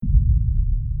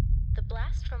The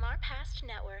Blast from Our Past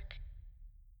Network.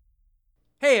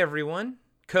 Hey everyone,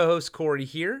 co-host Corey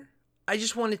here. I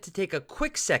just wanted to take a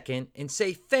quick second and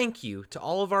say thank you to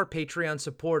all of our Patreon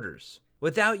supporters.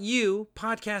 Without you,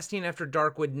 Podcasting After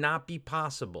Dark would not be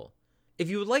possible. If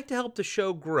you would like to help the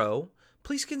show grow,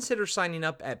 please consider signing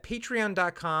up at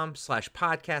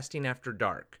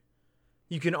patreon.com/podcastingafterdark.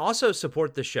 You can also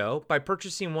support the show by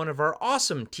purchasing one of our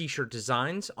awesome t-shirt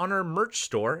designs on our merch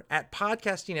store at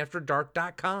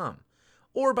podcastingafterdark.com,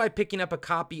 or by picking up a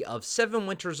copy of 7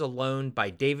 Winters Alone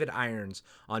by David Irons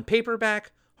on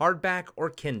paperback, hardback, or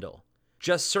Kindle.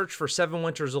 Just search for 7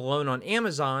 Winters Alone on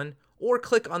Amazon or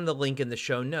click on the link in the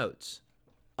show notes.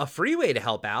 A free way to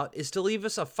help out is to leave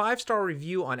us a 5-star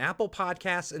review on Apple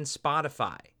Podcasts and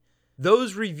Spotify.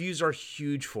 Those reviews are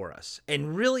huge for us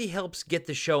and really helps get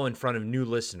the show in front of new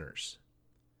listeners.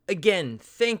 Again,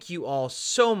 thank you all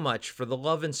so much for the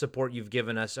love and support you've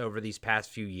given us over these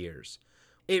past few years.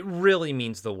 It really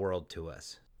means the world to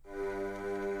us.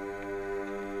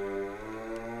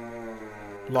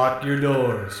 Lock your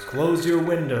doors, close your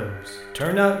windows,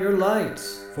 turn out your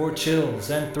lights, for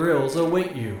chills and thrills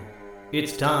await you.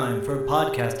 It's time for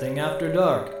Podcasting After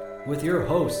Dark with your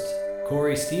hosts,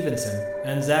 Corey Stevenson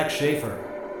and Zach Schaefer.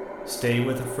 Stay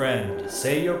with a friend,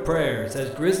 say your prayers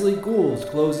as grisly ghouls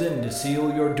close in to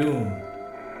seal your doom.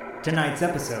 Tonight's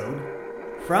episode,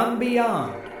 From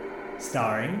Beyond,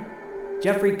 starring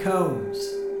Jeffrey Combs,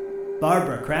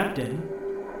 Barbara Crampton,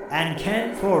 and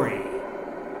Ken Forey.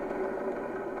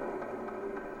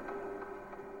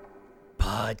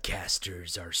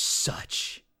 Podcasters are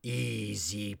such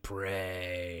easy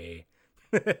prey.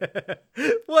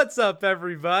 What's up,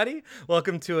 everybody?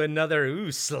 Welcome to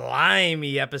another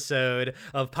slimy episode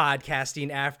of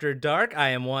Podcasting After Dark. I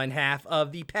am one half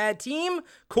of the Pad team,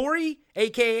 Corey,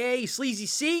 aka Sleazy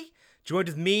C. Joined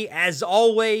with me, as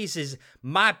always, is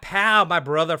my pal, my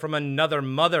brother from another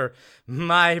mother,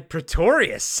 my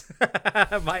Pretorius,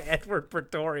 my Edward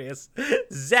Pretorius,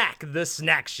 Zach the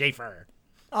Snack Schaefer.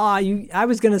 I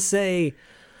was going to say,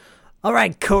 all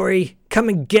right, Corey, come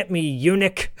and get me,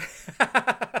 eunuch.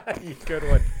 Good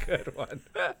one, good one.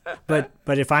 But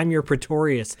if I'm your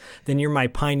Pretorius, then you're my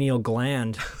pineal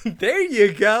gland. There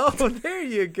you go, there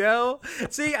you go.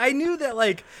 See, I knew that,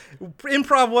 like,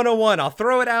 Improv 101, I'll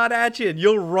throw it out at you and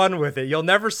you'll run with it. You'll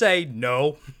never say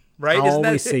no. Right? I'll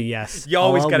always say yes. You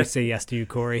always got to say yes to you,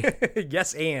 Corey.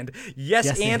 Yes, and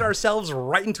ourselves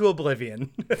right into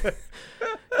oblivion.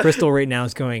 Crystal right now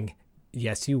is going,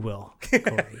 yes, you will,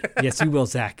 Corey. Yes, you will,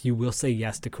 Zach. You will say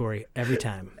yes to Corey every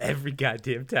time. Every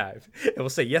goddamn time. And we'll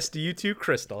say yes to you too,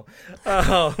 Crystal.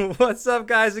 What's up,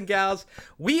 guys and gals?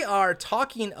 We are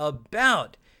talking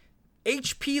about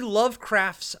H.P.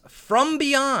 Lovecraft's From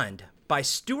Beyond by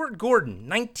Stuart Gordon,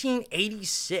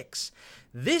 1986.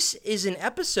 This is an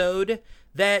episode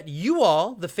that you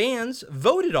all, the fans,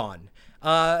 voted on.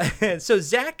 So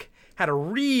Zach had a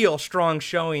real strong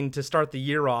showing to start the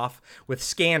year off with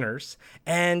Scanners,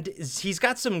 and he's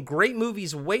got some great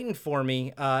movies waiting for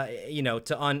me,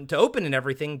 to open and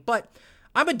everything. But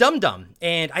I'm a dum-dum,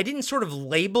 and I didn't sort of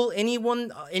label any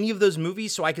of those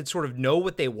movies so I could sort of know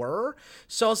what they were.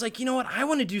 So I was like, you know what? I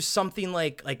want to do something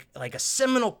like a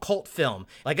seminal cult film.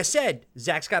 Like I said,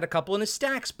 Zach's got a couple in his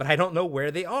stacks, but I don't know where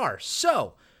they are.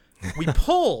 So we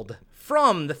pulled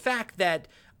from the fact that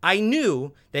I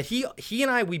knew that he and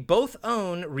I, we both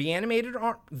own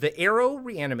the Arrow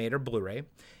Reanimator Blu-ray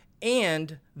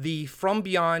and the From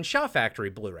Beyond Shout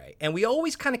Factory Blu-ray. And we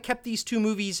always kind of kept these two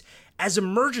movies as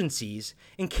emergencies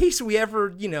in case we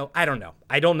ever, I don't know.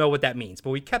 I don't know what that means, but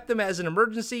we kept them as an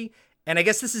emergency. And I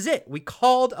guess this is it. We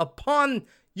called upon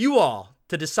you all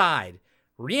to decide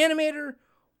Reanimator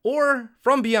or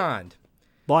From Beyond.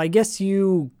 Well, I guess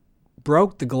you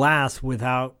broke the glass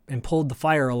and pulled the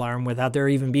fire alarm without there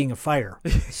even being a fire.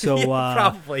 So yeah,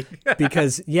 probably.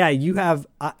 Because you have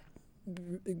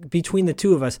between the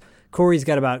two of us, Corey's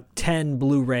got about 10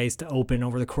 Blu-rays to open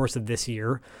over the course of this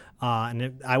year.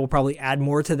 And I will probably add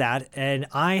more to that. And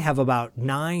I have about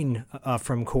 9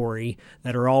 from Corey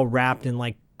that are all wrapped in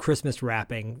like Christmas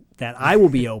wrapping that I will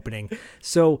be opening.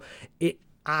 So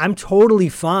I'm totally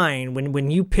fine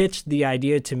when you pitched the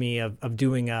idea to me of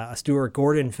doing a Stuart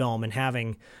Gordon film and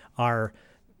having our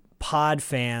pod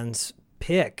fans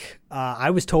pick.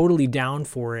 I was totally down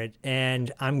for it,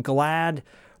 and I'm glad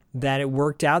that it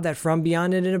worked out that From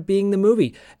Beyond ended up being the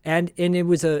movie. And it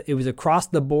was across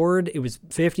the board. It was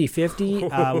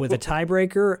 50-50 with a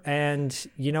tiebreaker. And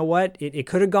you know what? It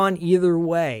could have gone either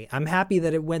way. I'm happy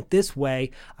that it went this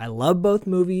way. I love both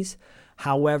movies.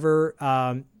 However,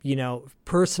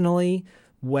 personally,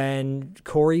 when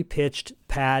Corey pitched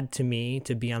Pad to me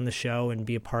to be on the show and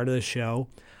be a part of the show,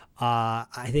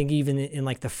 I think even in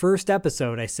like the first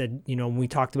episode, I said, when we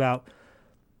talked about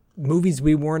movies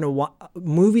we weren't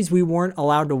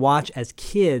allowed to watch as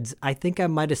kids, I think I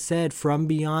might have said From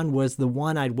Beyond was the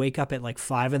one I'd wake up at like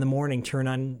 5 a.m, turn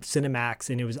on Cinemax,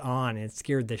 and it was on, and it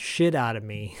scared the shit out of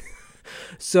me.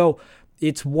 So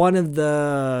it's one of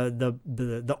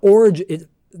the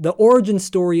origin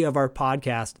story of our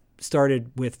podcast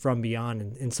started with From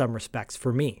Beyond in some respects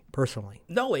for me personally.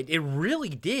 No, it really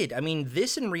did. I mean,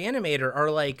 this and Reanimator are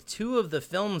like two of the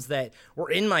films that were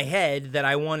in my head that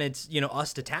I wanted,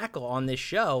 us to tackle on this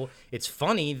show. It's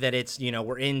funny that it's,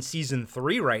 we're in season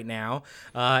 3 right now,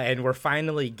 and we're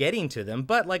finally getting to them.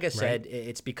 But like I said,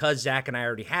 it's because Zach and I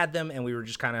already had them, and we were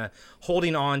just kind of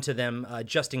holding on to them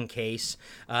just in case.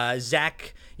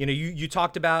 Zach, you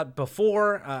talked about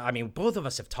before. Both of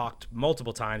us have talked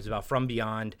multiple times about From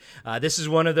Beyond. This is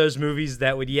one of those movies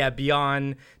that would, be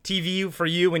on TV for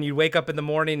you when you wake up in the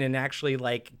morning and actually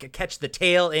like catch the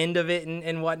tail end of it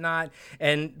and whatnot.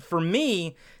 And for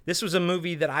me, this was a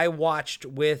movie that I watched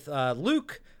with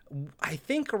Luke, I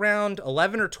think around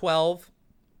 11 or 12.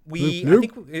 I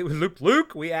think it was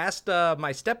Luke. We asked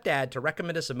my stepdad to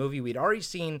recommend us a movie. We'd already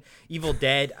seen Evil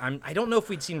Dead. I don't know if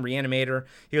we'd seen Reanimator.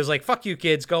 He was like, fuck you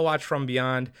kids, go watch From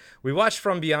Beyond. We watched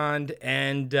From Beyond,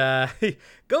 and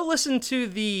go listen to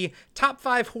the top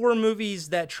 5 horror movies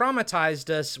that traumatized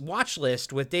us watch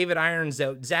list with David Irons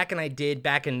that Zach and I did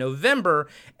back in November,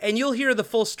 and you'll hear the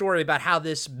full story about how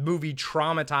this movie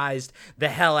traumatized the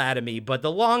hell out of me. But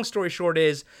the long story short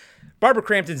is, Barbara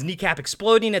Crampton's kneecap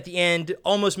exploding at the end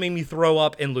almost made me throw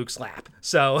up in Luke's lap.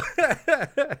 So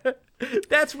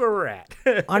that's where we're at.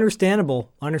 Understandable.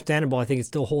 I think it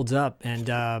still holds up. And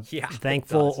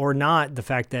thankful or not, the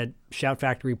fact that Shout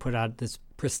Factory put out this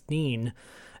pristine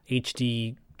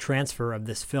HD transfer of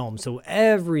this film. So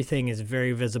everything is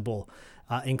very visible,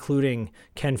 including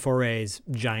Ken Foray's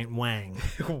giant wang.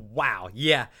 Wow.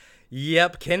 Yeah.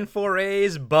 Yep, Ken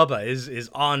Foray's Bubba is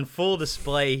on full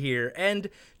display here. And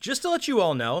just to let you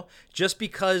all know, just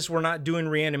because we're not doing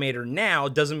Reanimator now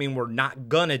doesn't mean we're not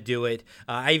gonna do it.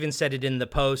 I even said it in the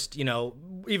post,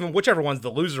 even whichever one's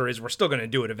the loser is, we're still gonna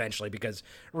do it eventually because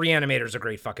Reanimator's a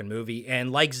great fucking movie.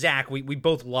 And like Zach, we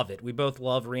both love it. We both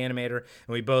love Reanimator, and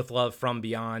we both love From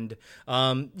Beyond.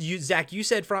 Zach, you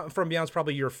said From Beyond's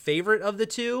probably your favorite of the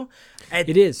two.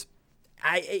 It is.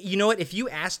 You know what? If you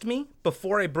asked me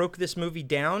before I broke this movie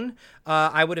down,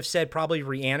 I would have said probably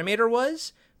Reanimator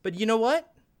was. But you know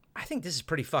what? I think this is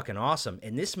pretty fucking awesome.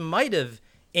 And this might have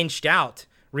inched out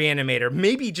Reanimator,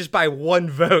 maybe just by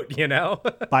one vote,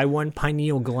 By one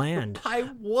pineal gland. By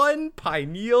one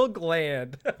pineal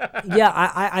gland. Yeah,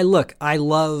 I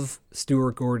love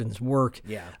Stuart Gordon's work.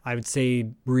 Yeah. I would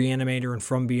say Reanimator and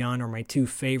From Beyond are my two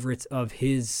favorites of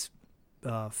his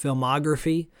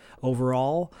filmography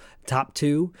overall, top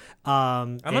 2.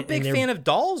 I'm a big fan of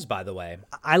Dolls, by the way.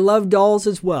 I love Dolls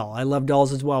as well,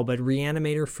 but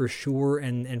Reanimator for sure,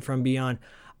 and From Beyond.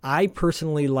 I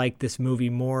personally like this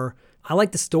movie more. I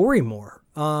like the story more.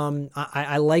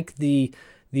 I like the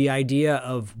idea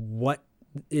of what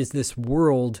is this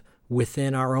world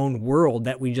within our own world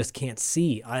that we just can't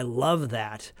see. I love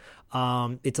that.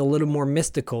 It's a little more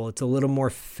mystical. It's a little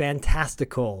more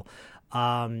fantastical.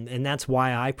 And that's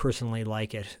why I personally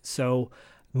like it so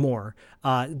more.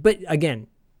 But again,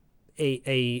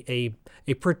 a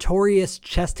Pretorius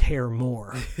chest hair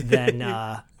more than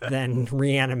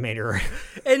Reanimator.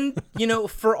 And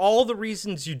for all the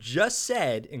reasons you just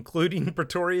said, including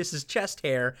Pretorius's chest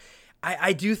hair,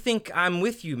 I do think I'm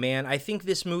with you, man. I think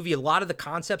this movie, a lot of the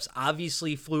concepts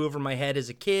obviously flew over my head as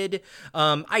a kid.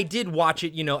 I did watch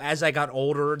it, as I got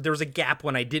older. There was a gap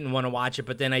when I didn't want to watch it,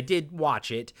 but then I did watch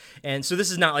it. And so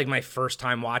this is not like my first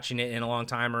time watching it in a long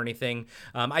time or anything.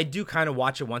 I do kind of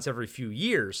watch it once every few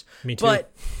years. Me too.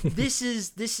 But this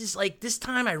is like, this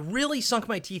time I really sunk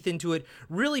my teeth into it,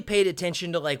 really paid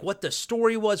attention to like what the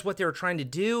story was, what they were trying to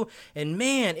do. And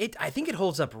man, I think it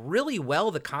holds up really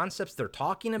well, the concepts they're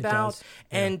talking about.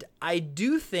 And I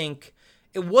do think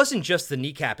it wasn't just the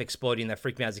kneecap exploding that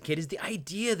freaked me out as a kid. Is the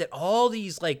idea that all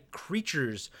these like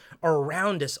creatures are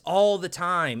around us all the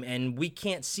time and we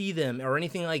can't see them or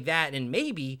anything like that. And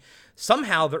maybe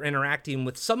somehow they're interacting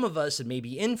with some of us and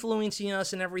maybe influencing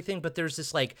us and everything. But there's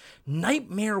this like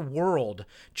nightmare world,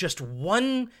 just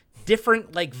one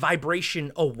different like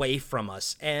vibration away from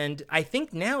us. And I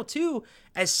think now too,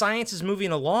 as science is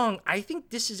moving along, I think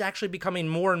this is actually becoming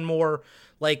more and more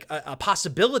like a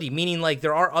possibility, meaning like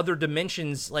there are other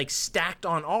dimensions like stacked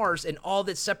on ours, and all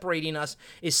that's separating us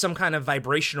is some kind of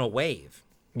vibrational wave.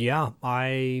 Yeah,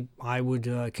 I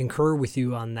would concur with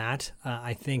you on that.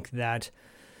 I think that,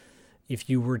 if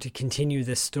you were to continue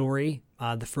this story,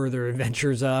 the further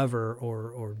adventures of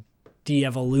or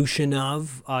de-evolution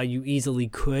of, you easily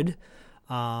could.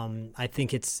 I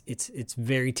think it's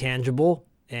very tangible,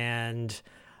 and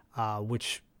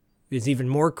which is even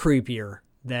more creepier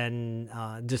than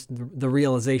just the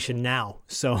realization now.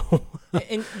 So,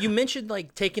 And you mentioned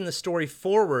like taking the story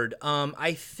forward.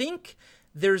 I think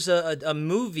there's a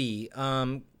movie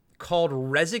called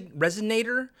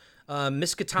Resonator,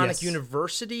 Miskatonic Yes.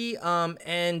 University,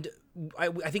 and I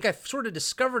think I sort of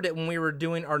discovered it when we were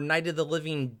doing our Night of the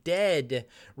Living Dead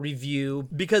review,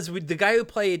 because the guy who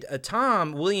played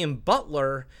Tom, William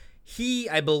Butler, he,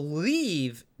 I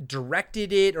believe,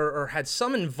 directed it or had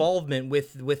some involvement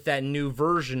with that new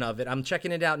version of it. I'm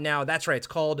checking it out now. That's right.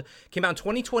 Came out in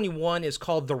 2021. It's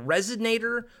called The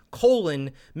Resonator,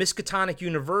 Miskatonic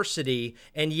University.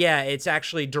 And yeah, it's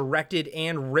actually directed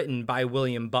and written by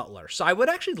William Butler. So I would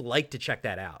actually like to check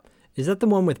that out. is that the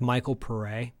one with Michael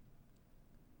Pare?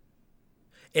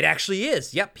 It actually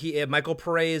is. Yep. Michael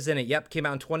Pare is in it. Yep. Came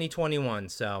out in 2021.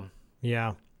 So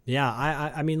Yeah.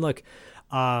 I mean, look,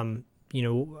 I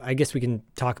guess we can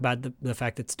talk about the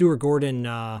fact that Stuart Gordon,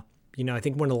 I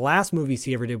think one of the last movies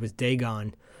he ever did was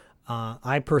Dagon.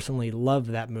 I personally love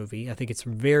that movie. I think it's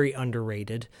very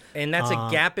underrated. And that's a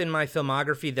gap in my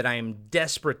filmography that I am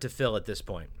desperate to fill at this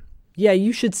point. Yeah,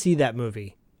 you should see that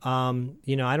movie. I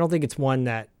don't think it's one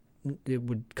that it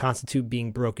would constitute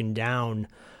being broken down.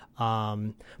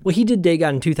 Well, he did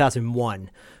Dagon in 2001,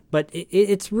 but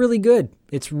it's really good.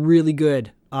 It's really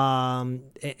good.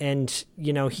 And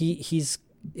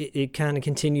it kind of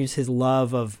continues his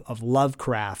love of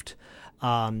Lovecraft.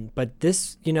 But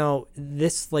this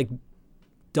like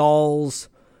Dolls,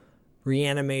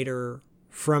 Reanimator,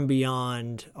 From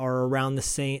Beyond are around the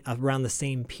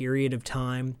same period of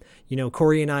time.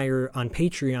 Corey and I are on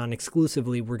Patreon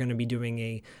exclusively. We're going to be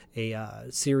doing a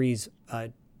series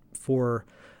for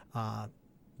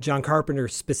John Carpenter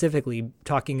specifically,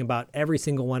 talking about every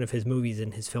single one of his movies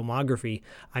in his filmography.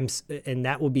 And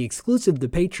that will be exclusive to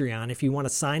Patreon. If you want to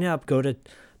sign up, go to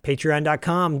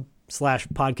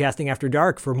patreon.com/podcasting after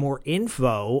dark for more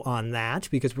info on that,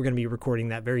 because we're going to be recording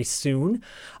that very soon.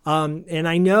 And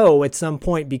I know at some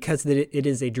point, because it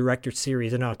is a director's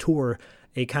series, an auteur,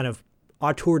 a kind of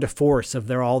auteur de force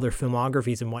of all their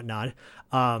filmographies and whatnot.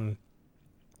 I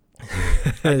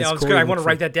was good. I want to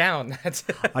write that down.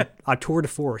 A tour de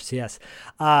force, yes.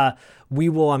 We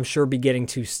will, I'm sure, be going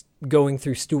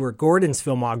through Stuart Gordon's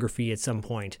filmography at some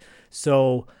point.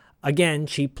 So, again,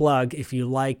 cheap plug, if you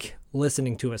like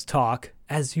listening to us talk,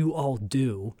 as you all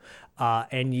do,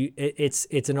 and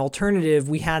it's an alternative.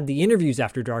 We had the interviews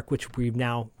after dark, which we're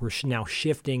now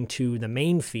shifting to the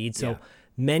main feed. So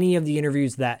many of the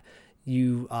interviews that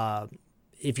you,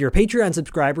 if you're a Patreon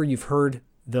subscriber, you've heard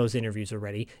those interviews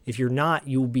already. If you're not,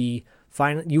 you will be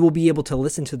able to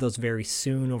listen to those very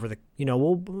soon over the,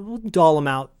 we'll doll them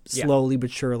out slowly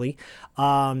but surely.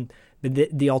 But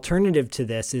the alternative to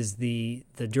this is the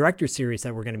director series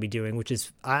that we're going to be doing, which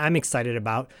is I'm excited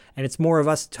about, and it's more of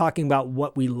us talking about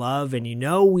what we love. And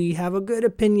we have a good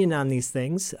opinion on these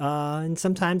things, and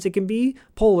sometimes it can be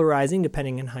polarizing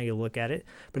depending on how you look at it.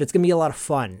 But it's going to be a lot of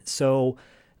fun. So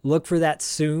look for that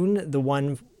soon. The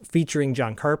one featuring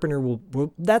John Carpenter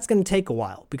that's going to take a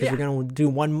while, because we're going to do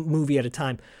one movie at a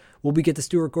time. Will we get to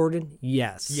Stuart Gordon?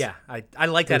 Yes. Yeah, I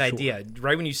like that idea.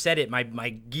 Right when you said it, my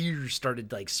gears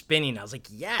started like spinning. I was like,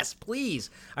 yes,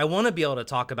 please. I want to be able to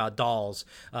talk about Dolls.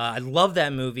 I love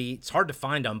that movie. It's hard to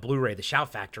find on Blu-ray. The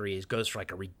Shout Factory goes for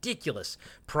like a ridiculous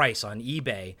price on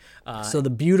eBay. So the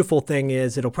beautiful thing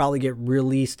is it'll probably get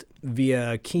released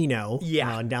via Kino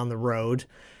down the road.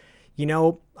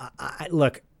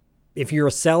 Look, if you're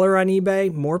a seller on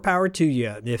eBay, more power to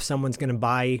you. If someone's going to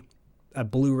buy a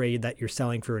Blu-ray that you're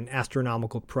selling for an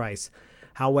astronomical price.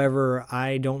 However,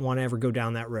 I don't want to ever go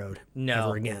down that road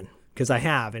ever again, because I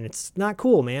have, and it's not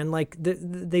cool, man. Like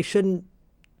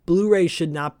Blu-ray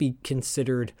should not be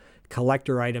considered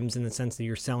collector items in the sense that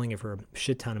you're selling it for a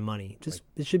shit ton of money.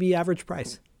 It should be average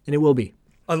price, and it will be.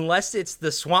 Unless it's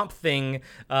the Swamp Thing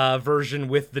version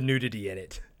with the nudity in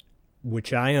it.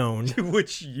 Which I own.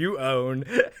 Which you own.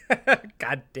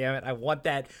 God damn it. I want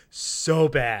that so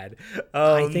bad.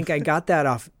 I think I got that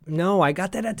off. No, I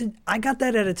got that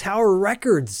at a Tower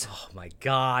Records. Oh my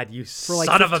God, you for like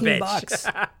son of a $15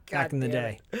 bitch. back in the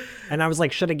day. And I was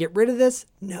like, should I get rid of this?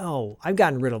 No. I've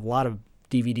gotten rid of a lot of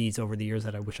DVDs over the years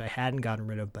that I wish I hadn't gotten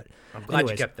rid of. But I'm glad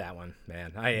anyways, you kept that one,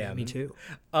 man. I am. me too.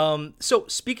 So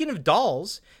speaking of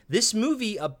dolls, this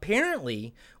movie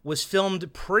apparently was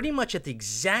filmed pretty much at the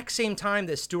exact same time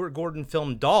that Stuart Gordon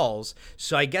filmed Dolls.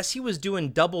 So I guess he was doing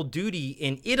double duty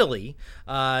in Italy.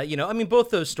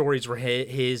 Both those stories were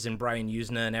his and Brian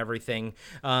Usna and everything.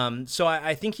 So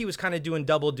I think he was kind of doing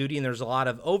double duty, and there's a lot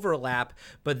of overlap.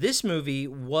 But this movie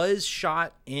was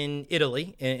shot in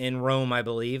Italy, in Rome, I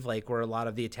believe, like where a lot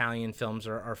of the Italian films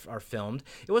are filmed.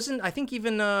 It wasn't, I think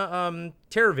even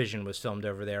TerrorVision was filmed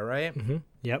over there, right? Mm-hmm.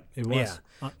 Yep, it was.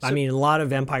 Yeah. I mean, a lot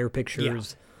of Empire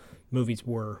Pictures movies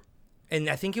were. And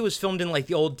I think it was filmed in like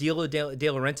the old De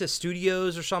Laurentiis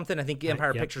studios or something. I think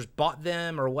Empire Pictures bought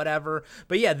them or whatever.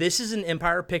 But yeah, this is an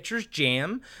Empire Pictures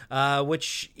jam,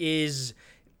 which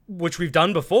we've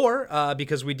done before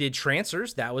because we did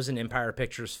Trancers. That was an Empire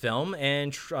Pictures film.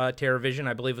 And TerrorVision,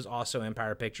 I believe, was also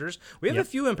Empire Pictures. We have a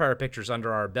few Empire Pictures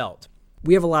under our belt.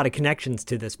 We have a lot of connections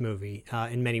to this movie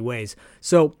in many ways.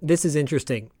 So this is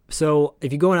interesting. So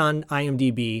if you go on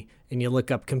IMDb and you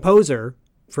look up composer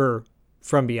for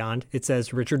From Beyond, it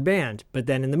says Richard Band. But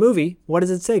then in the movie, what does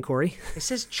it say, Corey? It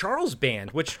says Charles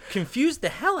Band, which confused the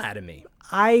hell out of me.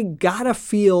 I gotta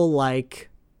feel like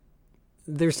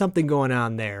there's something going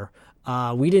on there.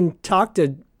 We didn't talk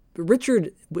to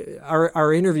Richard,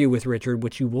 our interview with Richard,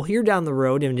 which you will hear down the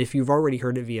road. And if you've already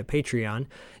heard it via Patreon,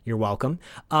 you're welcome.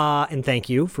 And thank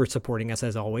you for supporting us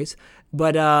as always.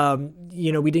 But,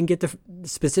 we didn't get to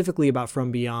specifically about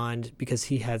From Beyond because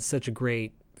he had such a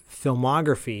great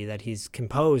filmography that he's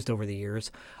composed over the years.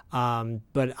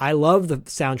 But I love the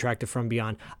soundtrack to From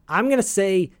Beyond. I'm going to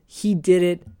say he did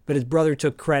it, but his brother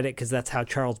took credit because that's how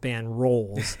Charles Band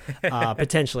rolls,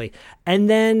 potentially. And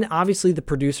then obviously the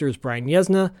producer is Brian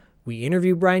Yuzna. We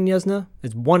interviewed Brian Yuzna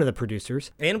as one of the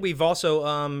producers. And we've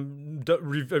also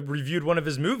reviewed one of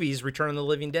his movies, Return of the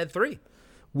Living Dead 3.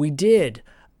 We did.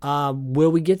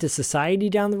 Will we get to Society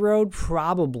down the road?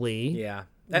 Probably. Yeah.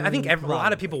 I think a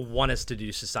lot of people want us to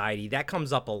do Society. That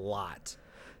comes up a lot.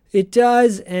 It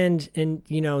does, and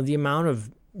the amount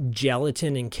of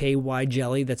gelatin and KY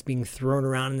jelly that's being thrown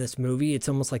around in this movie, it's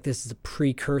almost like this is a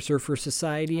precursor for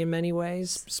Society in many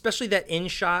ways. Especially that in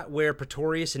shot where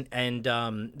Pretorius and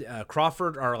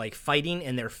Crawford are like fighting,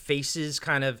 and their faces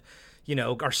kind of,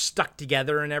 are stuck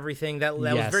together and everything. That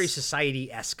was very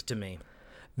Society-esque to me.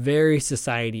 Very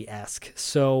Society-esque.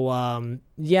 So,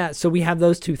 so we have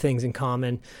those two things in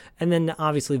common. And then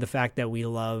obviously the fact that we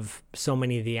love so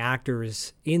many of the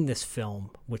actors in this film,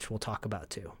 which we'll talk about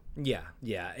too. Yeah.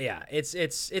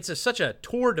 It's such a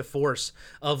tour de force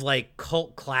of like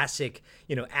cult classic,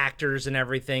 actors and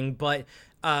everything. But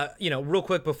real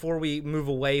quick before we move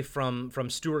away from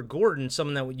Stuart Gordon,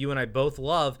 someone that you and I both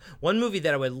love, one movie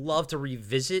that I would love to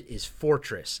revisit is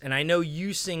Fortress. And I know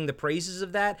you sing the praises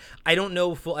of that. I don't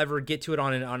know if we'll ever get to it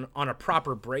on a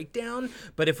proper breakdown,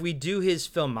 but if we do his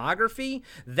filmography,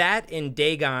 that and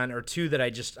Dagon are two that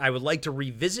I would like to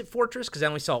revisit Fortress because I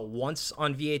only saw it once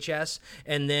on VHS,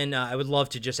 and then I would love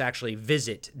to just actually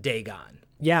visit Dagon.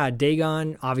 Yeah,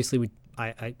 Dagon, obviously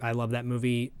I love that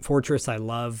movie. Fortress, I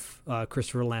love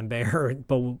Christopher Lambert,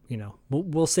 but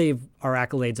we'll save our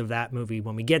accolades of that movie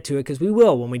when we get to it, because we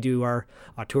will when we do our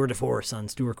tour de force on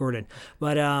Stuart Gordon.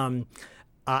 But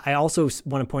I also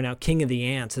want to point out King of the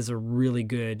Ants is a really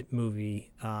good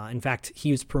movie. In fact,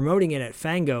 he was promoting it at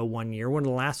Fango one year, one of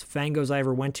the last Fangos I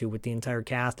ever went to with the entire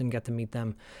cast and got to meet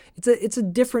them. It's a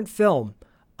different film.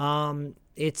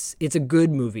 It's a good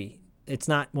movie. It's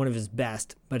not one of his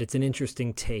best, but it's an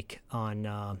interesting take on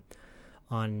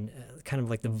kind of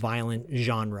like the violent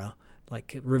genre,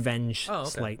 like revenge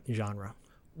slight genre.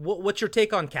 What's your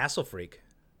take on Castle Freak?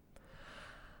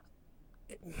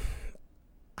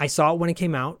 I saw it when it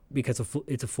came out because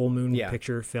it's a full moon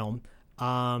picture film.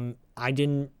 I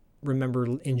didn't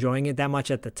remember enjoying it that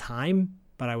much at the time,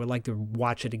 but I would like to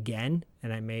watch it again,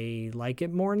 and I may like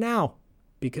it more now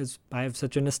because I have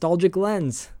such a nostalgic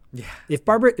lens. Yeah. If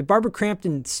Barbara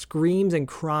Crampton screams and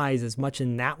cries as much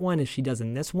in that one as she does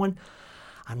in this one,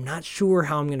 I'm not sure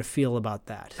how I'm going to feel about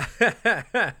that.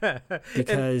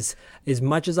 Because as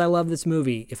much as I love this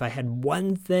movie, if I had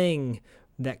one thing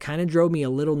that kind of drove me a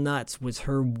little nuts was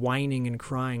her whining and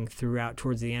crying throughout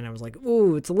towards the end. I was like,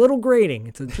 ooh, it's a little grating.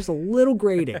 It's just a little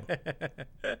grating.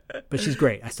 But she's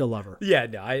great. I still love her. Yeah,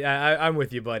 no, I'm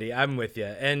with you, buddy. I'm with you.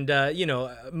 And,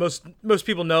 most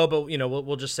people know, but,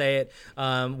 we'll just say it.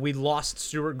 We lost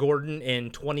Stuart Gordon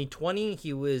in 2020.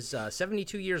 He was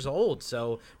 72 years old,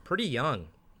 so pretty young.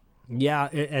 Yeah,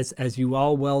 as you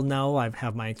all well know, I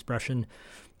had my expression,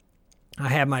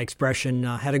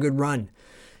 had a good run.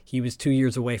 He was 2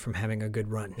 years away from having a good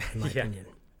run, in my opinion.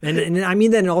 And I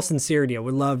mean that in all sincerity. I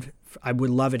would love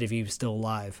it if he was still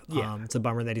alive. Yeah. It's a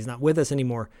bummer that he's not with us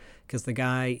anymore because the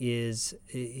guy he's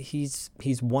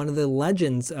one of the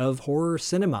legends of horror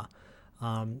cinema.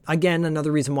 Again,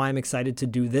 another reason why I'm excited to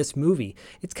do this movie.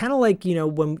 It's kind of like,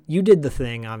 when you did The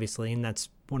Thing, obviously, and that's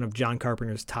one of John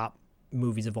Carpenter's top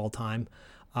movies of all time.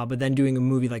 But then doing a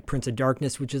movie like Prince of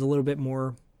Darkness, which is a little bit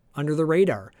more under the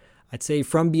radar. I'd say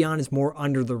From Beyond is more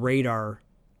under the radar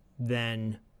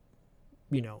than,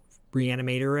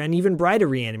 Reanimator and even Bride of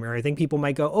Reanimator. I think people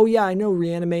might go, oh yeah, I know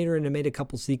Reanimator, and it made a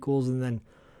couple sequels, and then,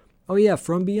 oh yeah,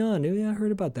 From Beyond. Oh yeah, I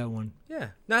heard about that one.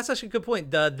 Yeah, no, that's actually a good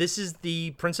point. This is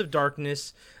the Prince of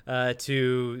Darkness the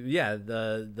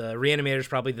Reanimator is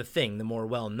probably The Thing, the more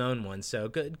well-known one. So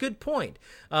good point.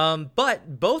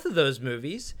 But both of those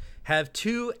movies have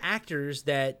two actors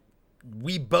that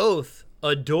we both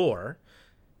adore,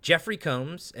 Jeffrey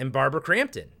Combs and Barbara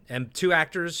Crampton, and two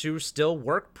actors who still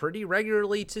work pretty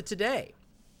regularly to today.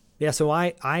 Yeah, so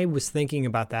I was thinking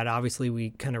about that. Obviously,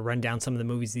 we kind of run down some of the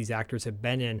movies these actors have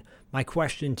been in. My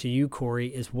question to you, Corey,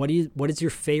 is what is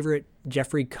your favorite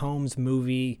Jeffrey Combs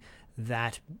movie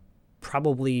that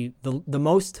probably the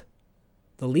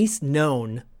least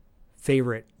known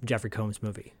favorite Jeffrey Combs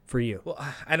movie for you? Well,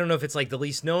 I don't know if it's like the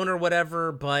least known or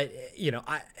whatever, but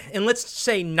and let's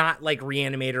say not like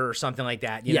Reanimator or something like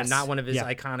that. Yes. Not one of his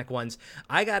iconic ones.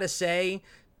 I gotta say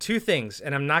two things,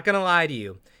 and I'm not gonna lie to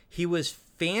you. He was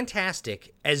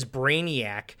fantastic as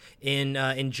Brainiac in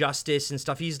Injustice and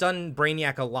stuff. He's done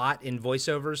Brainiac a lot in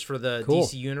voiceovers for the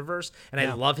DC universe, and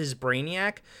I love his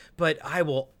Brainiac. But I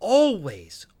will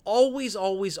always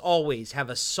have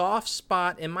a soft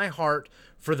spot in my heart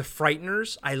for The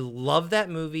Frighteners. I love that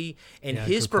movie, and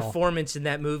his performance in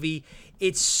that movie,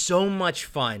 it's so much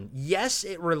fun. Yes,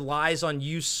 it relies on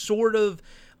you sort of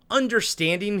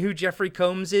understanding who Jeffrey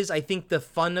Combs is. I think the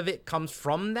fun of it comes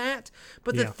from that.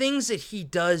 But the things that he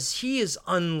does, he is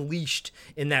unleashed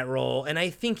in that role, and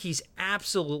I think he's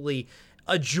absolutely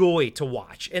a joy to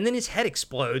watch. And then his head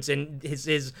explodes, and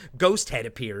his ghost head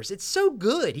appears. It's so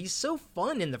good. He's so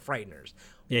fun in The Frighteners.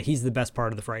 Yeah, he's the best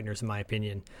part of The Frighteners, in my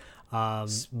opinion.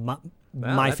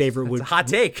 My favorite would a hot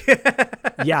take.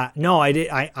 Yeah, no, I did.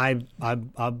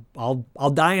 I'll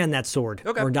die on that sword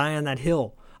or die on that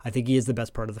hill. I think he is the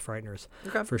best part of The Frighteners,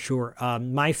 for sure.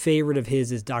 My favorite of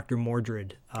his is Dr.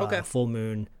 Mordred, Full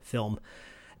Moon film.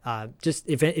 Just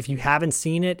if you haven't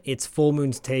seen it, it's Full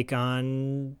Moon's take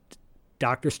on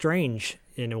Doctor Strange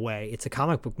in a way. It's a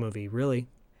comic book movie, really.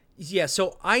 Yeah,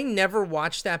 so I never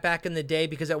watched that back in the day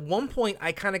because at one point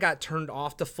I kind of got turned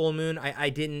off to Full Moon.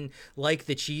 I didn't like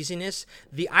the cheesiness.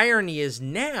 The irony is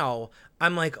now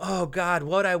I'm like, oh God,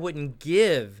 what I wouldn't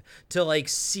give to like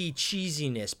see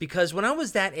cheesiness, because when I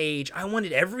was that age, I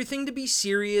wanted everything to be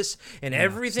serious and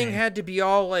everything had to be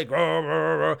all like,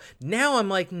 now I'm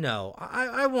like, no,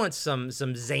 I want some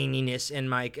zaniness in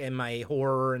my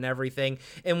horror and everything.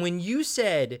 And when you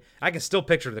said, I can still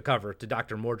picture the cover to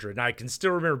Dr. Mordred, and I can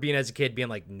still remember being as a kid being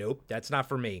like, nope, that's not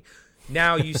for me.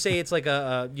 Now you say it's like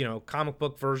a comic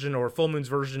book version or Full Moon's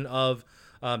version of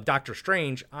Doctor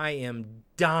Strange. I am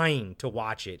dying to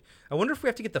watch it. I wonder if we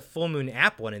have to get the Full Moon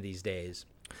app one of these days.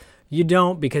 You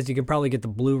don't, because you can probably get the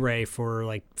Blu-ray for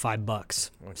like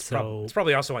 $5. It's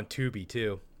probably also on Tubi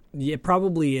too. Yeah, it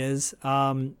probably is.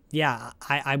 I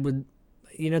would.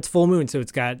 It's Full Moon, so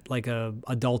it's got like a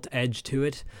adult edge to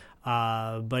it.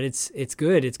 But it's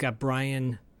good. It's got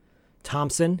Brian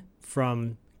Thompson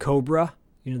from Cobra.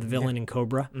 The villain in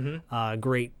Cobra. Mm-hmm.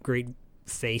 Great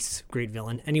face, great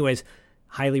villain. Anyways,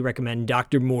 highly recommend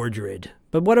Dr. Mordred.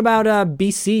 But what about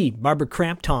BC, Barbara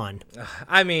Crampton?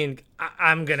 I mean,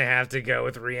 I'm gonna have to go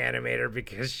with Reanimator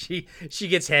because she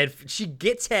gets head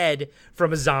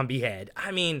from a zombie head.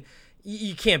 I mean,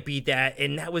 you can't beat that,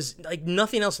 and that was like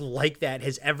nothing else like that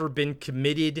has ever been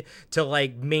committed to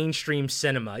like mainstream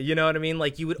cinema. You know what I mean?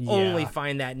 Like you would only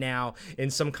find that now in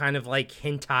some kind of like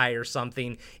hentai or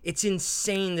something. It's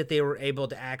insane that they were able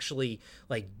to actually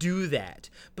like do that.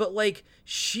 But like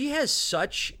she has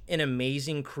such an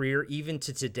amazing career even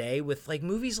to today with like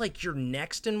movies like You're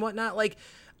Next and whatnot. Like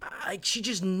she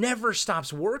just never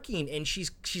stops working, and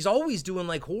she's always doing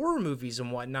like horror movies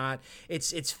and whatnot.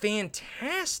 It's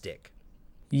fantastic.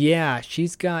 Yeah,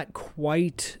 she's got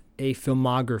quite a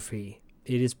filmography.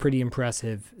 It is pretty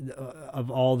impressive of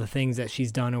all the things that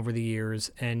she's done over the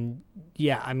years. And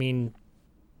yeah, I mean,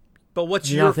 but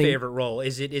what's your favorite role?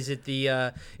 Is it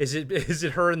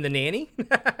her in The Nanny?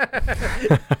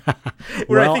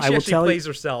 Where well, I think she actually plays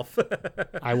herself.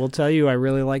 I will tell you, I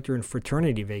really liked her in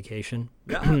Fraternity Vacation.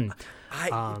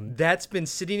 That's been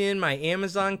sitting in my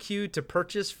Amazon queue to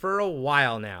purchase for a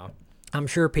while now. I'm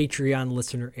sure Patreon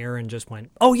listener Aaron just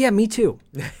went, "Oh yeah, me too,"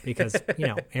 because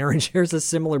Aaron shares a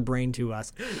similar brain to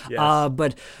us.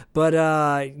 Yes.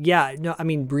 Yeah, no, I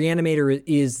mean, Reanimator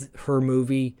is her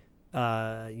movie.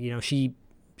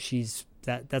 She's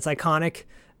that's iconic.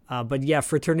 But yeah,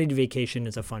 Fraternity Vacation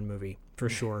is a fun movie for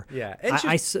sure. Yeah, and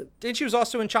she was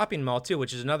also in Chopping Mall too,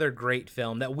 which is another great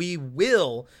film that we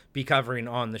will be covering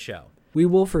on the show. We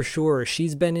will for sure.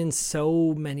 She's been in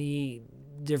so many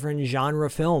different genre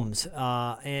films,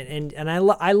 and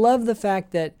I love the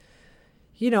fact that,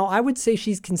 I would say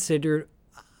she's considered,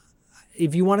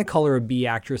 if you want to call her a B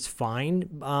actress, fine,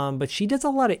 but she does a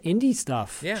lot of indie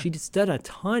stuff. Yeah. She's done a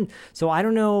ton. So I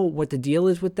don't know what the deal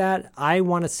is with that. I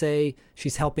want to say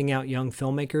she's helping out young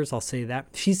filmmakers. I'll say that.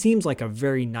 She seems like a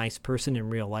very nice person in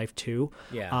real life too.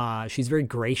 Yeah. She's very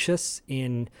gracious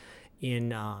on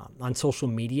social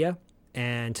media.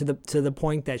 And to the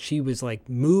point that she was like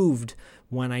moved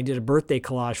when I did a birthday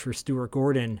collage for Stuart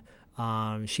Gordon.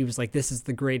 She was like, "This is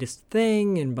the greatest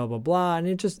thing," and blah blah blah, and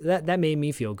it just that made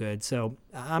me feel good. So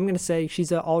I'm gonna say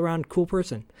she's an all around cool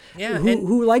person. Yeah,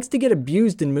 who likes to get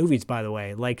abused in movies, by the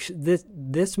way. Like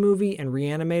this movie and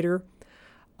Reanimator,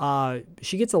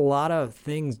 she gets a lot of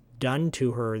things done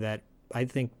to her that I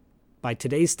think by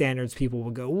today's standards people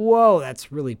will go, "Whoa,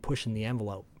 that's really pushing the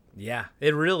envelope." Yeah,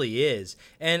 it really is.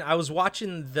 And I was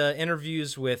watching the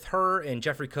interviews with her and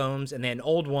Jeffrey Combs, and then an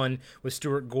old one with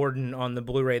Stuart Gordon on the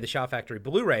Blu-ray, the Shout Factory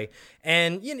Blu-ray.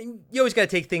 And you always got to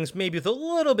take things maybe with a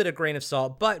little bit of grain of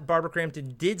salt, but Barbara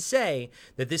Crampton did say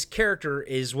that this character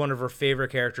is one of her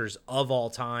favorite characters of all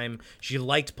time. She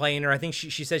liked playing her. I think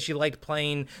she said she liked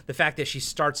playing the fact that she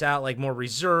starts out like more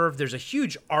reserved. There's a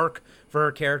huge arc for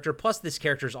her character. Plus, this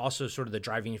character is also sort of the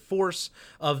driving force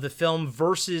of the film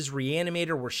versus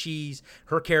Reanimator, where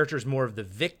her character is more of the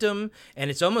victim.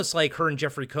 And it's almost like her and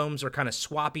Jeffrey Combs are kind of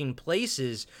swapping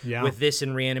places with this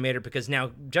and Reanimator, because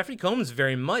now Jeffrey Combs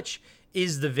very much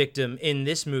is the victim in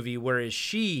this movie, whereas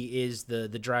she is the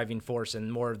driving force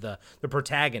and more of the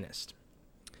protagonist.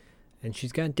 And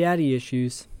she's got daddy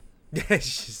issues.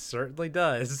 She certainly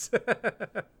does.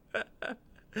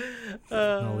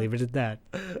 I'll leave it at that.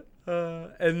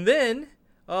 And then,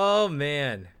 oh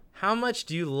man, how much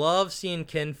do you love seeing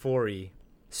Ken Foree?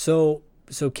 So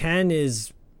Ken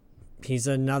he's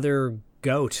another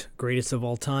GOAT, greatest of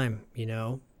all time,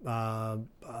 and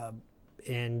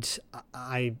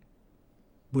I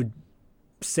would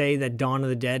say that Dawn of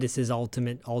the Dead is his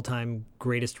ultimate all-time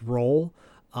greatest role.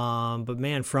 But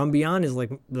man, From Beyond is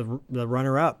like the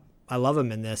runner-up. I love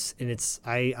him in this, and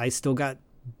I still got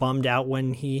bummed out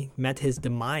when he met his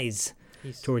demise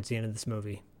towards the end of this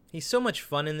movie. He's so much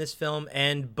fun in this film,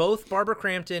 and both Barbara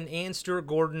Crampton and Stuart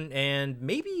Gordon and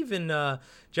maybe even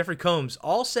Jeffrey Combs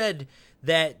all said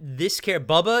that this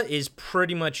Bubba is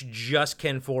pretty much just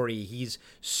Ken Foree. He's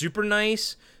super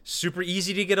nice, super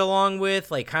easy to get along with,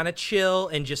 like kind of chill,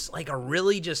 and just like a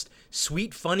really just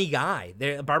sweet, funny guy.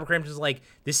 Barbara Crampton's like,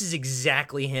 this is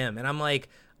exactly him. And I'm like,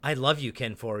 I love you,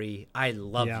 Ken Foree. I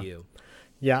love you.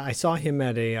 Yeah, I saw him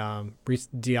at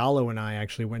Diallo and I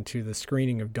actually went to the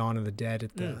screening of Dawn of the Dead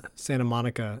at the Santa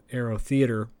Monica Aero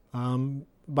Theater.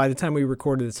 By the time we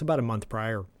recorded this, about a month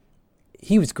prior.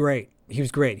 He was great. He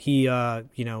was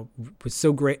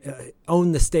so great.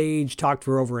 Owned the stage, talked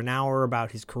for over an hour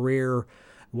about his career,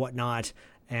 whatnot,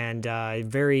 and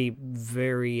very,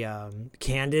 very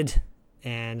candid,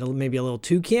 and maybe a little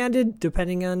too candid,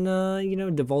 depending on,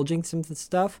 divulging some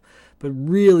stuff. But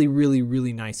really, really,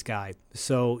 really nice guy.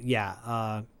 So,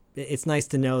 yeah, it's nice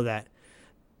to know that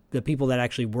the people that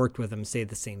actually worked with him say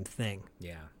the same thing.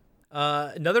 Yeah.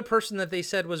 Another person that they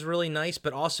said was really nice,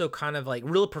 but also kind of like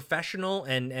real professional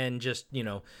and just,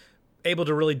 able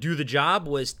to really do the job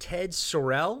was Ted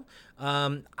Sorrell.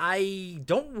 I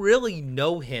don't really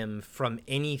know him from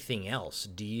anything else.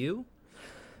 Do you?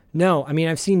 No, I mean,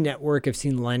 I've seen Network. I've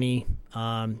seen Lenny.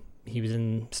 He was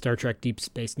in Star Trek Deep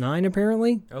Space Nine,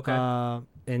 apparently. Okay.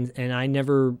 And I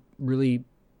never really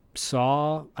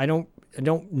saw. I don't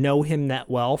know him that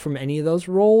well from any of those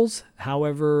roles.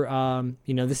 However,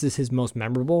 this is his most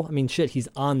memorable. I mean, shit, he's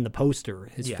on the poster.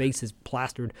 His face is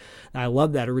plastered. I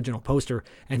love that original poster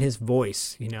and his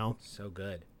voice. So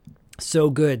good. So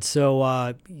good.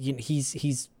 So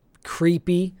he's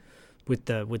creepy with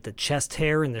the chest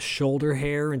hair and the shoulder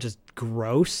hair and just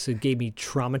gross. It gave me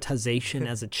traumatization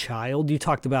as a child. You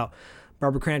talked about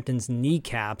Barbara Crampton's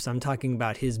kneecaps. I'm talking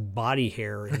about his body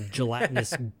hair and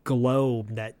gelatinous glow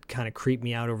that kind of creeped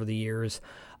me out over the years.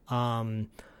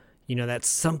 That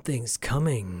Something's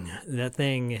Coming. That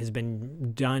thing has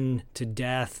been done to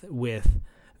death with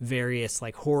various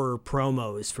like horror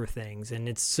promos for things, and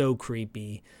it's so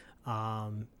creepy.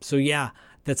 So yeah,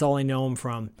 That's all I know him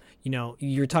from.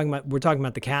 We're talking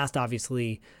about the cast,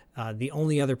 obviously. The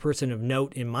only other person of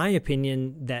note, in my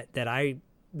opinion, that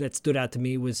stood out to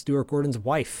me was Stuart Gordon's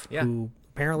wife, who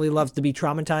apparently loves to be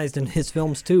traumatized in his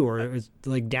films too, or is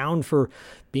like down for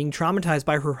being traumatized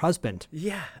by her husband.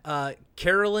 Yeah.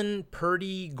 Carolyn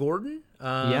Purdy Gordon.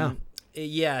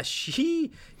 Yeah,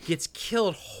 she gets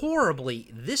killed horribly.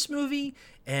 This movie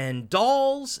and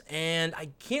Dolls, and I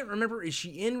can't remember, is she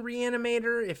in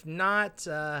Reanimator? If not,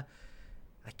 I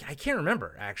can't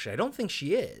remember, actually. I don't think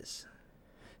she is.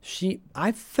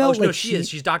 I felt like she is.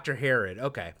 She's Dr. Herod.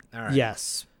 Okay. All right.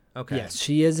 Yes. Okay. Yes,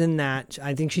 she is in that.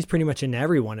 I think she's pretty much in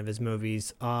every one of his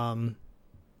movies. I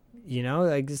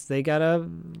guess they got a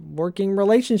working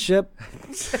relationship.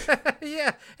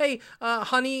 Yeah. Hey,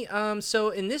 honey, so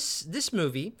in this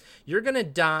movie, you're going to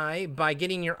die by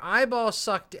getting your eyeball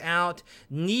sucked out,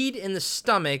 kneed in the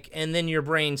stomach, and then your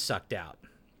brain sucked out.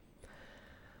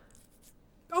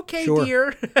 Okay, sure.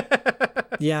 Dear.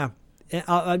 Yeah.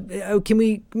 Can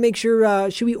we make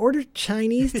sure, should we order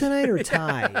Chinese tonight or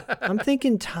Thai? I'm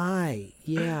thinking Thai.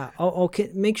 Yeah. Oh,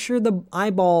 okay. Make sure the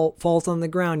eyeball falls on the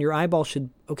ground. Your eyeball should,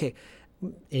 okay.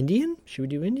 Indian? Should we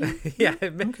do Indian? Yeah.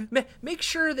 Okay. Make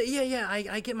sure that,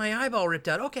 I get my eyeball ripped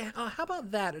out. Okay. How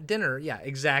about that at dinner? Yeah,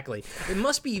 exactly. It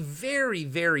must be very,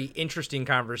 very interesting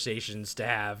conversations to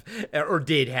have, or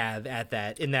did have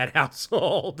in that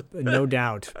household. No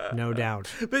doubt. No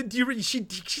doubt. But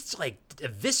she's like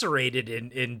eviscerated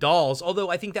in Dolls, although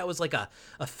I think that was like a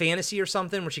fantasy or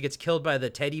something where she gets killed by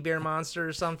the teddy bear monster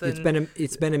or something.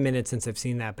 It's been a minute since I've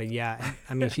seen that, but yeah,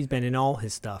 I mean, she's been in all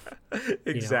his stuff.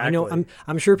 Exactly. I know.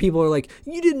 I'm sure people are like,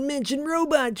 you didn't mention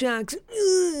Robot Jocks,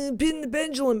 Pin the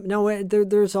Pendulum. No,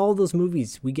 there's all those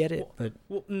movies. We get it. But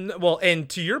well, and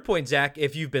to your point, Zach,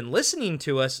 if you've been listening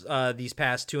to us these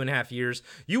past 2.5 years,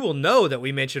 you will know that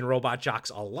we mention Robot Jocks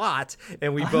a lot,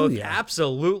 and we both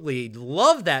absolutely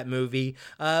love that movie.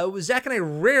 Zach and I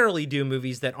rarely do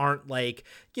movies that aren't like,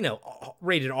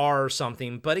 rated R or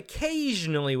something, but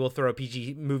occasionally we'll throw a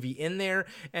PG movie in there,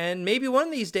 and maybe one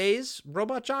of these days,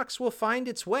 Robot Jocks will find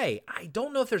its way. I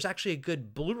don't know if there's actually a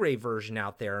good Blu-ray version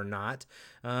out there or not,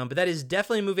 but that is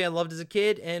definitely a movie I loved as a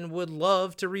kid and would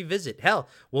love to revisit. Hell,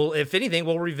 well, if anything,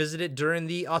 we'll revisit it during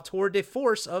the Auteur de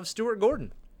Force of Stuart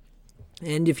Gordon.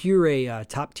 And if you're a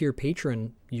top-tier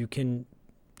patron, you can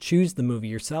choose the movie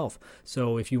yourself.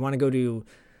 So if you want to go to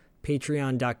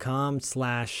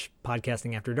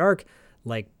patreon.com/podcastingafterdark,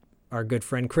 like our good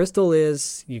friend Crystal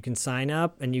is, you can sign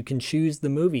up and you can choose the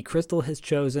movie. Crystal has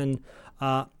chosen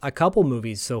a couple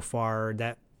movies so far,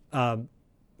 that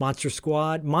Monster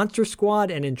Squad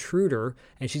and Intruder,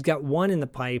 and she's got one in the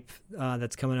pipe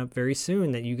that's coming up very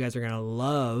soon that you guys are going to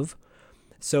love.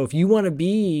 So if you want to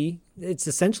be, it's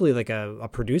essentially like a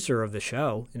producer of the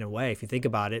show in a way, if you think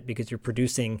about it, because you're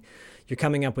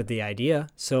coming up with the idea.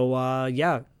 So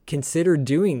consider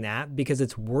doing that because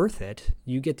it's worth it.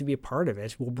 You get to be a part of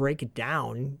it. We'll break it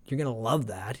down. You're going to love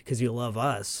that because you love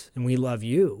us and we love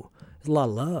you. There's a lot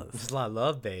of love. There's a lot of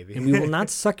love, baby. And we will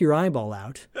not suck your eyeball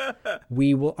out.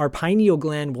 Our pineal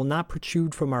gland will not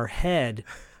protrude from our head.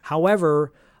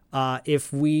 However,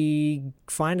 if we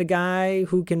find a guy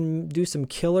who can do some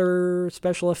killer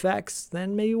special effects,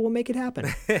 then maybe we'll make it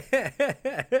happen.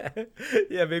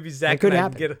 Yeah, maybe Zach and I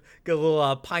can get a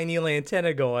little pineal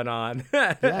antenna going on.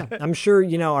 Yeah, I'm sure,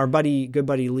 our good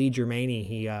buddy Lee Germani,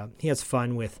 he has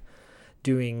fun with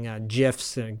doing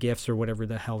GIFs or whatever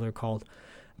the hell they're called,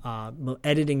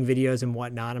 editing videos and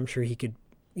whatnot. I'm sure he could,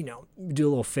 do a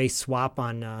little face swap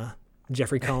on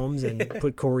Jeffrey Combs and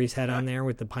put Corey's head on there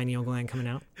with the pineal gland coming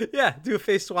out. Yeah, do a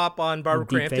face swap on Barbara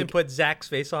Crampton, put Zach's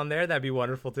face on there. That'd be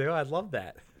wonderful too. I'd love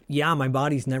that. Yeah, my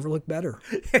body's never looked better.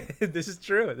 This is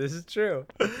true.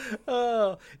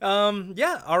 Oh,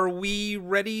 yeah. Are we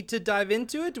ready to dive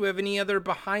into it? Do we have any other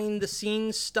behind the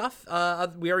scenes stuff?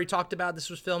 We already talked about this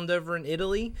was filmed over in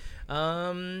Italy.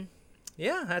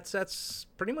 Yeah, that's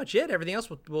pretty much it. Everything else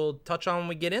we'll touch on when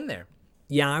we get in there.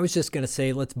 Yeah, I was just going to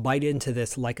say, let's bite into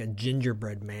this like a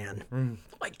gingerbread man.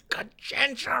 Like a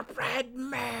gingerbread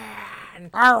man.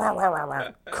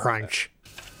 Crunch.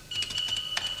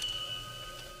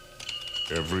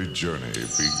 Every journey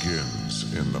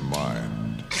begins in the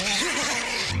mind.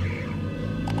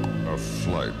 A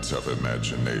flight of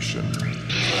imagination.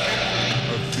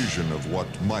 A vision of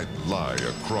what might lie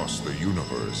across the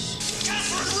universe.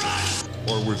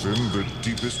 Or within the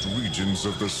deepest regions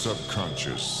of the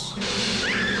subconscious.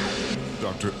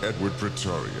 Dr. Edward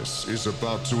Pretorius is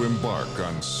about to embark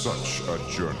on such a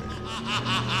journey.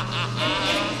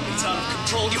 It's out of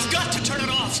control. You've got to turn it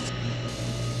off.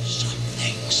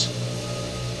 Something's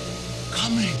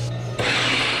coming.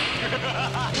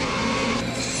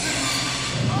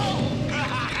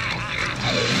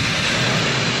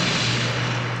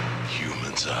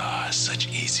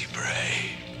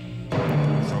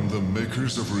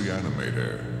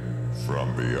 Reanimator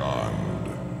from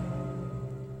Beyond.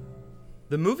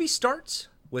 The movie starts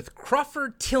with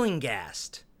Crawford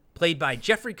Tillinghast, played by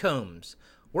Jeffrey Combs,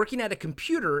 working at a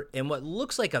computer in what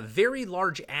looks like a very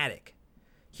large attic.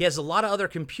 He has a lot of other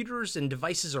computers and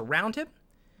devices around him.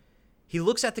 He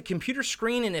looks at the computer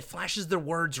screen and it flashes the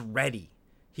words ready.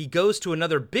 He goes to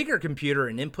another bigger computer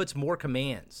and inputs more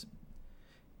commands.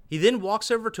 He then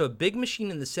walks over to a big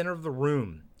machine in the center of the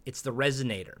room. It's the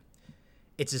Resonator.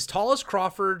 It's as tall as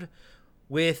Crawford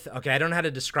with, okay, I don't know how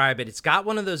to describe it. It's got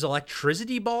one of those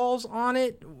electricity balls on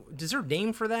it. Is there a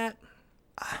name for that?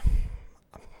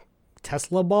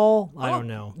 Tesla ball? I don't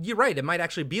know. You're right. It might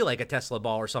actually be like a Tesla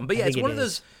ball or something. But yeah, I it's think one it of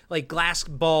those like glass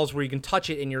balls where you can touch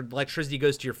it and your electricity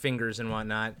goes to your fingers and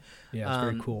whatnot. Yeah, it's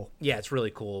very cool. Yeah, it's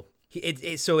really cool.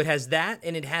 So it has that,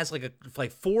 and it has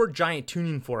like 4 giant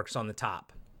tuning forks on the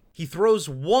top. He throws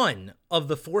one of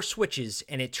the 4 switches,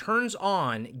 and it turns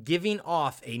on, giving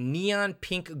off a neon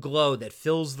pink glow that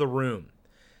fills the room.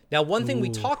 Now, one thing we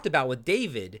talked about with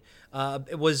David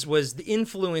was the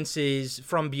influences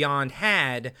From Beyond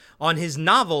had on his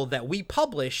novel that we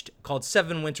published called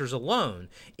Seven Winters Alone.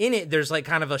 In it, there's like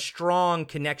kind of a strong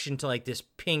connection to like this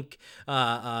pink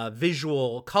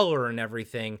visual color and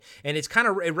everything. And it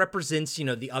represents,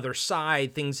 the other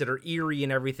side, things that are eerie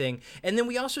and everything. And then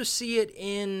we also see it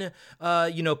in,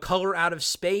 color out of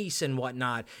space and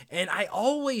whatnot. And I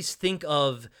always think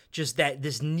of just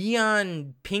this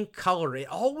neon pink color. It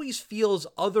always feels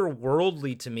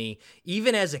otherworldly to me,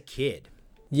 even as a kid.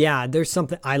 Yeah, there's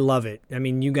something, I love it. I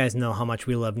mean, you guys know how much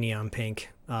we love neon pink,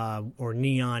 or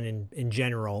neon in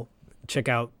general. Check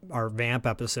out our Vamp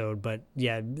episode. But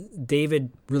yeah,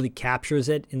 David really captures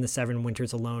it in the Seven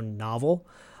Winters Alone novel,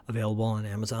 available on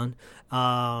Amazon.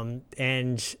 And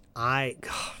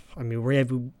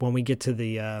when we get to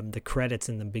the credits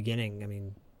in the beginning, I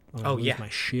mean, lose my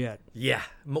shit. Yeah.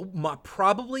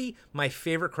 Probably my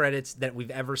favorite credits that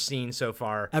we've ever seen so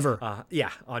far. Ever.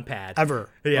 On Pad. Ever.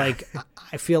 Yeah. Like,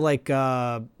 I feel like,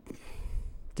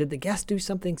 did the guest do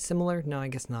something similar? No, I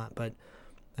guess not, but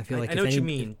I feel like I know what you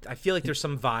mean. I feel like there's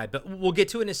some vibe, but we'll get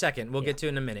to it in a second. We'll get to it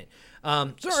in a minute.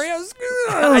 Sorry,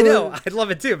 I know. I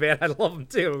love it too, man. I love them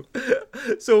too.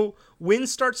 So wind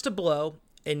starts to blow,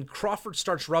 and Crawford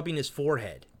starts rubbing his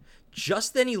forehead.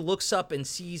 Just then he looks up and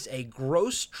sees a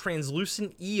gross,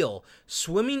 translucent eel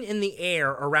swimming in the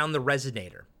air around the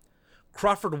Resonator.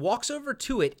 Crawford walks over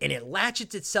to it, and it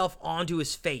latches itself onto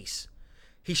his face.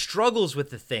 He struggles with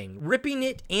the thing, ripping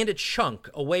it and a chunk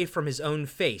away from his own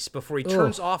face before he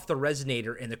turns off the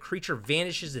Resonator and the creature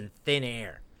vanishes in thin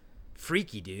air.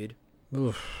 Freaky, dude.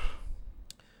 Oof.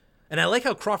 And I like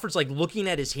how Crawford's like looking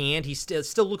at his hand. He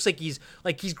still looks like he's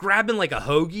grabbing like a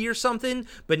hoagie or something,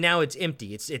 but now it's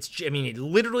empty. It's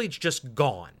just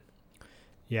gone.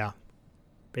 Yeah.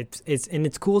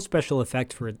 It's cool special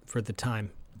effect for the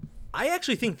time. I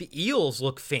actually think the eels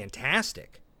look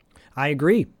fantastic. I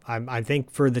agree. I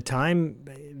think for the time,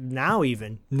 now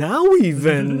even.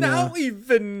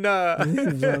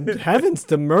 Heavens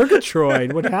to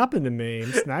Murgatroyd. What happened to me?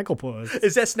 I'm Snagglepuss.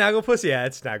 Is that Snagglepuss? Yeah,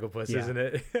 it's Snagglepuss, Yeah. isn't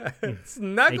it?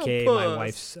 Snagglepuss. AKA my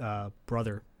wife's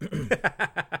brother.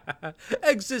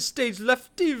 Exit stage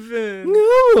left even.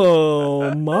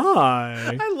 Oh,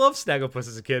 my. I love Snagglepuss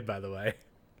as a kid, by the way.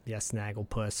 Yeah,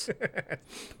 Snagglepuss.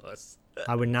 Puss.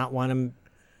 I would not want him.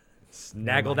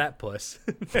 Snaggle that puss.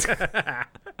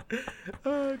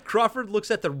 Crawford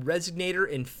looks at the Resonator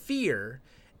in fear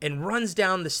and runs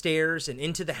down the stairs and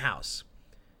into the house.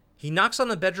 He knocks on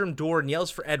the bedroom door and yells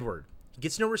for Edward. He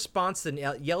gets no response, then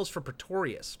yells for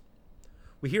Pretorius.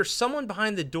 We hear someone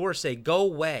behind the door say, "Go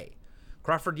away."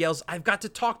 Crawford yells, "I've got to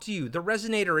talk to you. The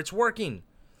Resonator, it's working."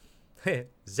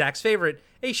 Zach's favorite,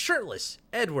 a shirtless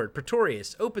Edward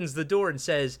Pretorius opens the door and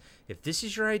says, "If this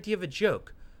is your idea of a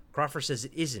joke." Crawford says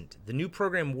it isn't. The new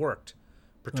program worked.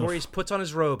 Pretorius puts on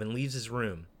his robe and leaves his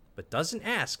room, but doesn't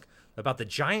ask about the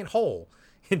giant hole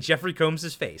in Jeffrey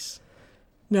Combs' face.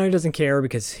 No, he doesn't care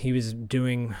because he was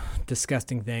doing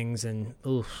disgusting things, and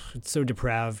it's so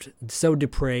depraved,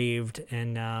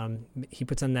 and he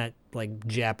puts on that like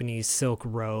Japanese silk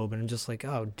robe, and I'm just like,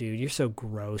 oh, dude, you're so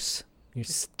gross. You're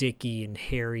sticky and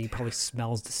hairy. Probably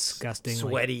smells disgusting.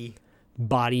 Sweaty.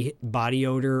 Like body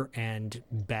odor and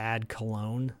bad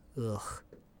cologne. Ugh.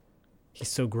 He's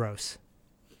so gross.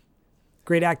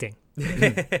 Great acting.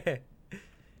 At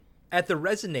the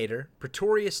Resonator,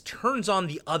 Pretorius turns on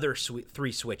the other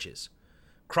 3 switches.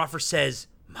 Crawford says,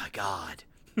 "My God,"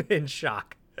 in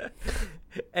shock.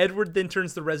 Edward then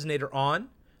turns the Resonator on.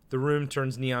 The room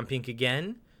turns neon pink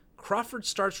again. Crawford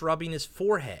starts rubbing his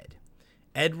forehead.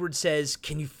 Edward says,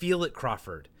 "Can you feel it,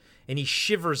 Crawford?" And he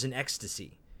shivers in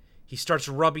ecstasy. He starts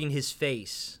rubbing his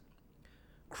face.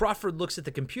 Crawford looks at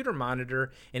the computer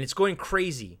monitor, and it's going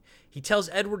crazy. He tells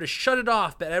Edward to shut it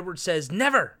off, but Edward says,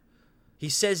 never. He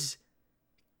says,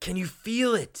 can you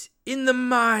feel it? In the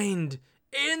mind.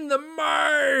 In the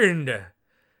mind.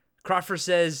 Crawford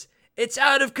says, it's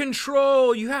out of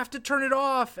control. You have to turn it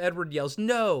off. Edward yells,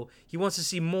 no. He wants to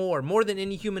see more than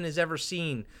any human has ever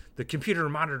seen. The computer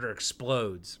monitor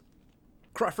explodes.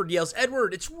 Crawford yells,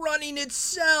 Edward, it's running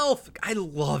itself. I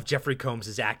love Jeffrey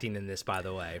Combs' acting in this, by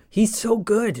the way. He's so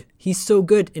good. He's so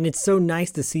good. And it's so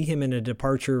nice to see him in a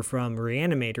departure from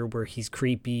Reanimator, where he's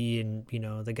creepy and, you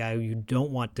know, the guy you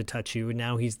don't want to touch you. And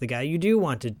now he's the guy you do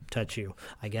want to touch you,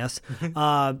 I guess.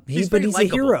 He's likable. a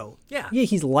hero. Yeah. Yeah,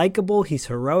 he's likable. He's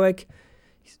heroic.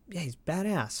 He's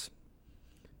badass.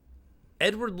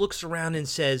 Edward looks around and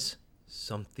says,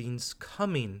 something's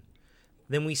coming.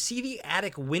 Then we see the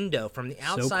attic window from the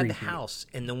outside the house,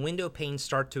 and the window panes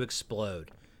start to explode.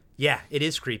 Yeah, it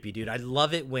is creepy, dude. I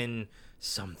love it when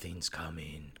something's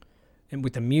coming. And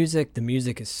with the music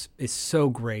is so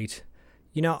great.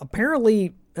 You know,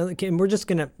 apparently, and we're just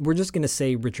gonna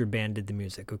say Richard Band did the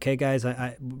music, okay, guys?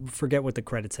 I forget what the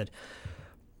credit said.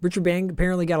 Richard Band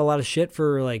apparently got a lot of shit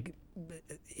for like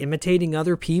imitating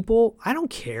other people. I don't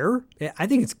care. I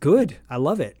think it's good. I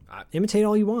love it. Imitate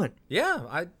all you want.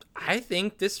 Yeah, I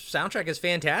think this soundtrack is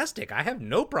fantastic. I have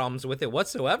no problems with it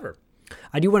whatsoever.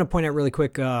 I do want to point out really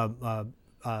quick,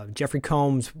 Jeffrey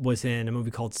Combs was in a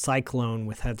movie called Cyclone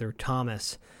with Heather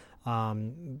Thomas.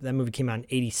 That movie came out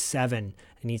in 1987,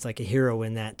 and he's like a hero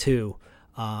in that too.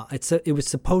 It was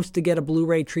supposed to get a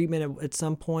Blu-ray treatment at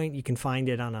some point. You can find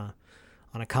it on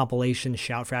a compilation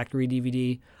Shout Factory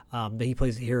DVD. But he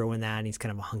plays a hero in that, and he's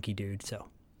kind of a hunky dude. So,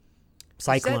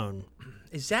 Cyclone.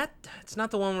 Is that it's not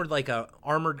the one where like a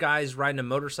armored guy's riding a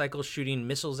motorcycle shooting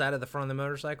missiles out of the front of the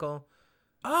motorcycle?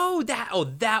 Oh,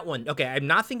 that one. Okay, I'm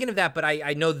not thinking of that, but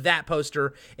I know that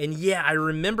poster. And yeah, I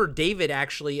remember David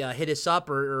actually hit us up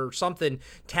or something,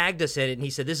 tagged us in it, and he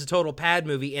said, this is a total pad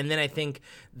movie. And then I think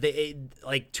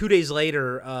like 2 days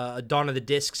later, Dawn of the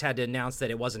Discs had to announce that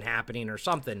it wasn't happening or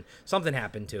something. Something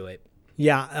happened to it.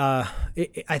 Yeah,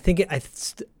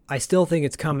 I still think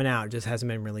it's coming out. It just hasn't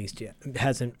been released yet.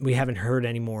 We haven't heard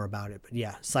any more about it. But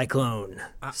yeah, Cyclone.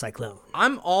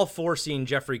 I'm all for seeing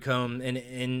Jeffrey Combs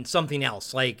in something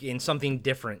else, like in something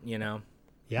different, you know?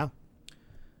 Yeah.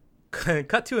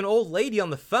 Cut to an old lady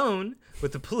on the phone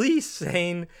with the police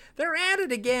saying, they're at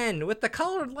it again with the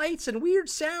colored lights and weird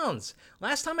sounds.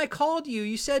 Last time I called you,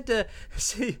 you said you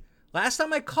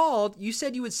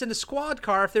would send a squad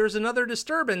car if there was another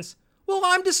disturbance. Well,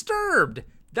 I'm disturbed.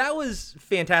 That was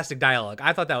fantastic dialogue.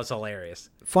 I thought that was hilarious.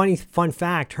 Fun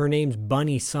fact, her name's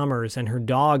Bunny Summers, and her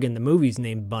dog in the movie's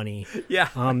named Bunny. Yeah.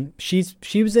 She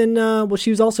was in she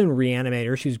was also in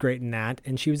Reanimator. She was great in that,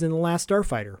 and she was in The Last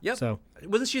Starfighter. Yep. So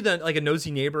wasn't she like a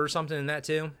nosy neighbor or something in that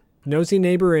too? Nosy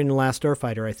neighbor in Last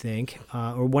Starfighter, I think,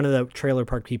 or one of the trailer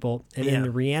park people. And in the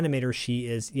Reanimator,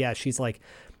 she's like,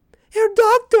 "Your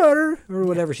doctor," or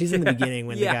whatever. She's in the beginning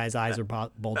when the guy's eyes are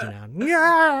bulging out.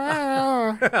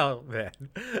 Yeah. Oh man,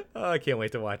 I can't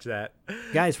wait to watch that.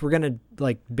 Guys, we're gonna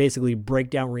like basically break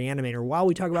down Reanimator while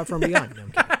we talk about From Beyond. No,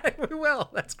 I'm kidding. We will.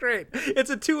 That's great.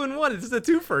 It's a 2-in-1. It's a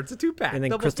twofer. It's a 2-pack. And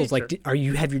then Double Crystal's feature. like, "Are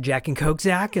you have your Jack and Coke,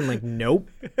 Zach?" And like, nope.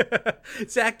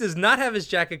 Zach does not have his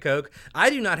Jack and Coke.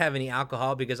 I do not have any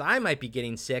alcohol because I might be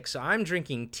getting sick. So I'm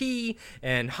drinking tea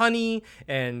and honey.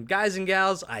 And guys and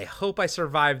gals, I hope I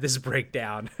survive this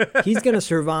breakdown. He's gonna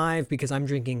survive because I'm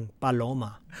drinking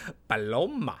Paloma.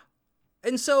 Paloma.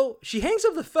 And so she hangs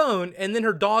up the phone, and then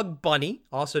her dog Bunny,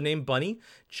 also named Bunny,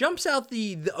 jumps out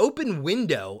the open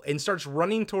window and starts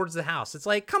running towards the house. It's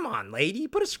like, come on, lady,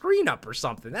 put a screen up or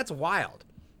something. That's wild.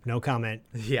 No comment.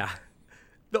 Yeah.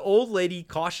 The old lady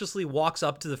cautiously walks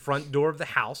up to the front door of the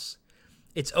house.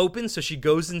 It's open, so she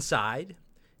goes inside.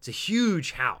 It's a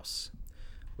huge house.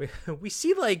 We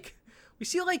see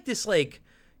this like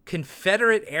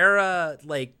Confederate era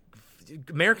like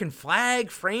American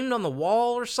flag framed on the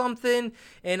wall or something,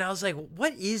 and I was like,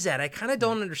 what is that? I kind of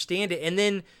don't understand it. And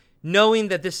then knowing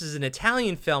that this is an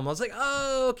Italian film, I was like,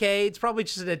 oh, okay, it's probably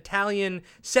just an Italian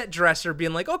set dresser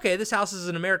being like, okay, this house is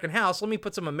an American house, let me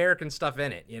put some American stuff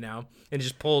in it, you know, and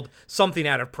just pulled something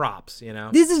out of props, you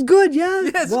know. This is good, yeah.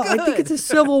 Yeah, it's well, good. I think it's a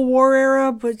Civil War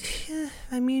era, but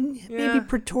I mean, maybe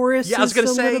Pretorius. Yeah, I was gonna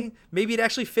is a say little... maybe it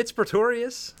actually fits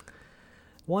Pretorius.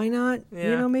 Why not? Yeah.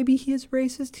 You know, maybe he is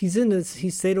racist. He's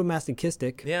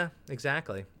sadomasochistic. Yeah,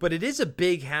 exactly. But it is a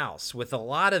big house with a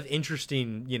lot of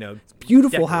interesting, you know,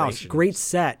 Beautiful house.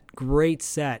 decorations. Great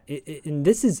set. And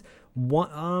this is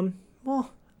one.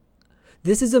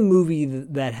 This is a movie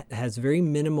that has very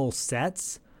minimal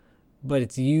sets, but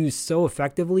it's used so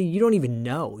effectively, you don't even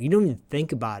know. You don't even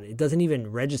think about it. It doesn't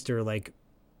even register like,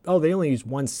 oh, they only use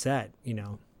one set, you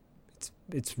know.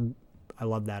 It's I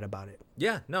love that about it.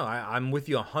 Yeah, no, I'm with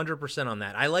you 100% on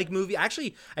that. I like movie.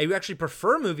 Actually, I actually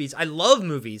prefer movies. I love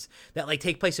movies that like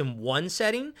take place in one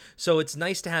setting. So it's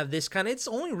nice to have this kind of. It's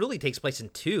only really takes place in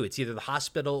two. It's either the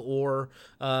hospital or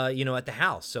at the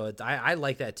house. So I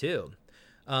like that too.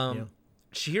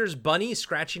 She hears Bunny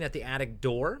scratching at the attic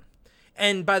door.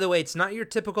 And by the way, it's not your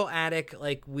typical attic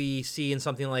like we see in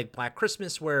something like Black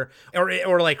Christmas or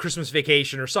like Christmas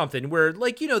Vacation or something where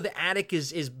like, the attic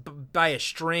is by a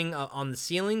string on the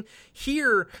ceiling.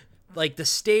 Here, like the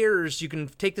stairs, you can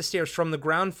take the stairs from the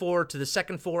ground floor to the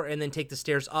second floor and then take the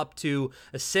stairs up to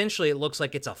essentially it looks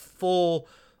like it's a full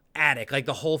attic. Like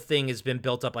the whole thing has been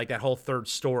built up like that whole third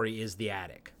story is the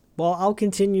attic. Well, I'll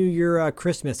continue your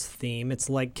Christmas theme. It's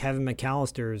like Kevin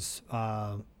McAllister's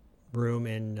room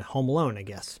in Home Alone, I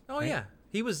guess. Oh, right? Yeah.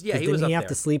 He was Didn't up there. Didn't he have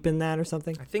to sleep in that or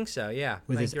something? I think so, yeah.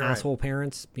 With his asshole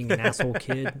parents, being an asshole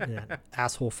kid, and an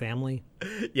asshole family.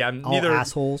 Yeah, all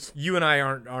assholes. You and I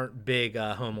aren't big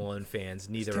Home Alone fans.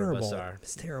 Neither of us are.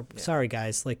 It's terrible. Yeah. Sorry,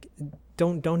 guys. Like,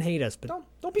 don't hate us, but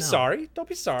don't be sorry. Don't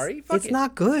be sorry. Fuck it's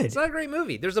not good. It's not a great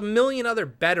movie. There's a million other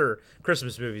better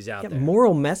Christmas movies out there.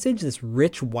 Moral message: this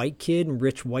rich white kid and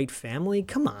rich white family.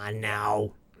 Come on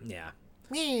now. Yeah.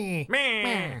 Meh.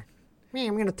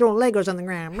 I'm going to throw Legos on the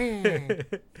ground.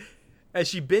 As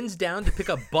she bends down to pick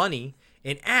up Bunny,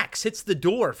 an axe hits the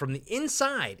door from the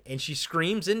inside, and she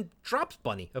screams and drops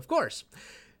Bunny, of course.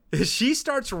 She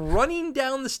starts running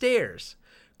down the stairs.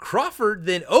 Crawford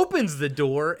then opens the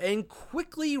door and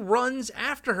quickly runs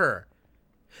after her.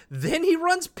 Then he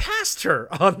runs past her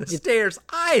on the stairs.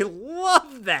 I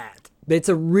love that. It's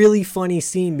a really funny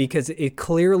scene because it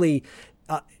clearly,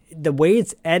 the way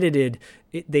it's edited,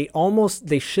 they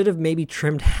should have maybe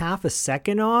trimmed half a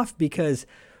second off because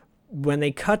when they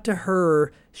cut to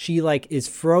her, she like is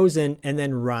frozen and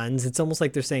then runs. It's almost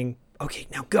like they're saying, okay,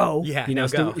 now go. Yeah, now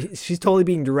go. She's totally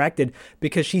being directed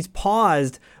because she's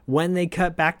paused when they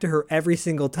cut back to her every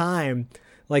single time.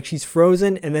 Like she's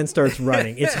frozen and then starts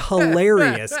running. It's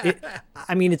hilarious.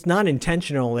 It's not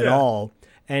intentional at all.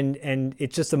 And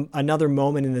it's just another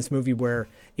moment in this movie where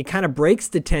it kind of breaks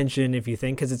the tension, if you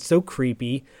think, because it's so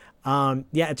creepy.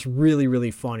 It's really,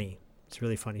 really funny. It's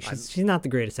really funny. She's not the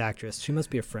greatest actress. She must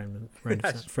be a friend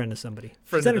of somebody.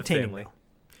 She's entertaining though.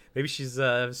 Maybe she's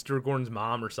Stuart Gordon's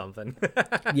mom or something.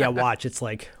 Yeah, watch. It's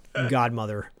like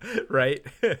Godmother. Right?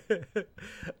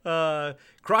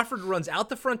 Crawford runs out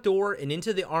the front door and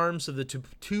into the arms of the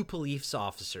two police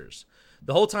officers.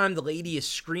 The whole time, the lady is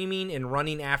screaming and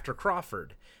running after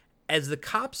Crawford. As the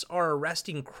cops are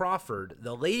arresting Crawford,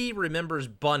 the lady remembers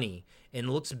Bunny and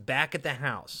looks back at the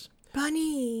house.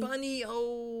 Bunny,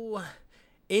 oh.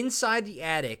 Inside the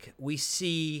attic, we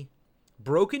see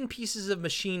broken pieces of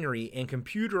machinery and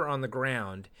computer on the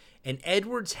ground, and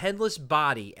Edward's headless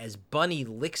body as Bunny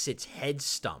licks its head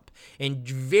stump. And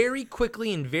very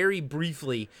quickly and very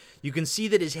briefly, you can see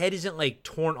that his head isn't like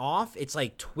torn off, it's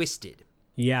like twisted.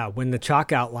 Yeah, when the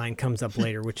chalk outline comes up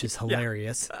later, which is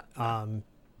hilarious.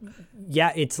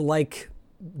 It's like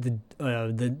the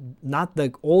not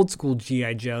the old school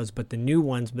G.I. Joes, but the new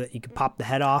ones, but you can pop the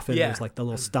head off and there's like the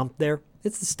little stump there.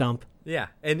 It's the stump. Yeah,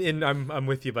 and I'm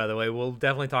with you, by the way. We'll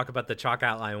definitely talk about the chalk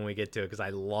outline when we get to it because I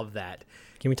love that.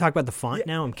 Can we talk about the font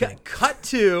now? I'm kidding. Cut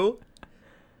to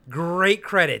great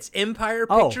credits. Empire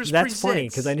Pictures that's presents. Funny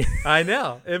because I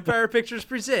know. Empire Pictures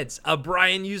presents a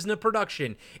Brian Usna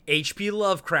production, H.P.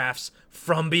 Lovecraft's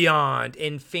From Beyond,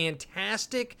 in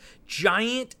fantastic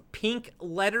giant pink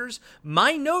letters.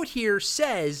 My note here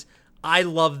says, I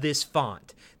love this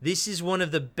font. This is one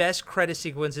of the best credit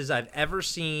sequences I've ever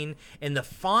seen, and the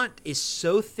font is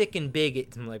so thick and big,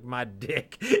 it's like my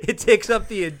dick. It takes up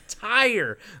the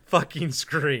entire fucking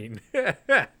screen.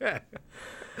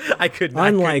 I could not.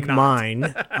 Unlike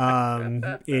mine,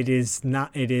 it is not.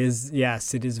 It is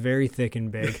very thick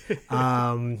and big.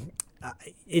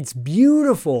 It's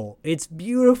beautiful. It's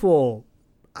beautiful.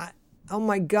 Oh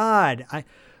my God.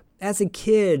 As a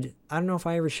kid, I don't know if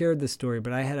I ever shared this story,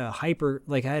 but I had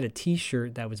a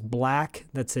t-shirt that was black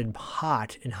that said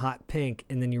hot in hot pink.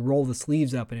 And then you roll the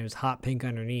sleeves up and it was hot pink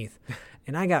underneath.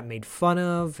 And I got made fun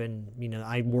of. And,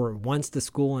 I wore it once to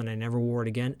school and I never wore it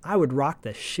again. I would rock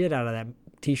the shit out of that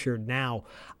t-shirt now.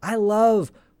 I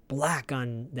love black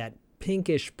on that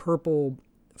pinkish purple.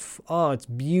 Oh, it's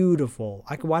beautiful.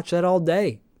 I could watch that all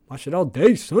day. Watch it all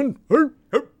day, son.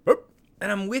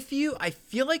 And I'm with you. I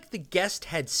feel like The Guest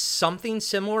had something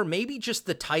similar. Maybe just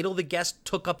the title, The Guest,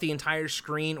 took up the entire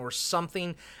screen or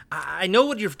something. I know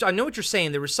what you're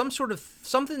saying. There was some sort of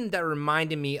something that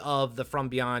reminded me of the From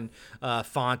Beyond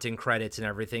font and credits and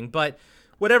everything. But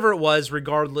whatever it was,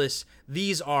 regardless,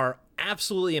 these are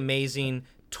absolutely amazing.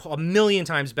 A million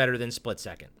times better than Split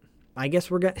Second. I guess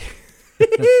we're going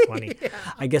That's funny. Yeah.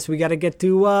 I guess we got to get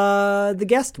to The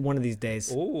Guest one of these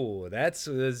days. Oh, that's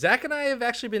Zach and I have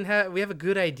actually been we have a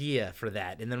good idea for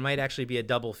that, and there might actually be a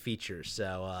double feature.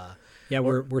 So yeah,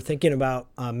 we're thinking about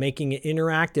making it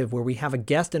interactive, where we have a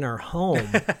guest in our home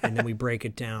and then we break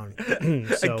it down.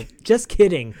 So just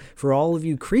kidding for all of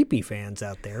you creepy fans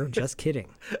out there. Just kidding.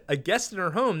 A guest in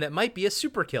our home that might be a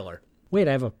super killer. Wait,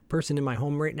 I have a person in my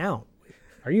home right now.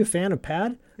 Are you a fan of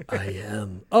Pad? I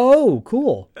am. Oh,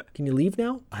 cool. Can you leave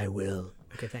now? I will.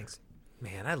 Okay, thanks.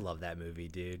 Man, I love that movie,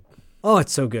 dude. Oh,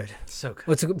 it's so good. So good.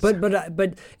 Oh, it's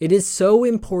but it is so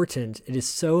important. It is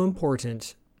so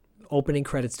important. Opening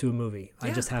credits to a movie. Yeah.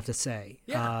 I just have to say,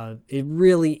 it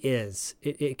really is.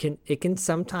 It can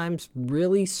sometimes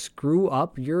really screw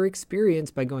up your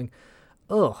experience by going,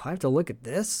 oh, I have to look at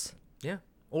this. Yeah.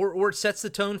 Or it sets the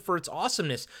tone for its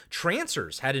awesomeness.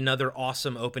 Trancers had another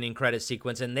awesome opening credit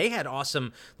sequence, and they had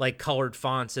awesome like colored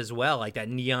fonts as well, like that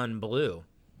neon blue.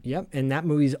 Yep, and that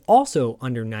movie's also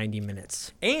under 90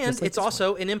 minutes. And like it's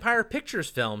also an Empire Pictures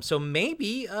film, so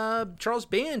maybe Charles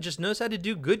Band just knows how to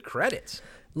do good credits.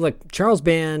 Look, Charles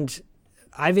Band,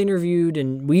 I've interviewed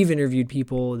and we've interviewed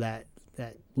people that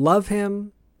love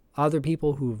him, other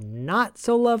people who not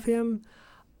so love him.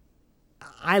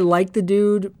 I like the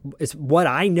dude. It's what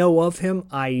I know of him.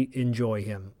 I enjoy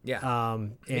him. Yeah.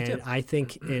 And I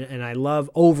think, and I love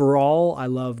overall, I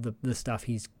love the stuff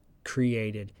he's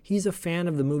created. He's a fan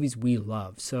of the movies we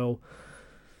love. So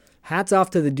hats off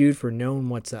to the dude for knowing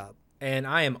what's up. And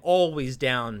I am always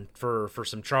down for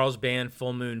some Charles Band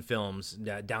Full Moon films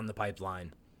down the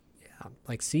pipeline. Yeah.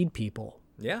 Like Seed People.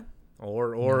 Yeah.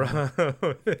 Or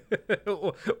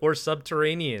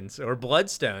Subterraneans or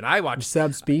Bloodstone. I watched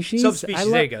Subspecies.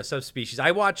 There you go. Subspecies.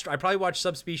 I probably watched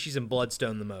Subspecies and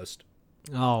Bloodstone the most.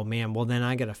 Oh man, well then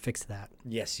I gotta fix that.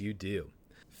 Yes, you do.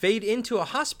 Fade into a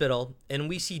hospital, and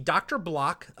we see Dr.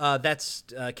 Block. That's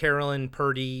Carolyn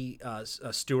Purdy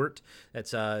Stewart. That's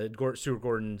Stuart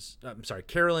Gordon's. I'm sorry,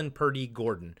 Carolyn Purdy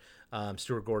Gordon,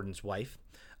 Stuart Gordon's wife.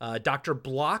 Dr.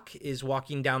 Block is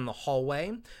walking down the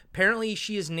hallway. Apparently,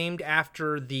 she is named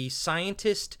after the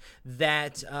scientist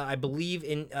that I believe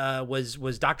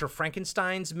was Dr.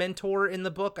 Frankenstein's mentor in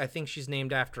the book. I think she's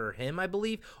named after him, I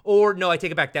believe. Or, no, I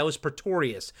take it back. That was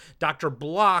Pretorius. Dr.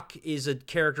 Block is a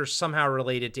character somehow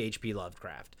related to H.P.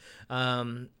 Lovecraft.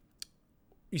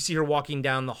 You see her walking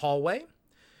down the hallway.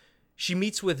 She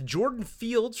meets with Jordan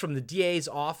Fields from the DA's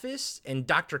office and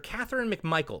Dr. Catherine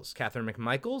McMichaels. Catherine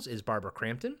McMichaels is Barbara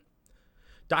Crampton.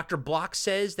 Dr. Block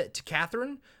says that to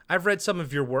Catherine, I've read some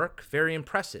of your work, very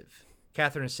impressive.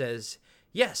 Catherine says,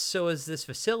 yes, so is this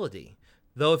facility.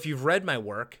 Though if you've read my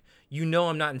work, you know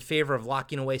I'm not in favor of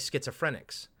locking away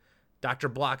schizophrenics. Dr.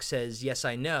 Block says, yes,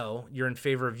 I know, you're in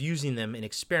favor of using them in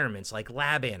experiments like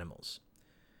lab animals.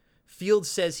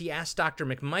 Fields says he asked Dr.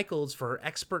 McMichaels for her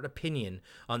expert opinion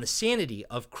on the sanity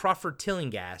of Crawford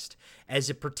Tillinghast as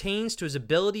it pertains to his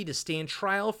ability to stand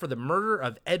trial for the murder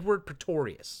of Edward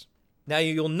Pretorius. Now,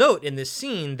 you'll note in this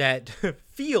scene that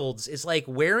Fields is like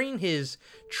wearing his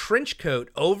trench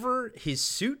coat over his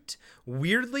suit,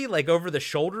 weirdly, like over the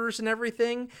shoulders and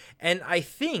everything. And I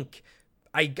think...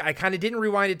 I kind of didn't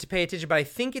rewind it to pay attention, but I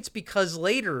think it's because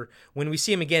later, when we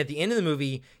see him again at the end of the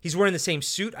movie, he's wearing the same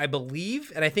suit, I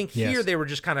believe. And I think here they were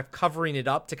just kind of covering it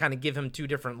up to kind of give him two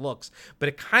different looks. But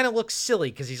it kind of looks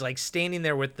silly because he's like standing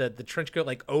there with the trench coat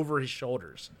like over his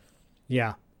shoulders.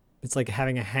 Yeah. It's like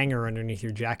having a hanger underneath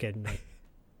your jacket. And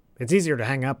it's easier to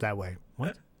hang up that way.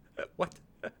 What? What?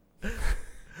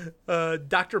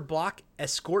 Dr. Block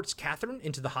escorts Catherine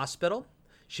into the hospital.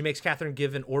 She makes Catherine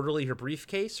give an orderly her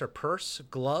briefcase, her purse,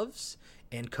 gloves,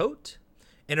 and coat,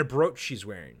 and a brooch she's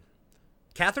wearing.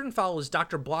 Catherine follows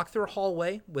Dr. Block through a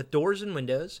hallway with doors and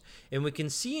windows, and we can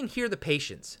see and hear the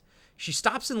patients. She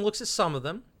stops and looks at some of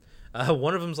them.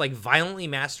 One of them's like violently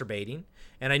masturbating,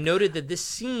 and I noted that this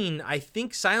scene, I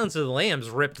think Silence of the Lambs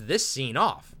ripped this scene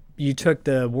off. You took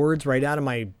the words right out of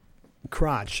my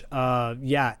crotch.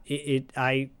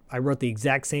 I wrote the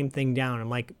exact same thing down. I'm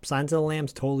like, Silence of the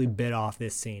Lambs totally bit off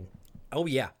this scene. Oh,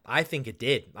 yeah. I think it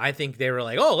did. I think they were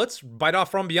like, oh, let's bite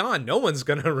off From Beyond. No one's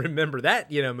going to remember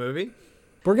that, movie.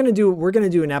 We're going to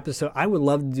do an episode. I would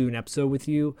love to do an episode with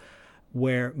you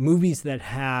where movies that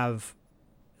have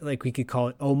like we could call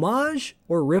it homage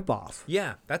or ripoff.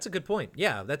 Yeah, that's a good point.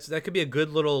 Yeah, that could be a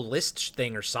good little list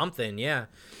thing or something. Yeah,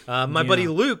 my buddy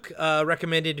Luke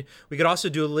recommended we could also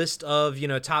do a list of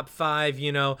top 5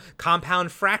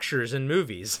 compound fractures in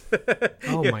movies.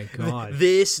 Oh my god,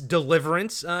 this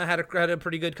Deliverance had a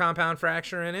pretty good compound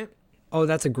fracture in it. Oh,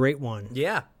 that's a great one.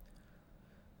 Yeah.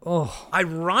 Oh,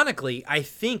 Ironically, I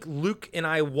think Luke and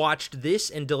I watched this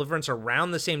and Deliverance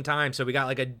around the same time, so we got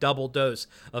like a double dose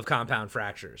of compound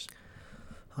fractures.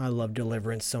 I love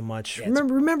Deliverance so much. Yeah,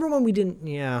 remember when we didn't?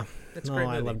 Yeah, It's a great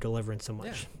I movie. love Deliverance so much.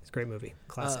 Yeah. It's a great movie.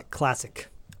 Classic.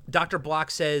 Dr.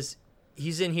 Block says,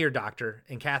 he's in here, doctor,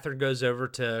 and Catherine goes over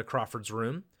to Crawford's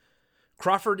room.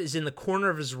 Crawford is in the corner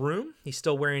of his room. He's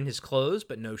still wearing his clothes,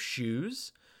 but no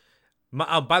shoes.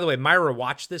 By the way, Myra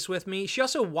watched this with me. She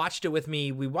also watched it with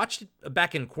me. We watched it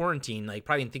back in quarantine, like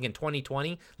probably thinking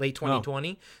 2020, late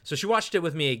 2020. So she watched it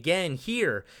with me again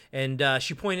here, and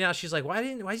she pointed out, she's like, why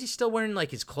is he still wearing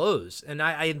like his clothes? And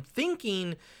I'm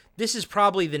thinking this is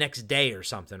probably the next day or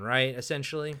something, right?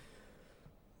 Essentially.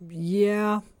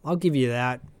 Yeah, I'll give you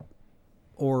that.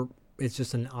 Or it's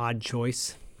just an odd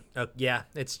choice. Yeah,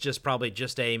 it's just probably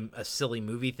just a silly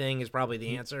movie thing is probably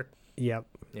the answer. Yep.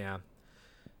 Yeah.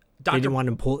 They didn't want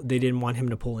him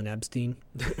to pull an Epstein.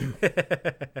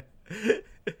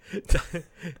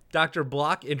 Dr.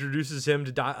 Block introduces him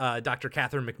to Dr.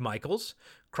 Catherine McMichaels.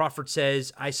 Crawford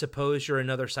says, I suppose you're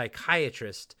another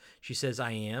psychiatrist. She says,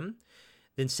 I am.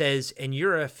 Then says, and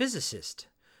you're a physicist.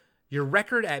 Your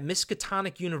record at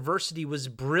Miskatonic University was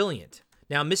brilliant.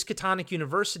 Now, Miskatonic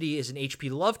University is an H.P.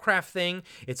 Lovecraft thing.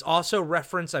 It's also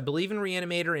referenced, I believe, in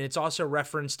Reanimator, and it's also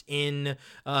referenced in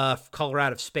Color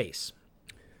Out of Space.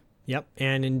 Yep,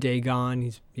 and in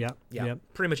Dagon, Yep.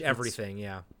 Pretty much everything,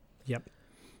 yeah. Yep.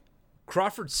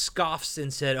 Crawford scoffs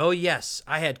and said, oh, yes,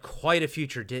 I had quite a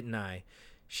future, didn't I?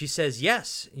 She says,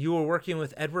 yes, you were working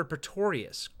with Edward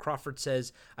Pretorius. Crawford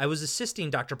says, I was assisting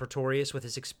Dr. Pretorius with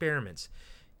his experiments.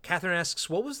 Catherine asks,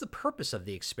 what was the purpose of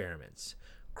the experiments?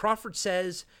 Crawford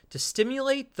says, to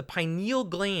stimulate the pineal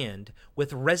gland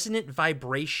with resonant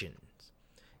vibrations.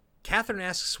 Catherine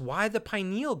asks, why the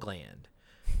pineal gland?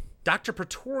 Dr.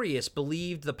 Pretorius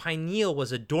believed the pineal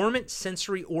was a dormant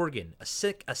sensory organ, a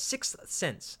sixth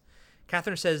sense.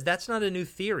 Catherine says, that's not a new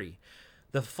theory.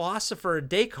 The philosopher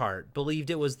Descartes believed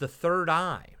it was the third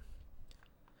eye.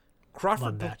 Crawford,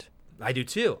 Love that. I do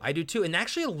too. And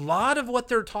actually, a lot of what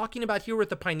they're talking about here with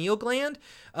the pineal gland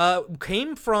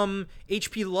came from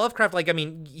H.P. Lovecraft. Like, I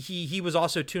mean, he was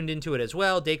also tuned into it as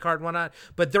well, Descartes and whatnot.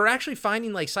 But they're actually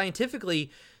finding, like,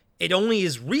 scientifically, it only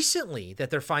is recently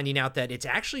that they're finding out that it's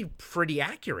actually pretty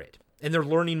accurate. And they're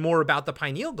learning more about the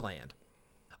pineal gland.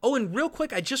 Oh, and real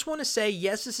quick, I just want to say,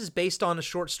 yes, this is based on a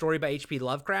short story by H.P.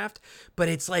 Lovecraft, but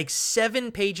it's like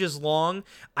 7 pages long.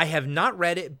 I have not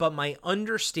read it, but my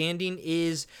understanding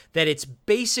is that it's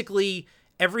basically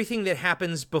everything that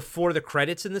happens before the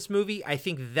credits in this movie. I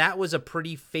think that was a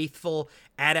pretty faithful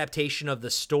adaptation of the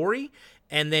story.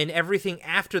 And then everything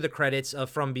after the credits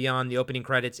of From Beyond, the opening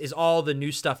credits, is all the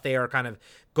new stuff they are kind of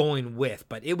going with.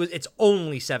 But it's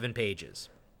only 7 pages.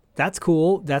 That's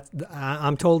cool.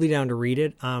 I'm totally down to read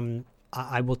it.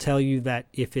 I will tell you that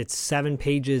if it's 7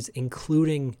 pages,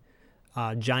 including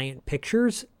giant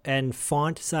pictures and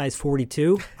font size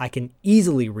 42, I can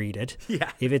easily read it.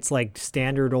 Yeah. If it's like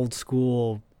standard old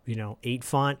school, 8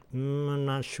 font, I'm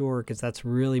not sure, because that's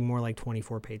really more like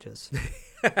 24 pages.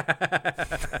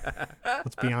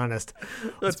 Let's be honest.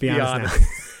 Let's be honest. Now. Do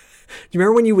you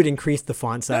remember when you would increase the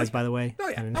font size, by the way? Oh,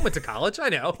 yeah. I went to college. I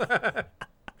know.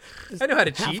 I know how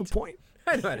to cheat. Half a point.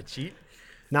 I know how to cheat.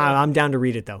 I'm down to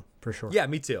read it, though, for sure. Yeah,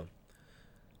 me too.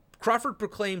 Crawford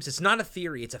proclaims it's not a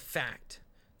theory, it's a fact.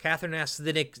 Catherine asks,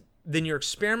 then your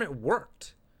experiment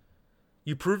worked.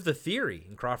 You proved the theory,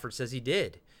 and Crawford says he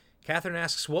did. Catherine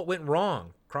asks, what went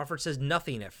wrong? Crawford says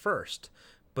nothing at first,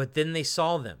 but then they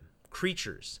saw them,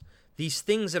 creatures, these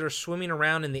things that are swimming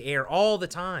around in the air all the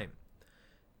time.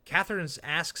 Catherine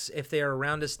asks if they are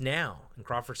around us now, and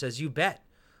Crawford says, you bet.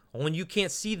 Only you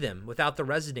can't see them without the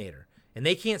resonator, and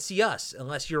they can't see us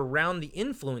unless you're around the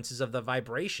influences of the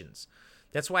vibrations.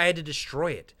 That's why I had to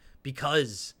destroy it,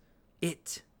 because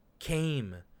it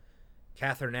came.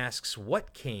 Catherine asks,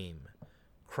 what came?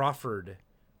 Crawford,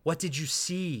 what did you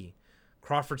see?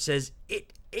 Crawford says,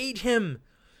 it ate him,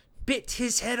 bit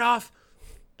his head off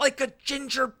like a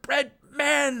gingerbread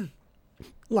man.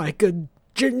 Like a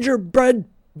gingerbread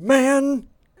man.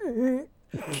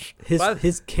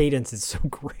 His cadence is so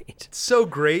great. So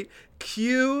great.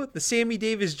 Cue the Sammy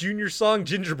Davis Jr. song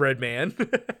Gingerbread Man.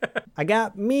 I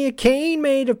got me a cane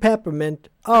made of peppermint.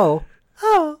 Oh.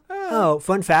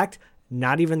 Fun fact,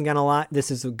 not even gonna lie,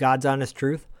 this is God's honest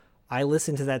truth. I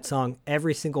listen to that song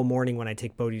every single morning when I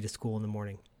take Bodhi to school in the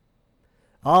morning.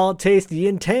 I'll taste the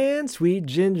intense sweet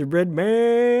gingerbread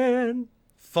man.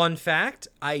 Fun fact,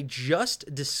 I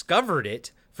just discovered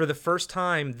it for the first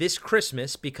time this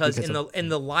Christmas because in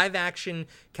the live action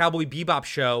Cowboy Bebop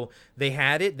show, they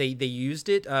had it. They used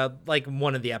it like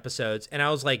one of the episodes, and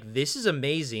I was like, this is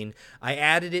amazing. I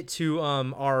added it to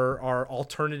our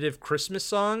alternative Christmas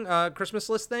song Christmas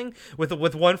list thing with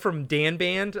one from Dan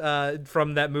Band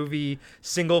from that movie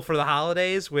Single for the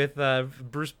Holidays with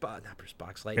not Bruce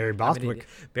Boxlight.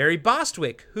 Barry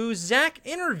Bostwick, who Zach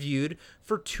interviewed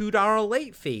for $2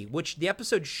 late fee, which the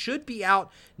episode should be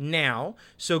out now.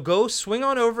 So go swing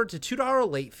on over to $2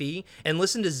 late fee and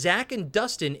listen to Zach and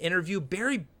Dustin interview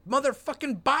Barry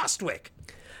motherfucking Bostwick.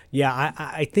 Yeah,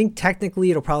 I think technically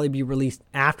it'll probably be released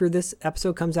after this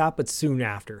episode comes out, but soon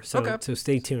after. So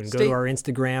stay tuned. Go to our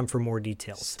Instagram for more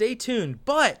details. Stay tuned.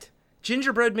 But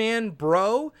Gingerbread Man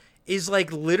Bro is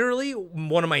like literally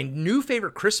one of my new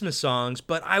favorite Christmas songs,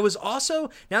 but I was also,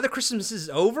 now that Christmas is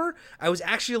over, I was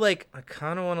actually like, I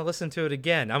kind of want to listen to it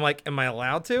again. I'm like, am I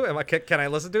allowed to? Can I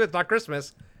listen to it? It's not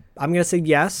Christmas. I'm going to say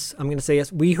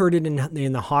yes. We heard it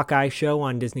in the Hawkeye show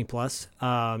on Disney Plus,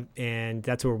 and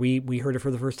that's where we heard it for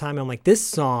the first time. I'm like, this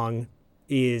song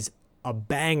is a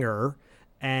banger,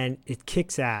 and it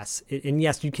kicks ass. And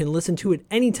yes, you can listen to it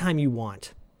anytime you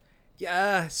want.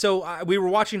 Yeah, so we were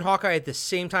watching Hawkeye at the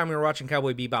same time we were watching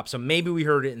Cowboy Bebop, so maybe we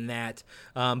heard it in that.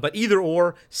 But either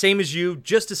or, same as you,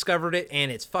 just discovered it,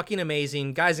 and it's fucking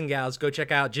amazing. Guys and gals, go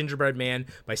check out Gingerbread Man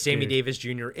by Sammy Davis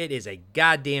Jr. It is a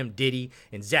goddamn ditty,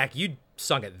 and Zach, you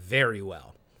sung it very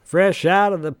well. Fresh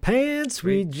out of the pan,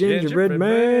 sweet gingerbread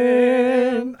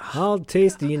man. I'll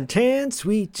taste the intense,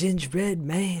 sweet gingerbread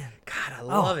man. God, I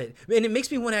love it. And it makes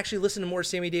me want to actually listen to more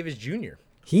Sammy Davis Jr.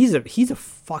 He's a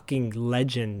fucking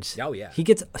legend. Oh yeah. He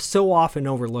gets so often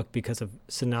overlooked because of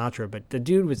Sinatra, but the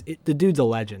dude's a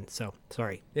legend. So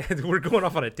sorry. Yeah, we're going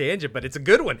off on a tangent, but it's a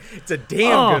good one. It's a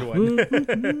damn good one.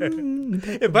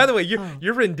 And by the way,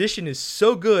 your rendition is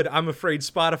so good. I'm afraid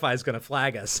Spotify is going to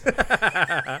flag us.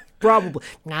 Probably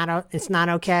not. It's not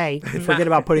okay. Forget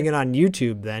about putting it on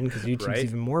YouTube then, because YouTube's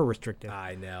even more restrictive.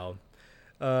 I know.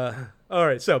 All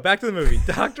right, so back to the movie.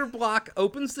 Dr. Block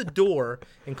opens the door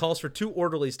and calls for two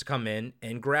orderlies to come in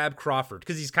and grab Crawford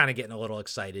because he's kind of getting a little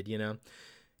excited, you know.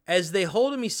 As they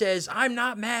hold him, he says, "I'm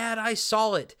not mad, I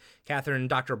saw it." Catherine and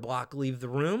Dr. Block leave the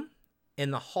room.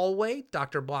 In the hallway,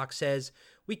 Dr. Block says,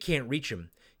 "We can't reach him.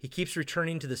 He keeps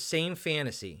returning to the same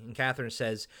fantasy." And Catherine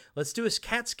says, "Let's do a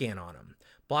CAT scan on him."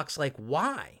 Block's like,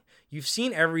 "Why? You've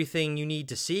seen everything you need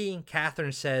to see."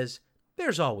 Catherine says,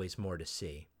 "There's always more to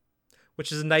see."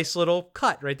 Which is a nice little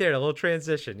cut right there, a little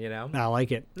transition, you know? I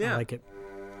like it. Yeah. I like it.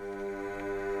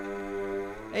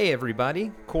 Hey,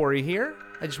 everybody. Corey here.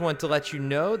 I just wanted to let you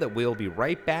know that we'll be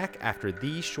right back after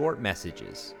these short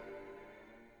messages.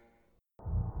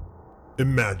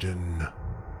 Imagine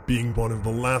being one of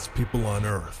the last people on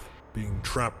Earth, being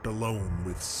trapped alone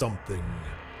with something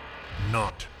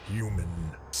not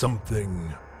human.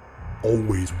 Something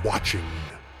always watching.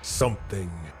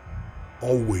 Something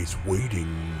always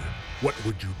waiting. What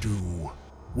would you do?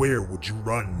 Where would you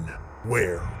run?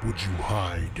 Where would you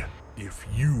hide if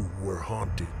you were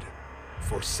haunted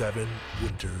for 7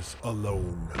 winters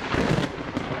alone?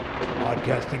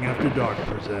 Podcasting After Dark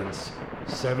presents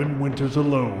 7 Winters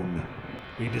Alone,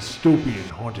 a dystopian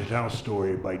haunted house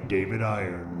story by David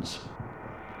Irons.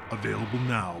 Available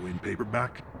now in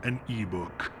paperback and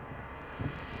ebook.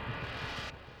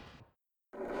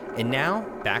 And now,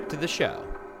 back to the show.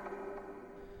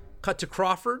 Cut to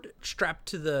Crawford, strapped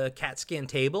to the CAT scan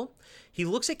table. He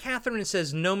looks at Catherine and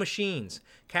says, "No machines."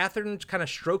 Catherine kind of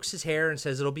strokes his hair and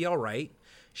says it'll be all right.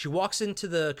 She walks into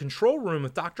the control room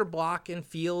with Dr. Block and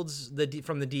Fields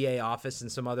from the DA office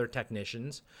and some other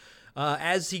technicians.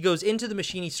 As he goes into the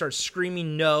machine, he starts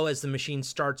screaming no as the machine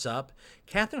starts up.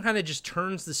 Catherine kind of just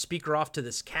turns the speaker off to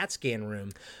this CAT scan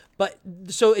room. But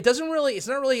so it's not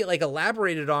really like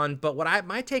elaborated on, but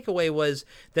my takeaway was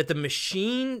that the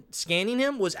machine scanning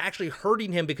him was actually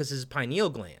hurting him because of his pineal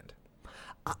gland.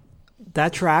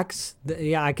 That tracks.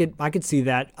 Yeah, I could see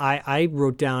that. I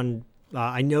wrote down,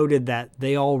 I noted that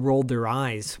they all rolled their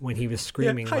eyes when he was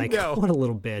screaming. Yeah, I know. What a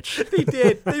little bitch. They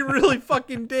did. They really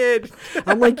fucking did.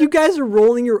 I'm like, you guys are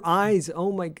rolling your eyes.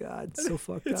 Oh my God. So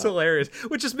fucked It's up. hilarious.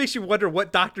 Which just makes you wonder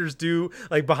what doctors do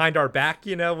like behind our back,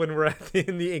 you know, when we're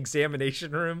in the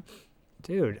examination room.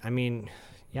 Dude, I mean,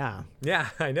 yeah. Yeah,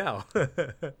 I know.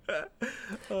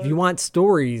 If you want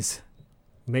stories,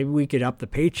 maybe we could up the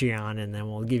Patreon and then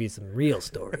we'll give you some real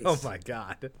stories. Oh my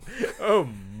God. Oh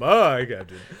my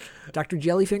God. Dr.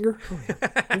 Jellyfinger? Oh,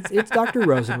 yeah. It's Dr.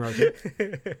 Rosen.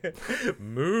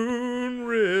 Moon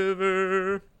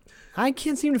River. I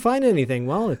can't seem to find anything.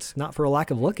 Well, it's not for a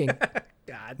lack of looking.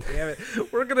 God damn it.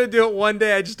 We're going to do it one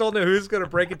day. I just don't know who's going to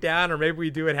break it down, or maybe we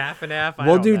do it half and half.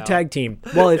 We'll do tag team.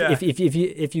 Well,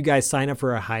 if you guys sign up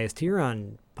for a highest tier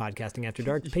on Podcasting After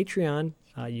Dark Patreon,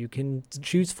 you can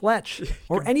choose Fletch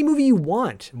or any movie you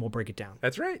want, and we'll break it down.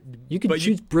 That's right. You can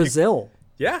choose Brazil.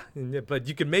 Yeah, but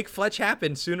you can make Fletch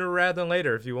happen sooner rather than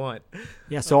later if you want.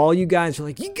 Yeah, so all you guys are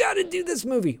like, you got to do this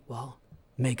movie. Well,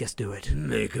 make us do it.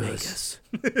 Make us.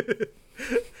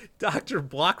 Dr.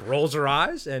 Block rolls her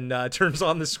eyes and turns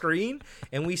on the screen,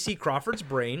 and we see Crawford's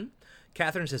brain.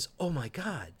 Catherine says, "Oh my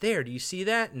God, there, do you see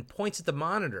that?" and points at the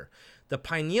monitor. The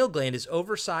pineal gland is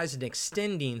oversized and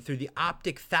extending through the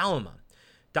optic thalama.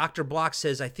 Dr. Block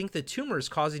says, "I think the tumor is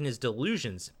causing his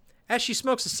delusions," as she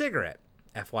smokes a cigarette,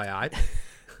 FYI.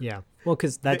 Yeah, well,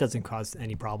 because that doesn't cause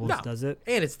any problems, does it?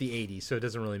 And it's the 80s, so it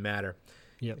doesn't really matter.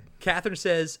 Yep. Catherine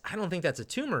says, "I don't think that's a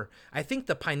tumor. I think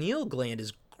the pineal gland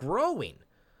is growing."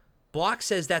 Block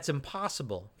says that's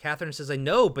impossible. Catherine says, "I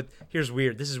know, but here's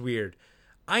weird. This is weird.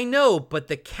 I know, but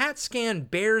the CAT scan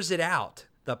bears it out.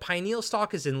 The pineal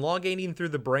stalk is elongating through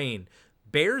the brain.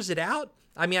 Bears it out?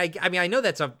 I mean, I know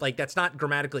that's that's not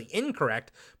grammatically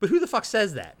incorrect, but who the fuck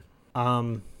says that?"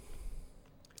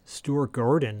 Stuart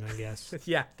Gordon, I guess.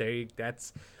 Yeah,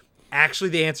 that's actually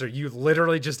the answer. You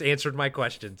literally just answered my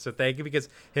question. So thank you, because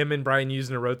him and Brian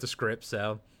Usner wrote the script.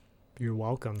 So you're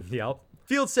welcome. Yep.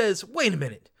 Field says, "Wait a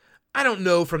minute. I don't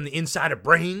know from the inside of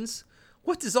brains.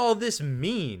 What does all this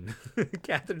mean?"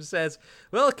 Catherine says,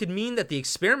 "Well, it could mean that the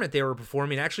experiment they were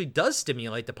performing actually does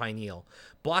stimulate the pineal."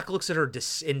 Block looks at her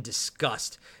in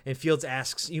disgust, and Fields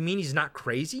asks, "You mean he's not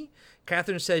crazy?"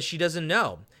 Catherine says she doesn't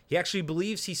know. He actually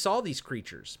believes he saw these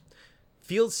creatures.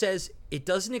 Fields says it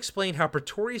doesn't explain how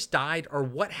Pretorius died or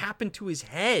what happened to his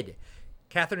head.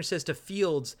 Catherine says to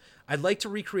Fields, "I'd like to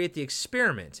recreate the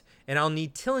experiment, and I'll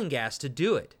need Tilling gas to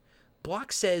do it."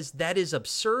 Block says that is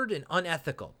absurd and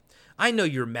unethical. "I know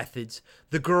your methods.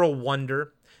 The girl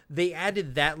wonder." They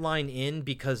added that line in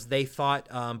because they thought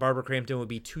Barbara Crampton would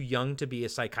be too young to be a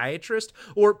psychiatrist.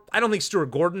 Or I don't think Stuart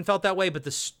Gordon felt that way, but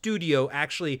the studio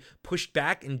actually pushed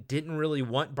back and didn't really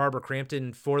want Barbara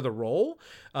Crampton for the role.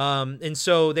 And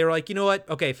so they were like, you know what?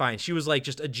 Okay, fine. She was like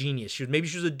just a genius. Maybe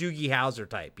she was a Doogie Howser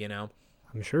type, you know?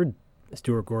 I'm sure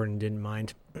Stuart Gordon didn't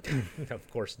mind.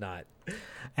 Of course not.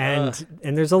 And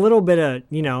there's a little bit of,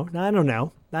 I don't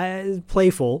know,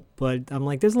 playful, but I'm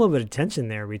like, there's a little bit of tension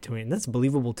there that's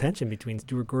believable tension between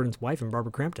Stuart Gordon's wife and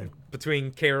Barbara Crampton.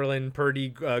 Between Carolyn Purdy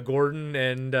Gordon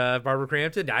and Barbara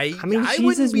Crampton? I mean, she's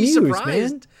wouldn't his be muse,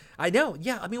 surprised. man. I know.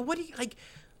 Yeah. I mean, what do you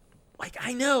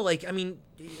I know,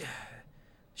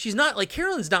 she's not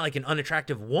Carolyn's not like an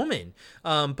unattractive woman,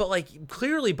 but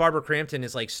clearly Barbara Crampton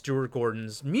is like Stuart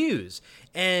Gordon's muse,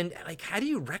 and how do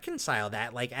you reconcile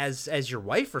that as your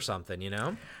wife or something?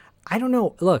 I don't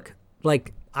know. Look,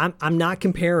 I'm not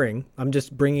comparing. I'm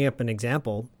just bringing up an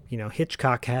example.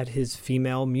 Hitchcock had his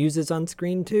female muses on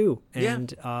screen too,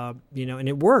 and and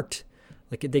it worked.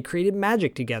 They created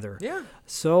magic together. Yeah.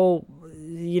 So,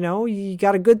 you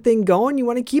got a good thing going. You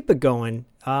want to keep it going.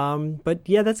 But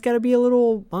yeah, that's got to be a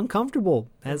little uncomfortable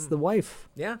as the wife.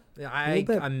 Yeah. I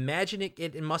imagine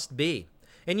it must be.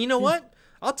 And you know what?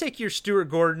 I'll take your Stuart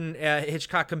Gordon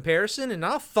Hitchcock comparison, and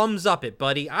I'll thumbs up it,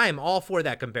 buddy. I am all for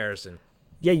that comparison.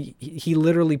 Yeah, he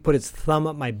literally put his thumb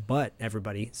up my butt,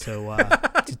 everybody. So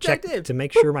to check to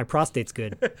make sure my prostate's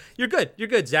good. You're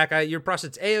good, Zach. Your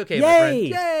prostate's A-okay, Yay!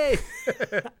 my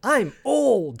friend. Yay! I'm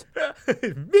old.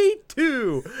 Me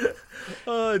too.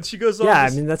 And she goes on. Yeah,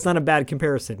 that's not a bad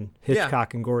comparison.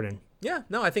 Hitchcock and Gordon. Yeah,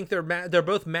 no, I think they're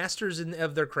both masters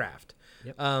of their craft.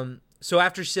 Yep. So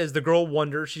after she says the girl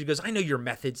wonder, she goes, "I know your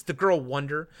methods. The girl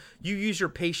wonder. You use your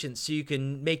patience so you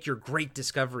can make your great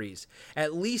discoveries.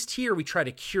 At least here we try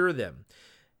to cure them."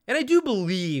 And I do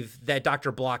believe that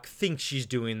Dr. Block thinks she's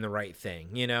doing the right thing,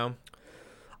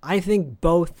 I think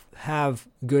both have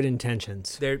good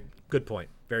intentions. Good point.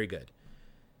 Very good.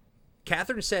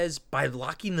 Catherine says, by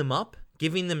locking them up,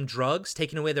 giving them drugs,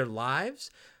 taking away their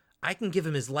lives, I can give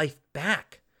him his life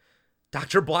back.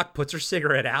 Dr. Block puts her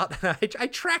cigarette out. I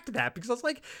tracked that because I was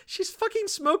like, she's fucking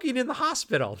smoking in the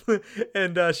hospital.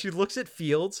 And she looks at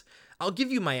Fields. "I'll give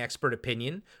you my expert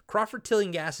opinion. Crawford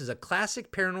Tillinghast is a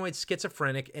classic paranoid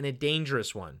schizophrenic and a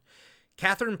dangerous one."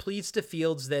 Catherine pleads to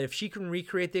Fields that if she can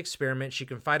recreate the experiment, she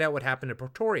can find out what happened to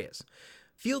Pretorius.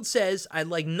 Fields says, "I'd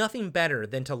like nothing better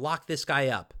than to lock this guy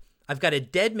up. I've got a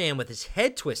dead man with his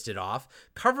head twisted off,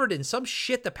 covered in some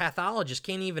shit the pathologist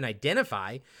can't even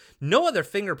identify. No other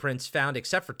fingerprints found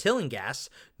except for Tillinghast.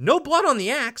 No blood on the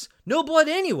axe. No blood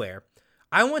anywhere.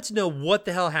 I want to know what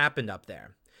the hell happened up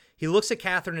there. He looks at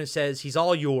Catherine and says, he's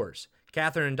all yours.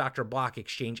 Catherine and Dr. Block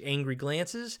exchange angry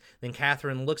glances. Then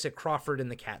Catherine looks at Crawford in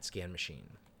the CAT scan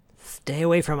machine. Stay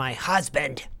away from my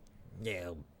husband. Yeah,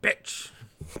 bitch.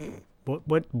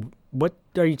 What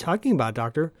are you talking about,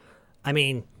 Doctor? I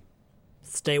mean,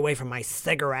 stay away from my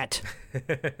cigarette.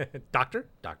 Doctor.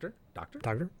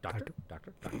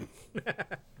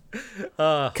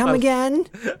 Come again?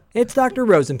 It's Dr.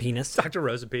 Rosenpenis. Dr.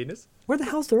 Rosenpenis. Where the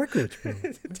hell's the record?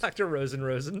 Dr.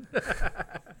 Rosen.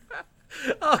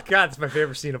 Oh, God, it's my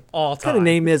favorite scene of all time. What kind of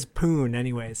name is Poon,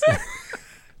 anyways?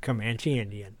 Comanche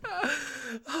Indian.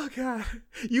 Oh, God.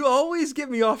 You always get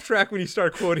me off track when you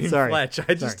start quoting Fletch.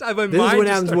 My this mind is what just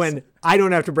happens starts... when I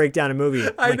don't have to break down a movie.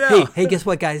 I like, know. Hey, guess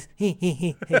what, guys?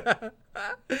 Hey,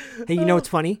 you know what's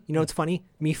funny?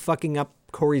 Me fucking up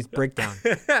Corey's breakdown.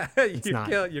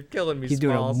 You're killing me, He's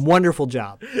Smalls. doing a wonderful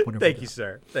job. Thank you,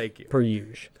 sir. Thank you. Per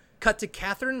usual. Cut to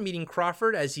Catherine meeting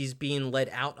Crawford as he's being led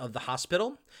out of the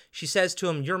hospital. She says to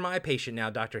him, "You're my patient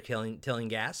now, Dr.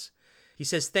 Tillinghast." He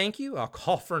says, "Thank you. I'll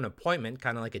call for an appointment,"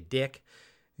 kind of like a dick.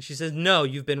 And she says, "No,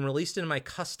 you've been released into my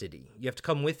custody. You have to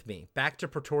come with me, back to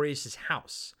Pretorius'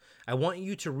 house. I want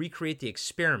you to recreate the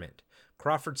experiment."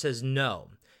 Crawford says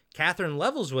no. Catherine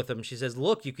levels with him. She says,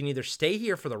 "Look, you can either stay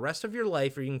here for the rest of your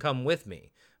life or you can come with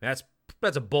me." That's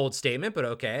a bold statement, but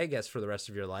okay, I guess for the rest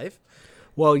of your life.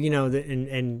 Well,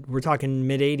 and we're talking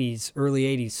mid-'80s, early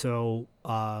 80s, so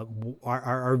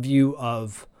our view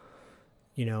of,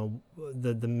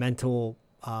 the mental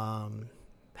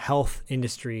health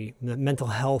industry, the mental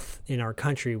health in our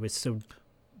country was so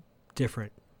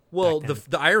different. Well,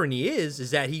 the irony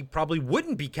is that he probably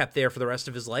wouldn't be kept there for the rest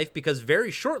of his life because very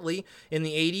shortly in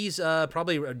the 80s,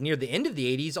 probably near the end of the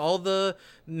 80s, all the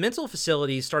mental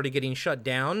facilities started getting shut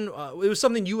down. It was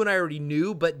something you and I already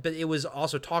knew, but it was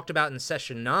also talked about in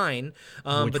Session 9.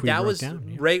 But that was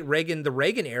Reagan. The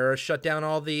Reagan era shut down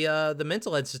all the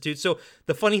mental institutes. So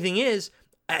the funny thing is,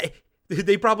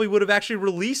 they probably would have actually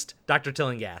released Dr.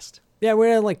 Tillinghast. Yeah,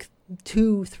 we're at like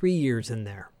 2-3 years in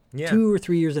there. Yeah. 2 or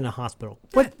 3 years in a hospital.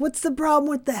 What's the problem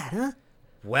with that, huh?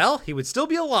 Well, he would still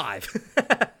be alive.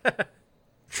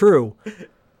 True.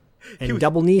 And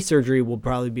double knee surgery will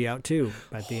probably be out too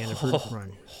by the end of her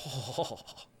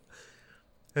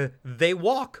run. They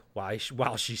walk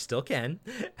while she still can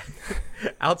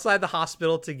outside the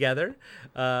hospital together.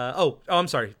 I'm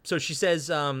sorry. So she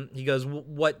says, he goes,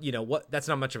 what, that's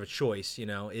not much of a choice,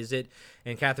 is it?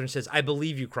 And Catherine says, "I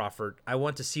believe you, Crawford. I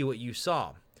want to see what you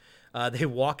saw." They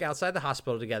walk outside the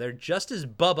hospital together just as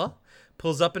Bubba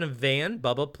pulls up in a van.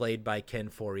 Bubba, played by Ken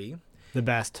Foree. The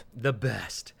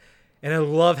best. And I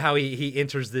love how he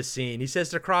enters this scene. He says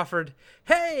to Crawford,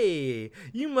 "Hey,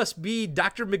 you must be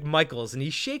Dr. McMichaels." And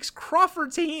he shakes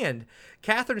Crawford's hand.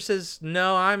 Catherine says,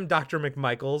 "No, I'm Dr.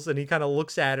 McMichaels." And he kind of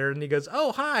looks at her and he goes,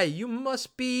 "Oh, hi, you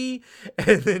must be."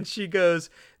 And then she goes,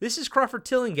 "This is Crawford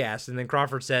Tillinghast." And then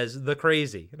Crawford says, "The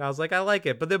crazy." And I was like, I like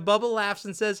it. But then Bubba laughs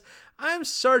and says, "I'm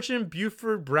Sergeant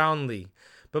Buford Brownlee,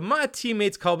 but my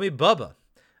teammates call me Bubba.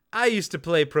 I used to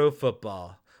play pro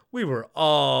football. We were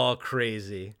all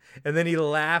crazy." And then he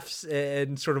laughs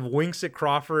and sort of winks at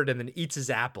Crawford and then eats his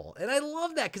apple. And I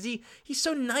love that because he's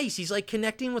so nice. He's like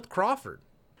connecting with Crawford.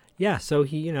 Yeah, so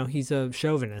he's a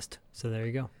chauvinist. So there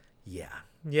you go. Yeah,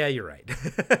 you're right.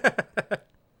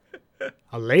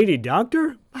 A lady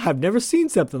doctor? I've never seen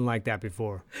something like that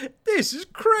before. This is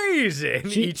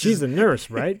crazy. She's a nurse,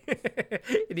 right?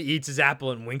 And he eats his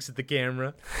apple and winks at the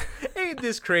camera. Ain't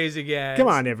this crazy, guys? Come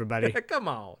on, everybody. Come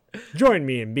on. Join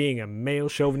me in being a male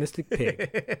chauvinistic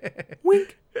pig.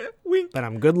 Wink. Wink. But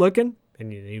I'm good looking,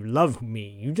 and you love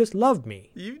me. You just love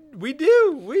me. We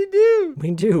do. We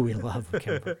do. We love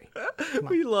Ken Foree.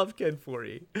 We love Ken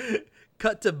Foree.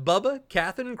 Cut to Bubba,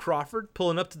 Catherine, and Crawford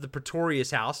pulling up to the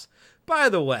Pretorius house. By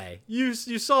the way, you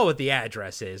saw what the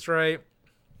address is, right?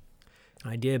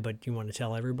 I did, but you want to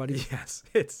tell everybody? Yes,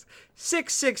 it's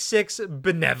 666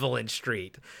 Benevolent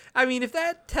Street. I mean, if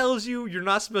that tells you you're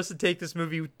not supposed to take this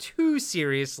movie too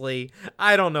seriously,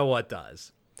 I don't know what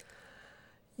does.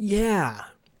 Yeah.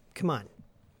 Come on.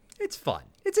 It's fun.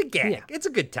 It's a gag. Yeah. It's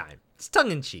a good time. It's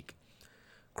tongue-in-cheek.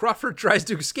 Crawford tries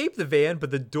to escape the van, but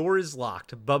the door is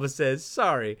locked. Bubba says,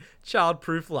 "Sorry,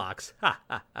 child-proof locks."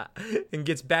 And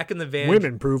gets back in the van.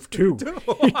 Women-proof, too.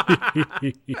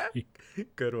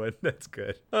 Good one. That's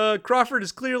good. Crawford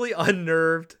is clearly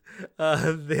unnerved.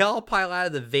 They all pile out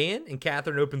of the van, and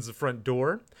Catherine opens the front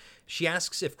door. She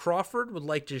asks if Crawford would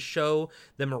like to show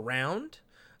them around.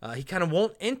 He kind of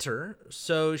won't enter,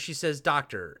 so she says,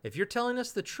 "Doctor, if you're telling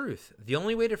us the truth, the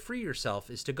only way to free yourself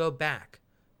is to go back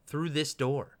through this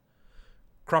door."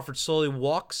 Crawford slowly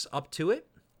walks up to it.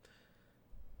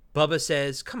 Bubba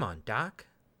says, "Come on, Doc.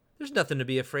 There's nothing to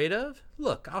be afraid of.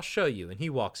 Look, I'll show you." And he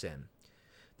walks in.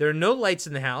 There are no lights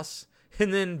in the house.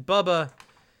 And then Bubba,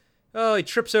 he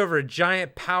trips over a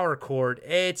giant power cord.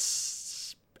 I'd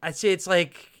say it's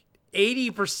like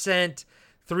 80%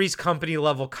 Three's Company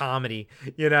level comedy.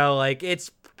 It's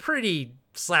pretty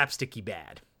slapsticky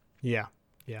bad. Yeah.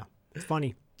 It's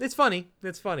funny. It's funny.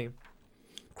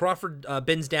 Crawford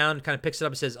bends down, kind of picks it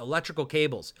up and says, "Electrical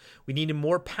cables. We needed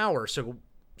more power, so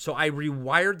I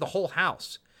rewired the whole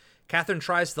house." Catherine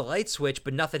tries the light switch,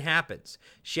 but nothing happens.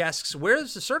 She asks,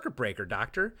 "Where's the circuit breaker,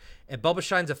 Doctor?" And Bubba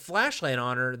shines a flashlight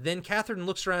on her. Then Catherine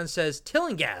looks around and says,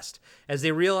 "Tillinghast," as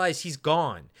they realize he's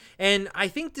gone. And I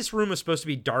think this room was supposed to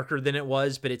be darker than it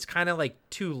was, but it's kind of like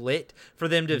too lit for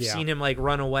them to have seen him like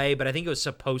run away. But I think it was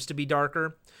supposed to be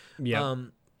darker. Yeah.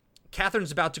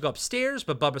 Catherine's about to go upstairs,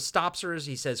 but Bubba stops her as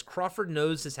he says Crawford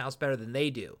knows this house better than they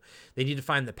do. They need to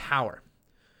find the power.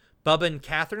 Bubba and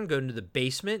Catherine go into the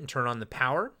basement and turn on the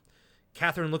power.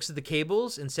 Catherine looks at the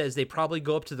cables and says they probably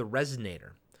go up to the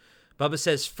resonator. Bubba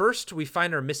says, "First, we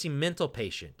find our missing mental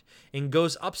patient," and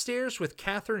goes upstairs with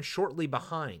Catherine shortly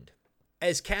behind.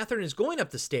 As Catherine is going up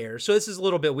the stairs, so this is a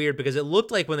little bit weird because it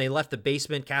looked like when they left the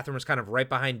basement, Catherine was kind of right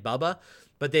behind Bubba,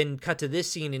 but then cut to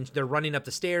this scene and they're running up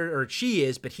the stairs, or she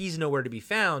is, but he's nowhere to be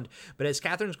found. But as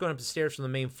Catherine's going up the stairs from the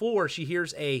main floor, she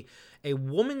hears a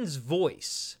woman's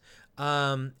voice,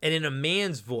 and in a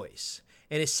man's voice.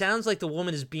 And it sounds like the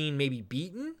woman is being maybe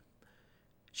beaten.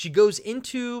 She goes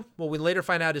into what we later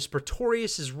find out is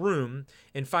Pretorius's room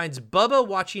and finds Bubba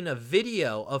watching a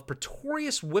video of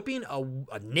Pretorius whipping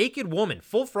a naked woman,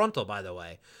 full frontal, by the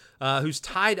way, who's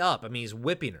tied up. I mean, he's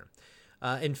whipping her.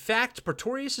 In fact,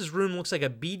 Pretorius's room looks like a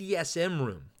BDSM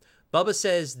room. Bubba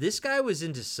says this guy was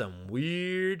into some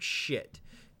weird shit.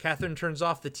 Catherine turns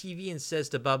off the TV and says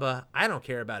to Bubba, "I don't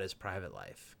care about his private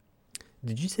life."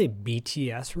 Did you say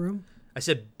BTS room? I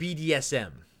said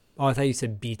BDSM. Oh, I thought you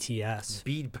said BTS.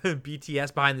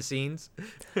 BTS behind the scenes?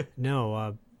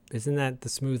 No, isn't that the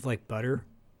Smooth Like Butter?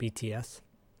 BTS?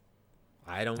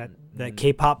 I don't... That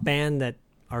K-pop band that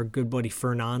our good buddy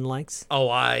Fernan likes? Oh,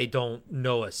 I don't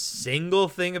know a single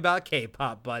thing about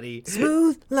K-pop, buddy.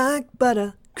 Smooth like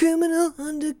butter, criminal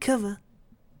undercover.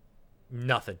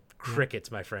 Nothing.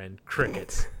 Crickets, my friend.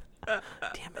 Crickets.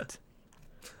 Damn it.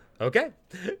 Okay.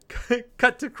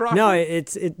 Cut to Crawford. No,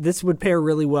 this would pair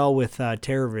really well with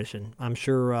TerrorVision. I'm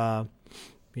sure, I'm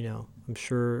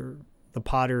sure the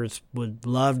Potters would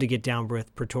love to get down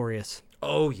with Pretorius.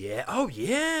 Oh, yeah.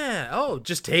 Oh,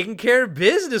 just taking care of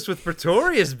business with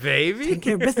Pretorius, baby. Taking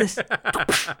care of business.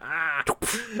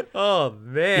 Oh,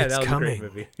 man. It's that was coming. a great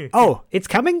movie. Oh, it's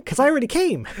coming? Because I already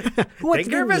came. Who wants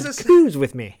Taking to care of do business. cruise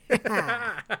with me?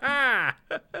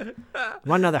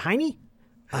 Want another Heine?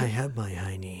 I have my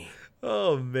Heine.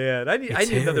 Oh man, I need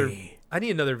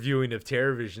another viewing of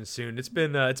TerrorVision soon. It's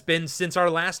been since our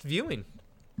last viewing.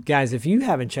 Guys, if you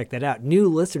haven't checked that out, new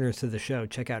listeners to the show,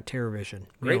 check out TerrorVision.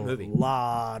 Great movie. A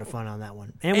lot of fun on that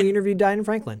one. And we interviewed Diane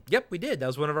Franklin. Yep, we did. That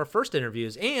was one of our first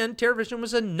interviews. And TerrorVision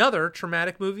was another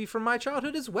traumatic movie from my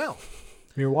childhood as well.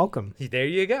 You're welcome. There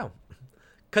you go.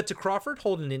 Cut to Crawford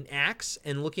holding an axe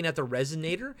and looking at the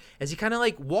resonator as he kind of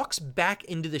like walks back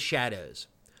into the shadows.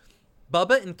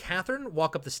 Bubba and Catherine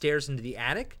walk up the stairs into the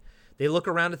attic. They look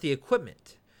around at the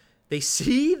equipment. They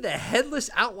see the headless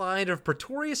outline of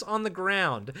Pretorius on the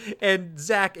ground. And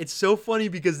Zach, it's so funny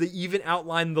because they even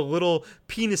outlined the little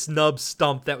penis nub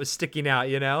stump that was sticking out,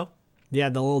 you know? Yeah,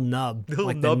 the little nub,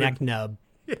 the neck nub.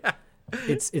 Yeah.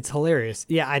 It's hilarious.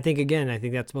 Yeah, I think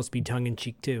that's supposed to be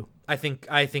tongue-in-cheek too. I think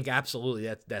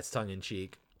absolutely that's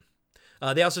tongue-in-cheek.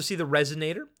 They also see the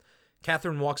resonator.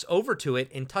 Catherine walks over to it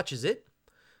and touches it.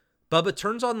 Bubba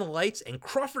turns on the lights, and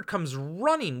Crawford comes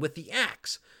running with the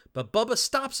axe. But Bubba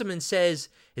stops him and says,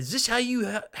 "Is this how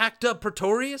you hacked up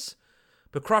Pretorius?"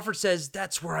 But Crawford says,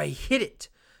 "That's where I hit it.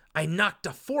 I knocked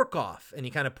a fork off." And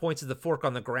he kind of points at the fork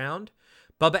on the ground.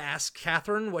 Bubba asks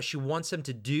Catherine what she wants him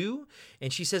to do,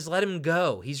 and she says, "Let him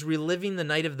go. He's reliving the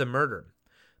night of the murder."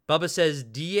 Bubba says,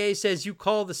 "DA says you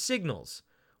call the signals.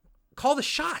 Call the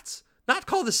shots, not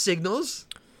call the signals."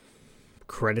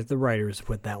 Credit the writers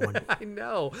with that one. I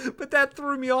know, but that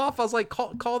threw me off. I was like,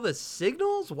 call the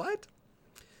signals? What?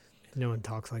 No one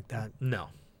talks like that. No.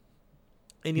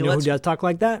 And you know who does talk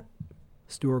like that?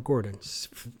 Stuart Gordon.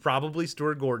 Probably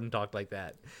Stuart Gordon talked like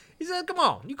that. He said, "Come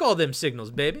on, you call them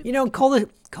signals, baby." You know, call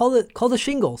the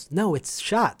shingles. No, it's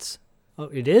shots. Oh,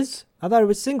 it is? I thought it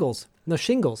was singles. No,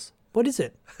 shingles. What is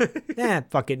it?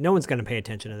 Fuck it. No one's going to pay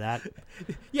attention to that.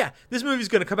 Yeah, this movie's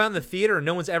going to come out in the theater and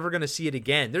no one's ever going to see it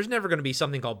again. There's never going to be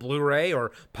something called Blu-ray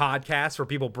or podcasts where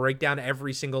people break down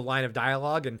every single line of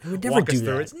dialogue and would never walk us do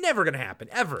through that. it. It's never going to happen,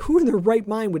 ever. Who in their right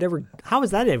mind would ever... How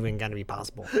is that even going to be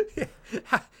possible?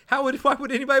 Why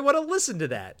would anybody want to listen to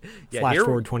that? Yeah, Flash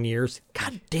forward 20 years.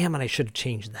 God damn it, I should have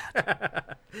changed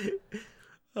that.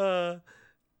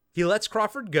 He lets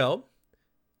Crawford go,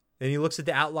 and he looks at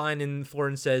the outline in the floor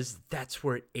and says, "That's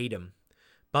where it ate him."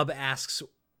 Bubba asks,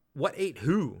 "What ate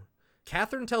who?"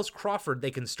 Catherine tells Crawford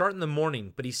they can start in the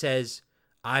morning, but he says,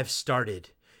 "I've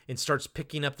started," and starts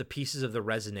picking up the pieces of the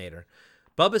resonator.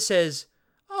 Bubba says,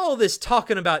 "All this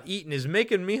talking about eating is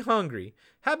making me hungry.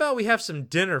 How about we have some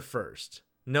dinner first?"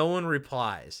 No one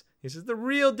replies. He says, "The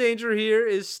real danger here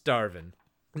is starving."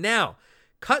 Now,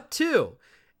 cut 2.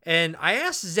 And I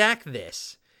asked Zach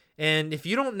this. And if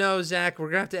you don't know, Zach,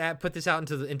 we're going to have to put this out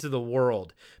into the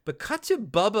world. But cut to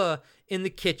Bubba in the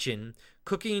kitchen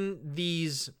cooking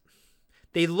these.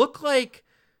 They look like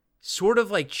sort of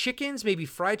like chickens, maybe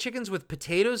fried chickens with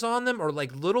potatoes on them, or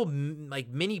like little like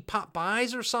mini pot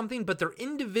pies or something, but they're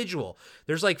individual.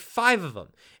 There's like 5 of them.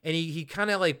 And he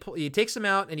kind of like, he takes them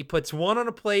out and he puts 1 on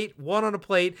a plate, 1 on a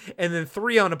plate, and then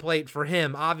 3 on a plate for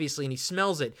him, obviously, and he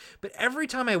smells it. But every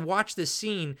time I watch this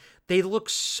scene, they look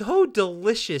so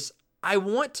delicious. I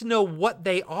want to know what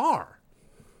they are.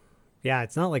 Yeah,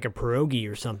 it's not like a pierogi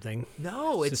or something.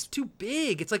 No, it's too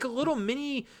big. It's like a little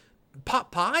mini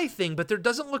pot pie thing, but there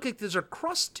doesn't look like there's a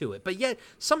crust to it. But yet,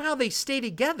 somehow they stay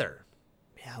together.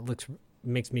 Yeah,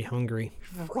 makes me hungry.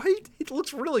 Right? It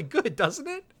looks really good, doesn't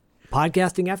it?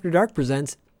 Podcasting After Dark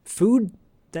presents food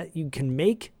that you can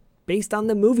make based on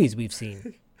the movies we've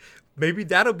seen. Maybe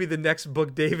that'll be the next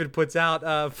book David puts out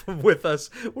with us,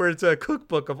 where it's a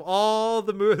cookbook of all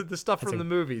the stuff from the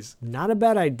movies. Not a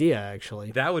bad idea,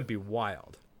 actually. That would be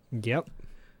wild. Yep.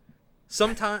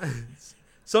 Some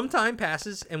time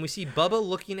passes, and we see Bubba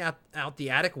looking out the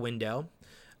attic window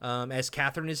as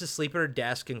Catherine is asleep at her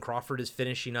desk and Crawford is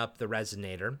finishing up the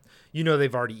resonator. You know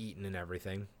they've already eaten and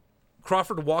everything.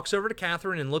 Crawford walks over to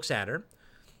Catherine and looks at her.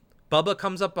 Bubba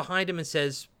comes up behind him and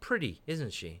says, "Pretty,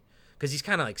 isn't she?" Because he's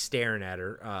kind of like staring at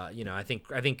her. I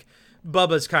think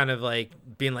Bubba's kind of like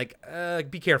being like,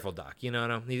 "Be careful, Doc." You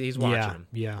know, he's watching him.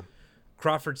 Yeah.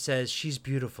 Crawford says, "She's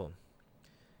beautiful.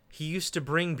 He used to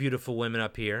bring beautiful women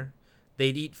up here.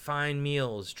 They'd eat fine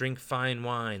meals, drink fine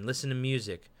wine, listen to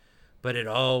music, but it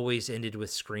always ended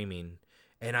with screaming,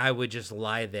 and I would just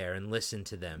lie there and listen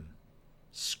to them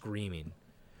screaming."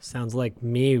 Sounds like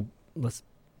me.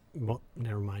 Well,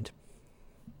 never mind.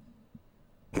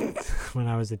 When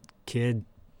I was a kid.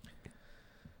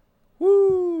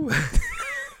 Woo!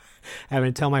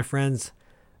 Having to tell my friends,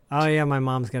 "Oh yeah, my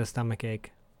mom's got a stomach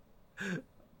ache."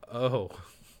 Oh.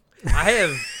 I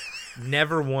have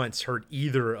never once heard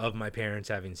either of my parents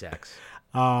having sex.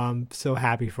 So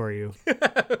happy for you.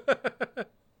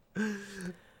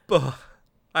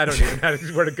 I don't even know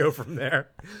where to go from there.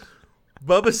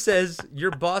 Bubba says,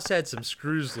 "Your boss had some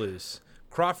screws loose."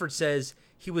 Crawford says,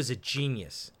 "He was a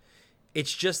genius.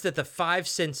 It's just that the 5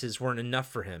 senses weren't enough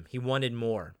for him. He wanted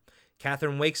more."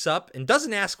 Catherine wakes up and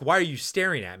doesn't ask, "Why are you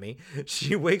staring at me?"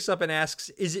 She wakes up and asks,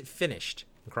 "Is it finished?"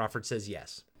 And Crawford says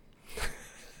yes.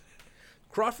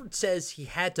 Crawford says he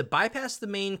had to bypass the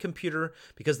main computer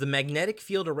because the magnetic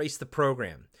field erased the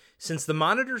program. Since the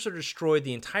monitors are destroyed,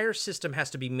 the entire system has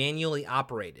to be manually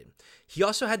operated. He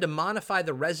also had to modify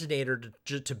the resonator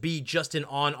to be just an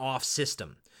on-off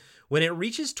system. When it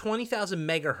reaches 20,000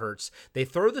 megahertz, they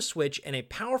throw the switch and a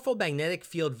powerful magnetic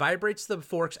field vibrates the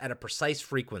forks at a precise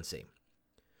frequency.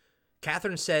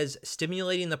 Catherine says,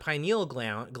 stimulating the pineal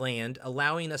gland,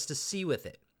 allowing us to see with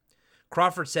it.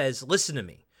 Crawford says, "Listen to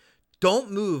me.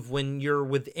 Don't move when you're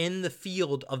within the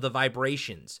field of the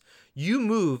vibrations. You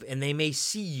move and they may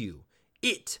see you.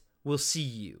 It will see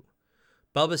you."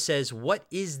 Bubba says, "What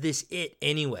is this it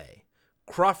anyway?"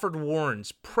 Crawford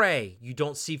warns, "Pray you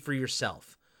don't see for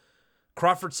yourself."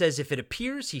 Crawford says if it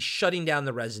appears, he's shutting down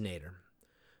the resonator.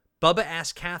 Bubba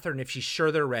asks Catherine if she's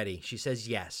sure they're ready. She says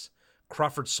yes.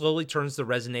 Crawford slowly turns the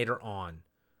resonator on.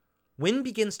 Wind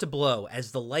begins to blow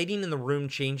as the lighting in the room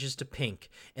changes to pink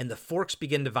and the forks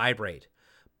begin to vibrate.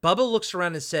 Bubba looks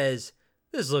around and says,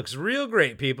 "This looks real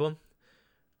great, people."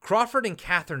 Crawford and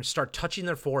Catherine start touching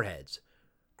their foreheads.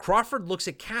 Crawford looks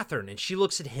at Catherine and she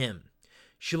looks at him.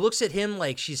 She looks at him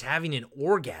like she's having an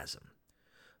orgasm.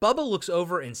 Bubba looks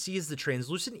over and sees the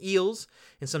translucent eels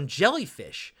and some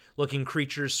jellyfish-looking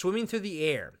creatures swimming through the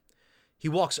air. He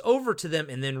walks over to them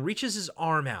and then reaches his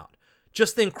arm out.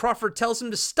 Just then Crawford tells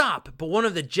him to stop, but one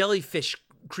of the jellyfish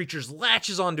creatures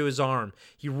latches onto his arm.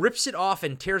 He rips it off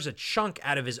and tears a chunk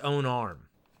out of his own arm.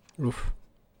 Oof.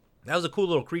 That was a cool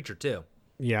little creature, too.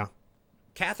 Yeah.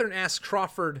 Catherine asks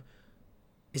Crawford,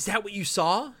 "Is that what you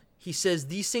saw?" He says,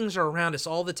 "These things are around us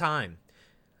all the time."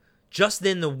 Just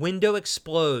then, the window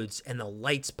explodes and the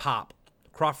lights pop.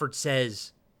 Crawford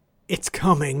says, "It's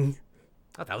coming."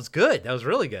 Oh, that was good. That was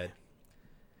really good.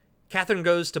 Catherine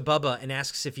goes to Bubba and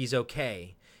asks if he's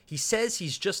okay. He says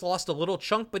he's just lost a little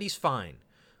chunk, but he's fine.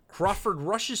 Crawford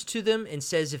rushes to them and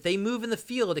says if they move in the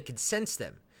field, it can sense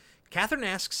them. Catherine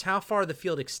asks how far the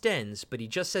field extends, but he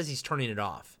just says he's turning it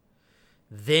off.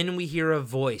 Then we hear a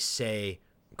voice say,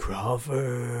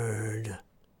 "Crawford."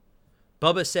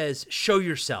 Bubba says, "Show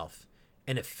yourself."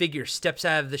 And a figure steps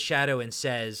out of the shadow and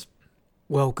says,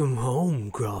 "Welcome home,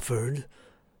 Crawford.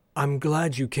 I'm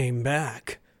glad you came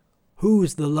back.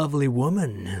 Who's the lovely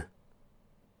woman?"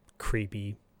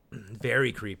 Creepy.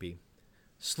 Very creepy.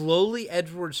 Slowly,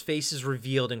 Edward's face is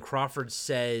revealed, and Crawford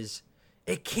says,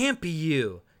 "It can't be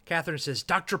you." Catherine says,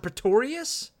 "Dr.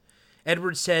 Pretorius?"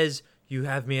 Edward says, "You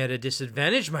have me at a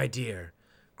disadvantage, my dear."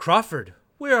 Crawford,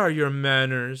 where are your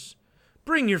manners?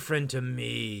 Bring your friend to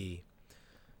me.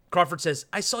 Crawford says,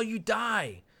 "I saw you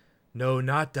die." "No,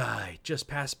 not die, just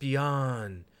pass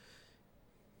beyond."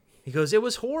 He goes, "It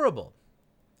was horrible."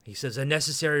 He says, "A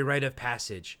necessary rite of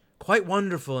passage. Quite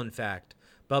wonderful, in fact."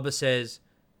 Bubba says,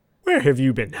 "Where have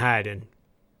you been hiding?"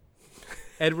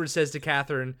 Edward says to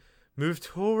Catherine, "Move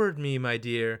toward me, my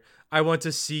dear. I want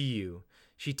to see you."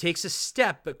 She takes a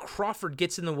step, but Crawford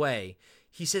gets in the way.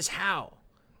 He says, "How?"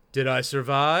 "Did I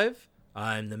survive?"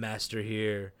 "I'm the master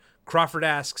here." Crawford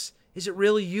asks, "Is it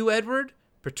really you, Edward?"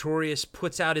 Pretorius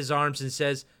puts out his arms and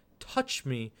says, "Touch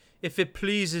me, if it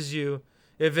pleases you,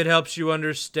 if it helps you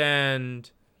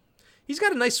understand." He's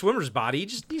got a nice swimmer's body. He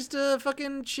just needs to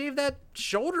fucking shave that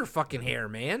shoulder fucking hair,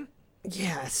 man.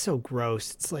 Yeah, it's so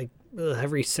gross. It's like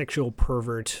every sexual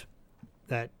pervert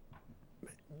that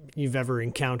you've ever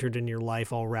encountered in your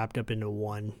life all wrapped up into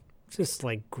one. It's just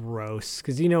like gross.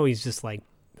 Because he's just like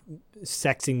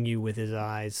sexing you with his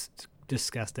eyes. It's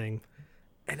disgusting.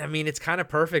 And I mean, it's kind of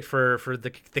perfect for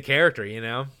the character, you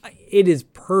know? It is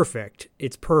perfect.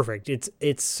 It's perfect.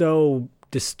 It's so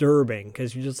disturbing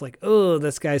because you're just like, oh,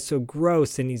 this guy's so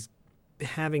gross, and he's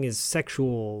having his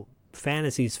sexual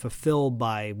fantasies fulfilled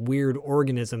by weird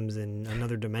organisms in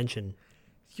another dimension.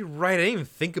 You're right. I didn't even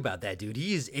think about that, dude.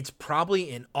 It's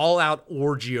probably an all-out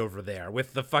orgy over there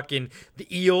with the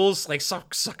eels like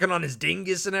sucking on his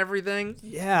dingus and everything.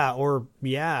 Yeah, or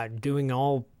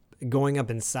going up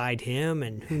inside him,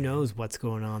 and who knows what's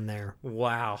going on there.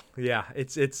 Wow. Yeah.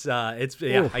 It's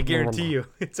I guarantee you,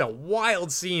 it's a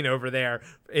wild scene over there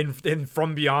in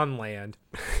From Beyond Land.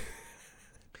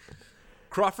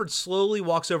 Crawford slowly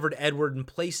walks over to Edward and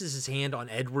places his hand on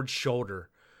Edward's shoulder.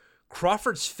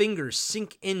 Crawford's fingers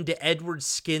sink into Edward's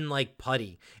skin like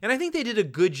putty. And I think they did a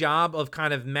good job of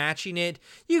kind of matching it.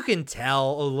 You can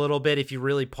tell a little bit if you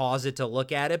really pause it to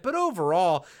look at it. But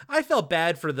overall, I felt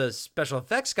bad for the special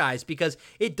effects guys because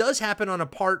it does happen on a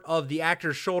part of the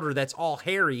actor's shoulder that's all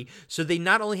hairy. So they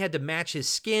not only had to match his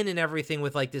skin and everything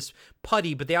with like this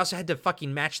putty, but they also had to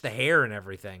fucking match the hair and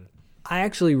everything. I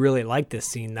actually really like this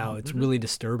scene, though. It's really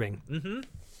disturbing. Mm-hmm.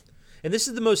 And this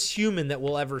is the most human that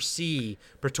we'll ever see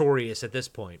Pretorius at this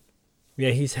point.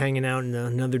 Yeah, he's hanging out in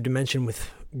another dimension with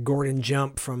Gordon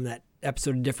Jump from that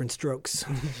episode of Different Strokes.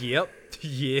 Yep.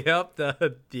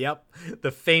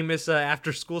 The famous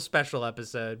after school special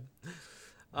episode.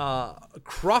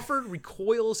 Crawford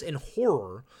recoils in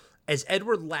horror as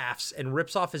Edward laughs and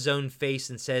rips off his own face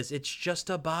and says, "It's just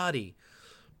a body,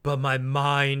 but my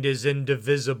mind is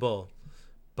indivisible.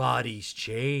 Bodies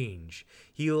change."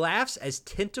 He laughs as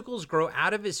tentacles grow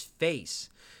out of his face.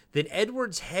 Then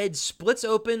Edward's head splits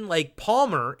open like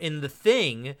Palmer in The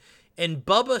Thing, and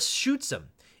Bubba shoots him.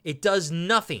 It does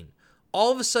nothing.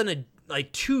 All of a sudden,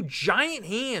 like two giant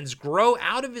hands grow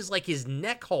out of his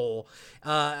neck hole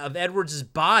of Edward's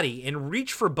body and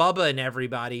reach for Bubba and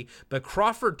everybody. But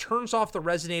Crawford turns off the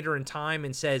resonator in time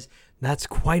and says, "That's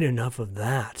quite enough of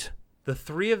that." The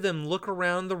three of them look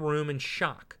around the room in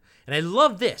shock. And I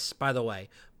love this, by the way.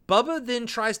 Bubba then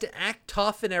tries to act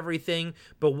tough and everything,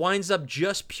 but winds up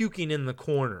just puking in the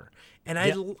corner. And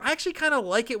I actually kind of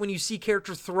like it when you see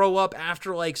characters throw up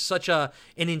after like such an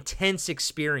intense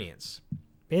experience.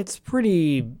 It's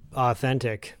pretty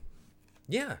authentic.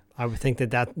 Yeah, I would think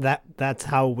that's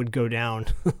how it would go down.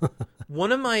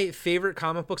 One of my favorite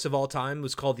comic books of all time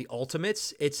was called The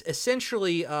Ultimates. It's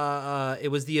essentially,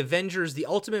 it was the Avengers, the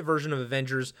ultimate version of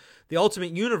Avengers. The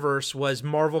Ultimate Universe was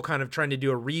Marvel kind of trying to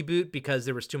do a reboot because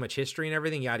there was too much history and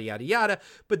everything, yada, yada, yada.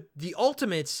 But The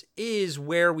Ultimates is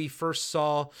where we first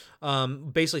saw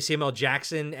basically Samuel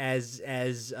Jackson as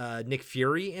Nick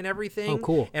Fury and everything. Oh,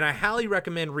 cool. And I highly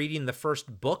recommend reading the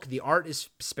first book. The art is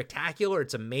spectacular.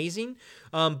 It's amazing.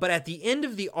 But at the end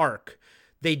of the arc,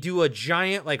 they do a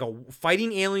giant, like a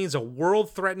fighting aliens, a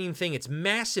world-threatening thing. It's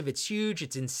massive, it's huge,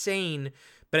 it's insane.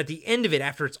 But at the end of it,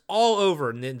 after it's all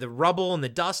over, and then the rubble and the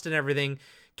dust and everything,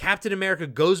 Captain America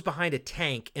goes behind a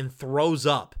tank and throws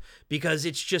up because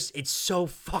it's so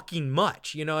fucking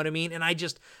much. You know what I mean? And I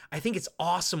think it's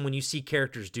awesome when you see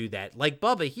characters do that. Like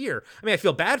Bubba here. I mean, I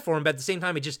feel bad for him, but at the same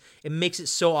time, it makes it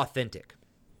so authentic.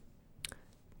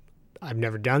 I've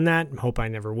never done that. Hope I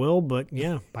never will, but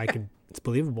yeah, I could. It's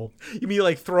believable. You mean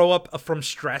like throw up from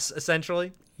stress,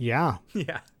 essentially? Yeah.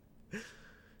 Yeah.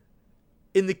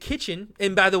 In the kitchen,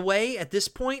 and by the way, at this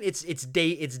point, it's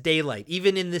daylight.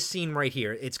 Even in this scene right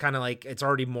here, it's kind of like it's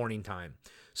already morning time.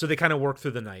 So they kind of work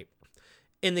through the night.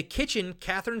 In the kitchen,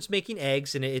 Catherine's making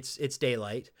eggs, and it's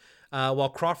daylight, while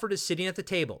Crawford is sitting at the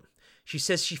table. She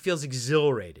says she feels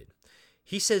exhilarated.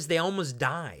 He says they almost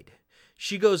died.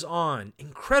 She goes on,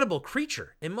 incredible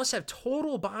creature. It must have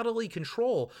total bodily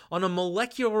control on a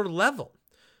molecular level.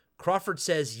 Crawford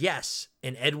says yes,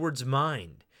 in Edward's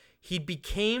mind. He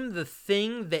became the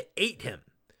thing that ate him.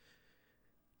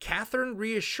 Catherine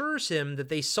reassures him that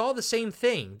they saw the same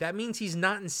thing. That means he's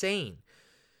not insane.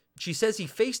 She says he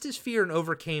faced his fear and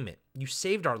overcame it. You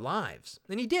saved our lives.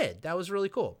 And he did. That was really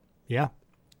cool. Yeah.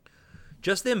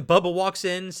 Just then, Bubba walks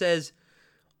in and says,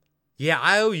 yeah,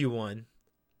 I owe you one.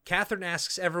 Catherine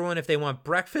asks everyone if they want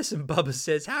breakfast, and Bubba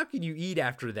says, how can you eat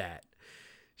after that?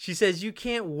 She says, you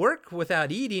can't work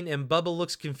without eating, and Bubba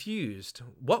looks confused.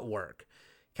 What work?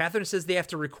 Catherine says they have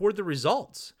to record the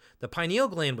results. The pineal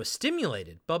gland was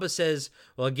stimulated. Bubba says,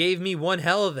 well, it gave me one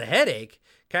hell of a headache.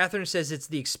 Catherine says it's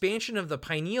the expansion of the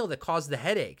pineal that caused the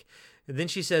headache. And then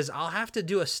she says, I'll have to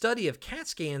do a study of CAT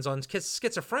scans on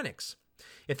schizophrenics.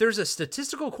 If there's a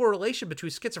statistical correlation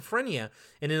between schizophrenia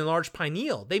and an enlarged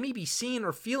pineal, they may be seeing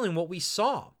or feeling what we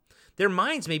saw. Their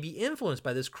minds may be influenced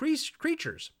by these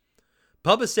creatures.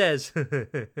 Bubba says,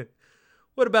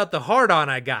 what about the hard-on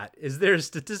I got? Is there a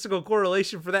statistical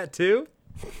correlation for that too?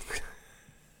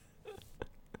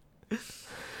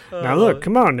 Now look,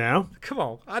 come on now. Come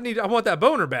on, I want that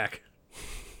boner back.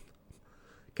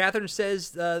 Catherine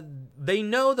says they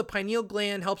know the pineal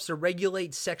gland helps to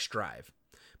regulate sex drive.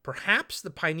 Perhaps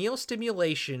the pineal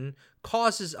stimulation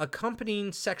causes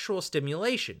accompanying sexual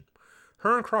stimulation.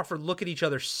 Her and Crawford look at each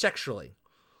other sexually.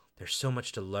 There's so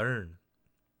much to learn.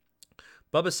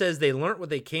 Bubba says they learnt what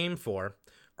they came for.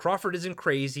 Crawford isn't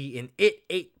crazy, and it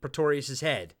ate Pretorius'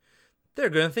 head. They're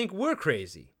going to think we're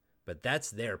crazy, but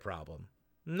that's their problem.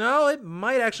 No, it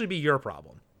might actually be your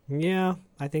problem. Yeah,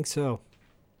 I think so.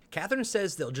 Catherine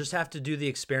says they'll just have to do the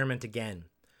experiment again.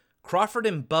 Crawford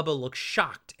and Bubba look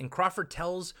shocked, and Crawford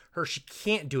tells her she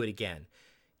can't do it again.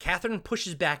 Catherine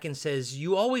pushes back and says,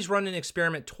 you always run an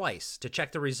experiment twice to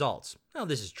check the results. Well,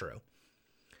 this is true.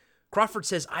 Crawford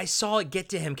says, I saw it get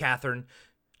to him, Catherine.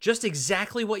 Just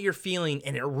exactly what you're feeling,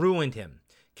 and it ruined him.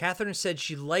 Catherine said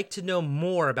she'd like to know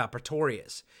more about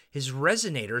Pretorius. His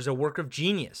resonator is a work of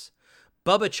genius.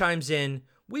 Bubba chimes in,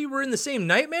 we were in the same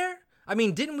nightmare? I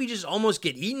mean, didn't we just almost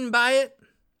get eaten by it?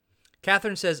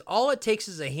 Catherine says, all it takes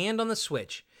is a hand on the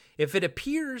switch. If it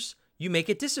appears, you make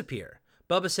it disappear.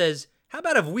 Bubba says, how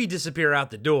about if we disappear out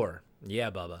the door?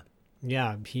 Yeah, Bubba.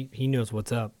 Yeah, he knows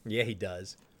what's up. Yeah, he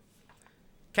does.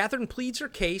 Catherine pleads her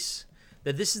case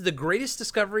that this is the greatest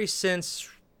discovery since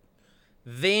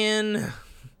Van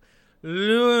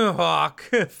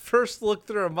Leeuwenhoek first looked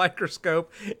through a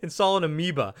microscope and saw an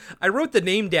amoeba. I wrote the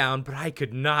name down, but I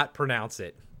could not pronounce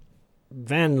it.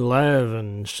 Van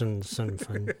Leeuwenhoek.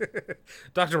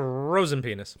 Dr.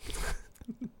 Rosenpenis.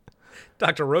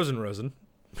 Dr. Rosen.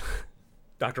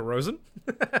 Dr. Rosen?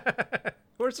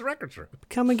 Where's the records room?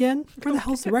 Come again? Where the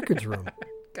hell's the records room?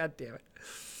 God damn it.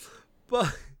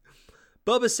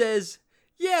 Bubba says,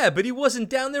 yeah, but he wasn't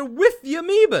down there with the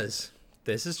amoebas.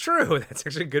 This is true. That's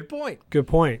actually a good point. Good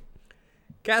point.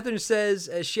 Catherine says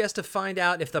she has to find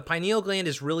out if the pineal gland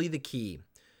is really the key.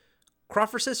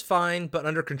 Crawford says fine, but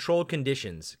under controlled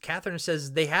conditions. Catherine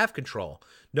says they have control.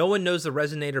 No one knows the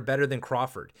resonator better than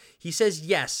Crawford. He says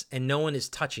yes, and no one is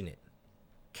touching it.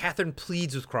 Catherine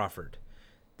pleads with Crawford.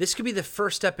 This could be the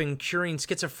first step in curing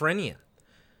schizophrenia.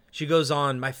 She goes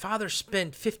on, my father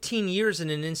spent 15 years in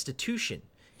an institution.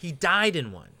 He died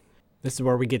in one. This is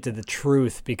where we get to the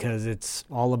truth, because it's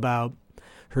all about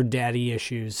her daddy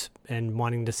issues and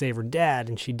wanting to save her dad,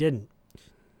 and she didn't.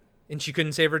 And she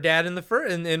couldn't save her dad in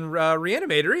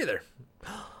Reanimator either.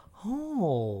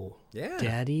 Oh, Yeah.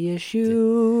 daddy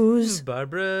issues.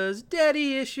 Barbara's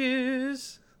daddy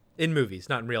issues. In movies,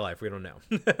 not in real life. We don't know.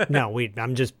 No,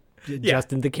 I'm just in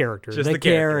the character. Just the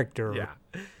character. Yeah.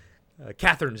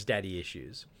 Catherine's daddy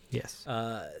issues. Yes.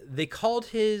 They called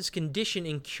his condition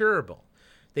incurable.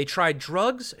 They tried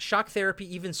drugs, shock therapy,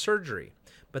 even surgery,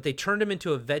 but they turned him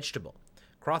into a vegetable.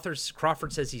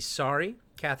 Crawford says he's sorry.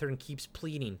 Catherine keeps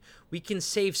pleading. We can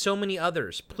save so many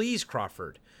others. Please,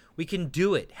 Crawford. We can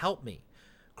do it. Help me.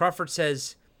 Crawford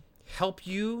says, help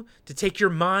you to take your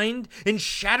mind and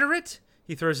shatter it?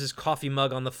 He throws his coffee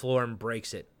mug on the floor and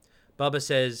breaks it. Bubba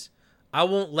says, I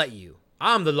won't let you.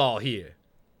 I'm the law here.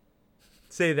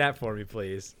 Say that for me,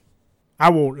 please. I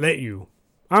won't let you.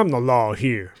 I'm the law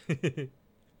here.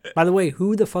 By the way,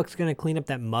 who the fuck's going to clean up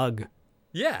that mug?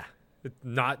 Yeah.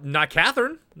 Not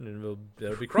Catherine. It'll be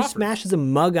Who Crawford. smashes a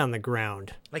mug on the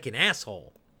ground? Like an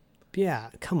asshole. Yeah,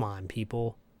 come on,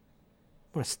 people.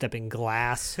 I want to step in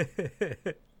glass.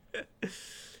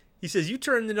 He says, you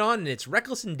turned it on and it's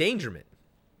reckless endangerment.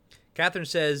 Catherine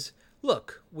says,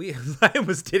 look, I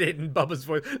almost did it in Bubba's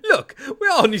voice. Look, we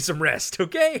all need some rest,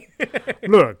 okay?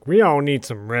 Look, we all need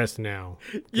some rest now.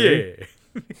 Yeah.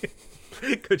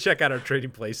 Go check out our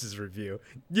Trading Places review.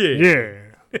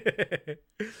 Yeah.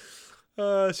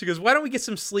 She goes, why don't we get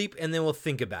some sleep and then we'll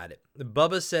think about it.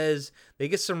 Bubba says they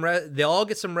all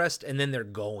get some rest and then they're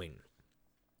going.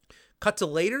 Cut to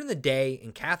later in the day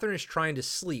and Catherine is trying to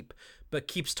sleep but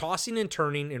keeps tossing and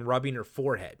turning and rubbing her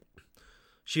forehead.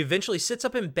 She eventually sits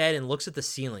up in bed and looks at the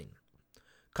ceiling.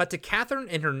 Cut to Catherine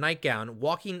in her nightgown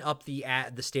walking up the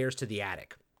stairs to the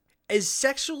attic. As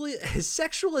sexual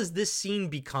as this scene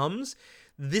becomes,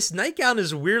 this nightgown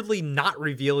is weirdly not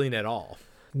revealing at all.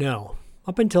 No,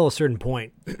 up until a certain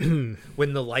point.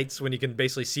 When you can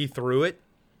basically see through it.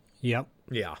 Yep.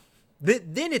 Yeah.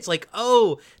 Then it's like,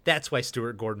 oh, that's why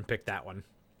Stuart Gordon picked that one.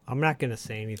 I'm not going to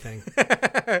say anything.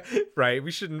 Right.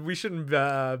 We shouldn't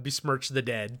besmirch the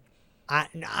dead. I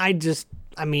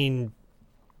mean,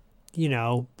 you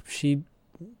know, she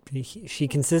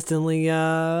consistently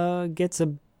gets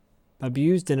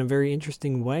abused in a very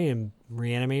interesting way in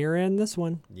Reanimator and this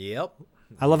one. Yep.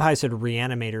 I love how I said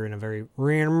Reanimator in a very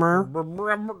Reanimator.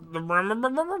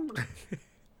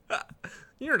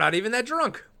 You're not even that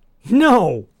drunk.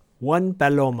 No, one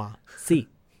paloma. See.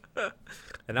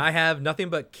 And I have nothing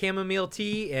but chamomile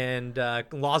tea and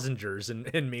lozenges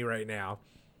in me right now.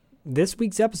 This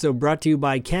week's episode brought to you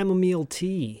by chamomile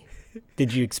tea.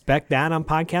 Did you expect that on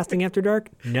Podcasting After Dark?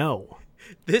 No.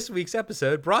 This week's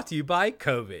episode brought to you by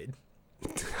COVID.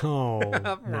 Oh,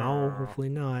 no, hopefully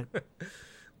not.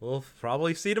 We'll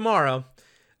probably see tomorrow.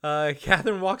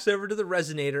 Catherine walks over to the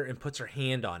resonator and puts her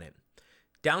hand on it.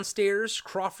 Downstairs,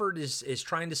 Crawford is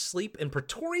trying to sleep in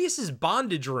Pretorius's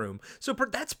bondage room. So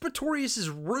that's Pretorius's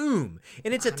room.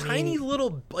 And it's a tiny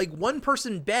little, like,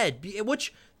 one-person bed,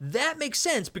 which that makes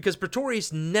sense because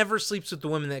Pretorius never sleeps with the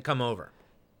women that come over.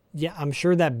 Yeah, I'm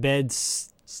sure that bed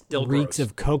Still reeks gross.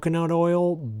 of coconut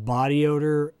oil, body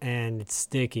odor, and it's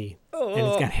sticky. And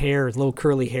it's got hairs, little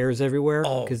curly hairs everywhere.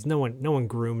 Because no one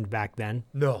groomed back then.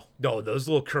 No, those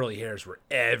little curly hairs were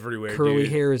everywhere, Curly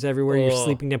dude. hairs everywhere. You're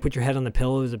sleeping there, put your head on the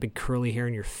pillow, there's a big curly hair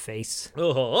in your face.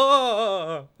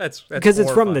 That's Because it's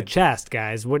from the horrifying. chest,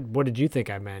 guys. What did you think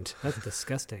I meant? That's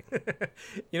disgusting.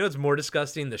 You know what's more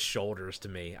disgusting? The shoulders to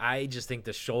me. I just think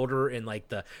the shoulder and like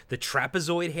the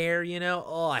trapezoid hair, you know?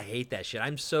 Oh, I hate that shit.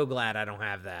 I'm so glad I don't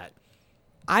have that.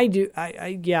 I do.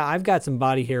 Yeah, I've got some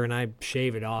body hair and I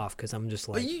shave it off because I'm just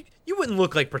like. But you wouldn't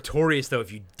look like Pretorius though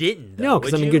if you didn't. Though, No,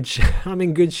 because would I'm you? in good. I'm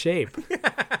in good shape.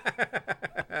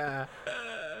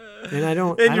 And I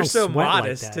don't. And I you're don't so sweat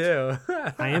modest like that.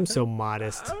 too. I am so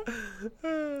modest.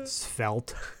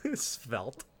 Svelte.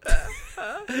 Svelte.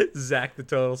 Zach the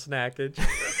total snackage.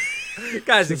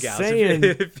 Guys and Just gals, saying.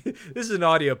 if this is an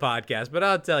audio podcast, but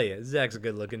I'll tell you, Zach's a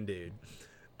good looking dude.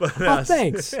 But Oh,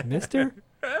 thanks, mister.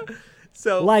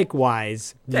 So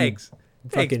Likewise. you thanks.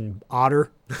 Fucking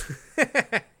otter.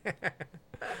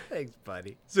 Thanks,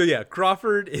 buddy. So yeah,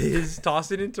 Crawford is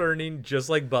tossing and turning just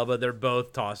like Bubba. They're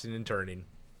both tossing and turning.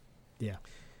 Yeah.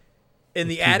 In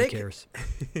the Who attic, cares?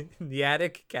 in the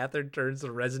attic, Catherine turns the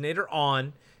resonator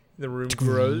on. The room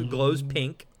glows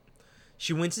pink.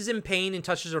 She winces in pain and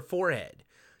touches her forehead.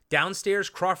 Downstairs,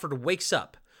 Crawford wakes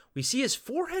up. We see his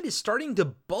forehead is starting to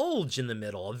bulge in the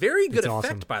middle. A very good It's effect,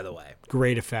 awesome. by the way.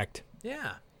 Great effect.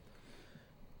 Yeah.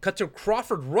 Cut to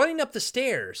Crawford running up the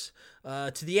stairs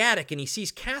to the attic, and he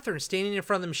sees Catherine standing in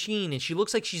front of the machine, and she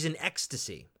looks like she's in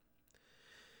ecstasy.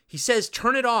 He says,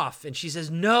 turn it off. And she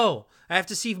says, no, I have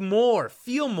to see more,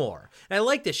 feel more. And I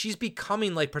like this. She's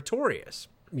becoming like Pretorius.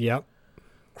 Yep.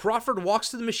 Crawford walks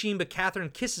to the machine, but Catherine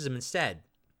kisses him instead.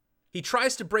 He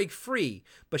tries to break free,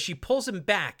 but she pulls him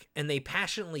back, and they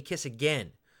passionately kiss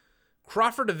again.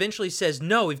 Crawford eventually says,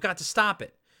 no, we've got to stop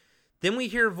it. Then we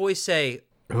hear a voice say,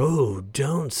 oh,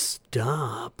 don't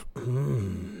stop.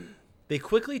 They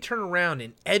quickly turn around,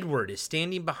 and Edward is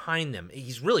standing behind them.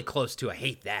 He's really close to, I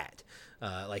hate that.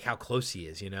 Like how close he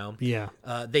is, you know? Yeah.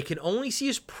 They can only see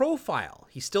his profile.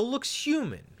 He still looks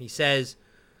human. He says,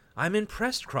 I'm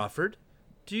impressed, Crawford.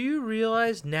 Do you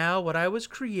realize now what I was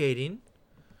creating?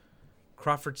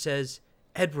 Crawford says,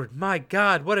 Edward, my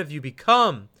God, what have you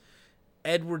become?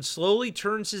 Edward slowly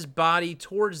turns his body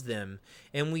towards them,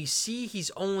 and we see he's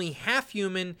only half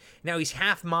human, now he's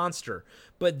half monster.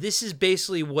 But this is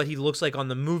basically what he looks like on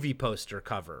the movie poster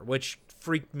cover, which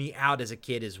freaked me out as a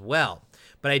kid as well.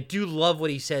 But I do love what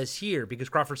he says here, because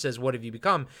Crawford says, what have you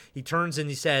become? He turns and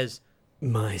he says,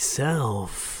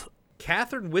 myself.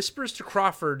 Catherine whispers to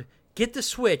Crawford, get the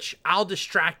switch, I'll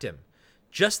distract him.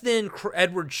 Just then,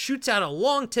 Edward shoots out a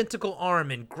long tentacle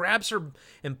arm and grabs her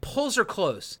and pulls her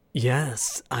close.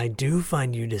 Yes, I do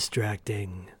find you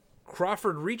distracting.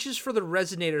 Crawford reaches for the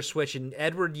resonator switch and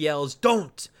Edward yells,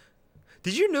 don't!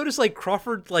 Did you notice like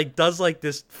Crawford like does like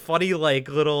this funny like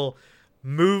little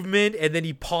movement and then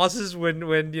he pauses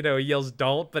when you know he yells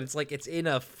don't, but it's like it's in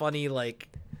a funny like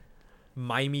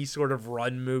mimey sort of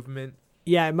run movement.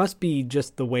 Yeah, it must be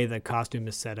just the way the costume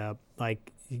is set up.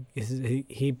 Like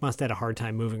he must have had a hard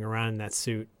time moving around in that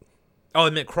suit. Oh,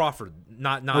 I meant Crawford,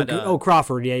 not.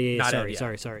 Crawford. Yeah.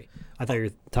 Sorry. I thought you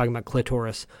were talking about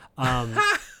clitoris.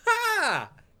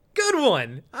 Good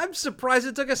one. I'm surprised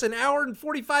it took us an hour and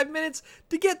 45 minutes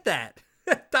to get that.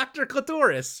 Dr.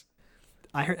 Clitoris.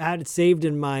 I had it saved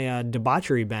in my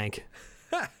debauchery bank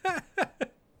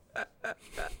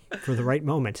for the right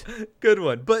moment. Good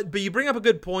one. But you bring up a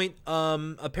good point.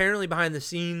 Apparently behind the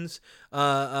scenes,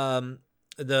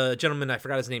 the gentleman, I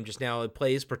forgot his name just now,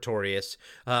 plays Pretorius.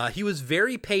 He was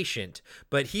very patient,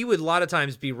 but he would a lot of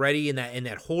times be ready in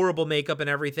that horrible makeup and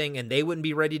everything, and they wouldn't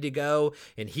be ready to go,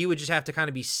 and he would just have to kind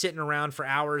of be sitting around for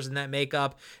hours in that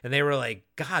makeup, and they were like,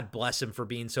 God bless him for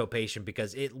being so patient,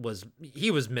 because he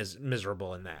was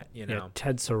miserable in that, you know? Yeah,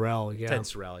 Ted Sorrell,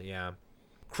 yeah.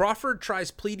 Crawford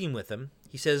tries pleading with him.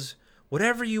 He says,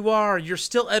 whatever you are, you're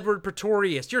still Edward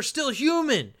Pretorius. You're still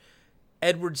human.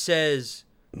 Edward says,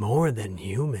 more than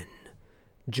human.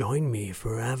 Join me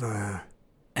forever.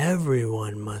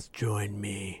 Everyone must join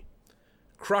me.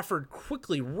 Crawford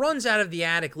quickly runs out of the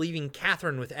attic, leaving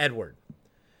Catherine with Edward.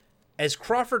 As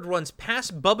Crawford runs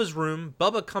past Bubba's room,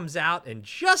 Bubba comes out in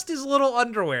just his little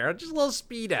underwear, just a little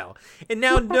Speedo. And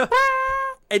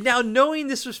now knowing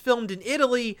this was filmed in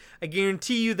Italy, I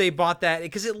guarantee you they bought that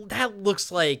because that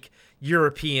looks like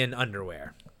European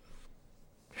underwear.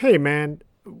 Hey, man,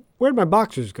 where'd my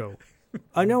boxers go?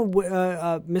 I know,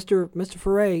 Mr.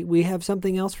 Foray, we have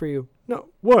something else for you. No,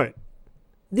 what?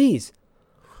 These.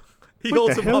 He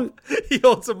holds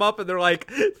them up, and they're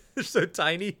like, they're so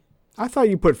tiny. I thought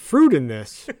you put fruit in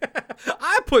this.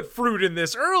 I put fruit in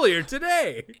this earlier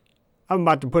today. I'm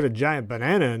about to put a giant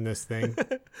banana in this thing.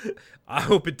 I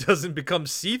hope it doesn't become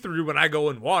see-through when I go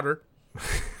in water.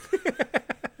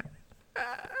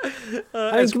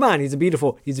 I mean, come on, he's a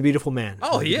beautiful man.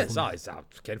 Oh, he is.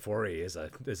 Ken Foree is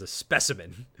a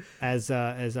specimen. As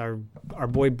our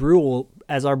boy Brule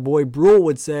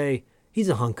would say, he's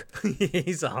a hunk.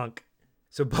 He's a hunk.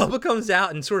 So Bubba comes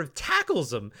out and sort of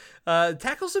tackles him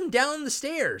down the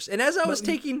stairs. And as I was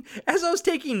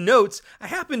taking notes, I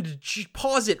happened to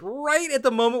pause it right at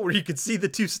the moment where you could see the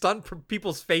two stunt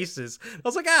people's faces. I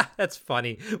was like, that's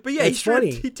funny. But yeah,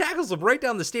 he tackles him right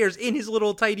down the stairs in his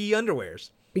little tidy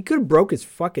underwears. He could have broke his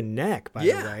fucking neck, by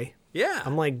the way. Yeah.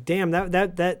 I'm like, damn,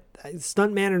 that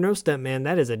stuntman or no stuntman,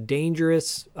 that is a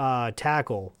dangerous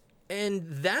tackle.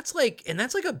 And that's like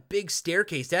a big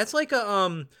staircase. That's like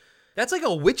a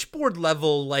witchboard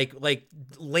level like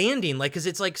landing, like, because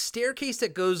it's like staircase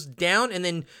that goes down and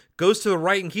then goes to the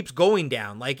right and keeps going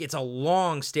down. Like, it's a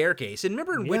long staircase. And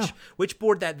remember in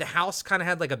witchboard that the house kind of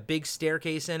had like a big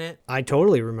staircase in it? I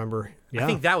totally remember. Yeah. I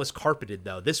think that was carpeted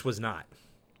though. This was not.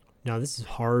 No, this is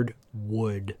hard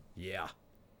wood. Yeah,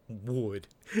 wood.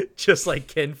 Just like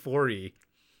Ken Foree.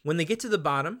 When they get to the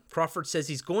bottom, Crawford says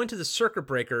he's going to the circuit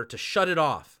breaker to shut it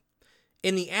off.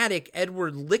 In the attic,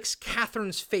 Edward licks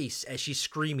Catherine's face as she's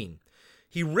screaming.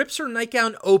 He rips her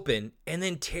nightgown open and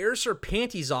then tears her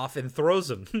panties off and throws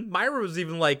them. Myra was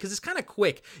even like, because it's kind of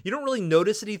quick. You don't really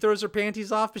notice that he throws her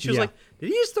panties off, but she was like, did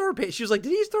he just throw her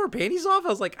panties off? I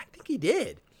was like, I think he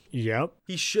did. Yep.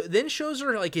 He then shows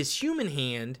her like his human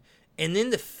hand, and then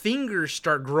the fingers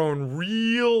start growing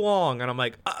real long, and I'm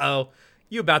like, uh-oh,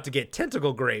 you about to get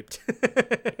tentacle graped.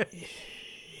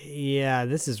 Yeah,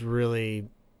 this is really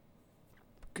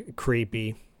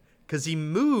creepy. Because he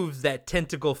moves that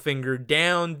tentacle finger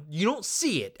down. You don't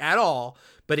see it at all,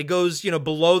 but it goes,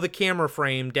 below the camera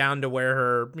frame down to where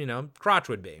her, crotch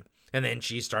would be. And then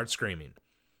she starts screaming.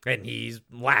 And he's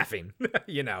laughing,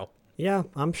 Yeah,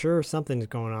 I'm sure something's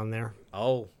going on there.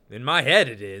 Oh, in my head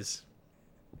it is.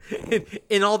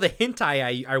 In all the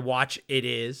hentai I watch, it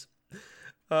is.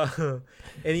 And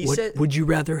he said, would you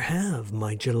rather have,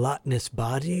 my gelatinous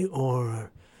body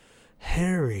or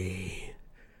Harry?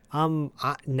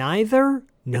 Neither?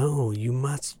 No, you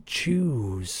must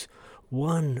choose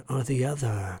one or the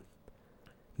other.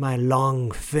 My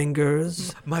long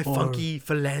fingers, my funky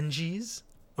phalanges,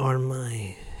 or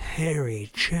my hairy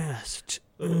chest.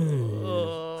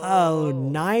 Oh,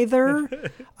 neither?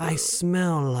 I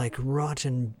smell like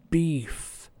rotten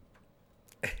beef.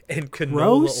 And canola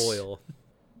Gross? oil.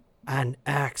 And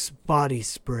Axe body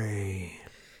spray.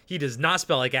 He does not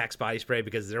smell like Axe body spray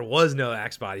because there was no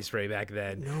Axe body spray back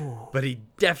then. No. But he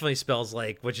definitely smells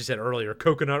like what you said earlier,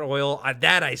 coconut oil.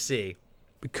 That I see.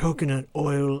 Coconut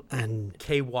oil and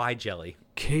KY jelly.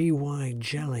 KY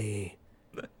jelly.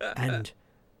 And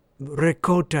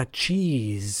ricotta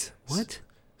cheese. What?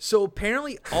 So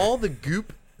apparently all the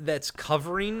goop that's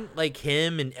covering like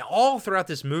him and all throughout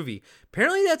this movie,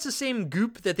 apparently that's the same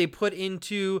goop that they put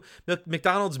into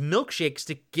McDonald's milkshakes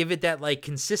to give it that like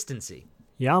consistency.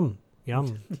 Yum.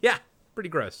 Yeah, pretty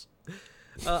gross.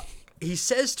 He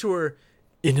says to her,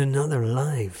 in another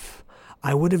life,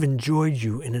 I would have enjoyed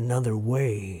you in another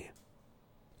way.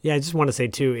 Yeah, I just want to say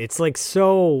too, it's like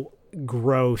so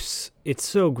gross. It's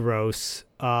so gross.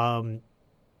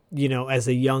 As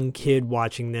a young kid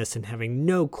watching this and having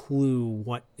no clue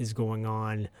what is going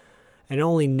on and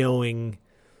only knowing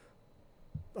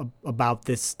about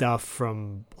this stuff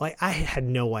from, like, I had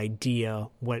no idea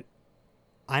what,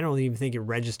 I don't even think it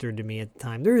registered to me at the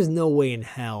time. There is no way in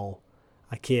hell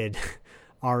a kid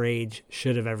our age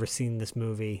should have ever seen this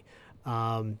movie.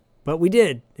 But we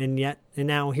did. And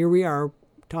now here we are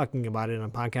talking about it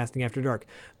on Podcasting After Dark.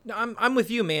 No, I'm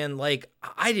with you, man. Like,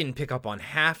 I didn't pick up on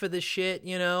half of this shit,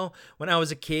 when I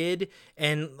was a kid.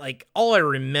 And, like, all I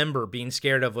remember being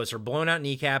scared of was her blowing out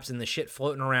kneecaps and the shit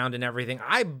floating around and everything.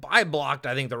 I blocked,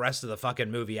 I think, the rest of the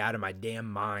fucking movie out of my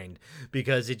damn mind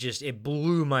because it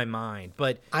blew my mind.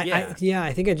 But, yeah.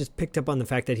 I think I just picked up on the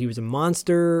fact that he was a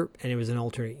monster and it was an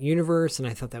alternate universe, and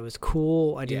I thought that was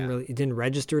cool. It didn't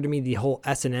register to me. The whole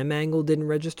S&M angle didn't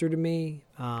register to me.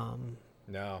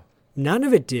 No. None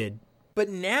of it did. But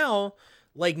now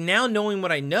knowing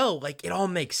what I know, like, it all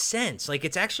makes sense. Like,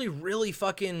 it's actually really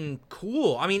fucking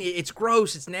cool. I mean, it's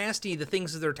gross. It's nasty. The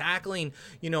things that they're tackling,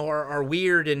 are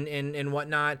weird and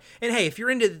whatnot. And hey, if you're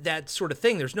into that sort of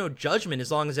thing, there's no judgment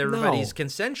as long as everybody's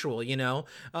consensual,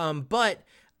 But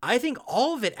I think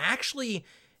all of it actually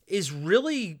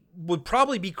would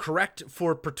probably be correct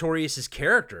for Pretorius's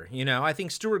character. I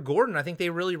think Stuart Gordon, they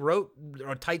really wrote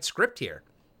a tight script here.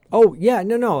 Oh, yeah,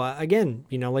 no. Again,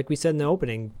 like we said in the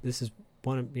opening, this is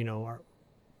one of, our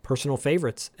personal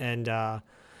favorites. And,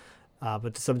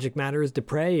 but the subject matter is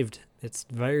depraved. It's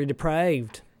very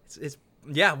depraved. It's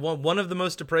one of the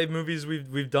most depraved movies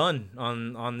we've done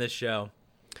on this show.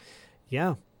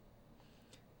 Yeah.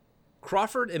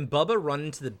 Crawford and Bubba run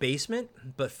into the basement,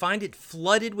 but find it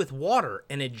flooded with water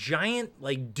and a giant,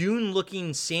 like,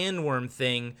 dune-looking sandworm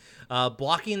thing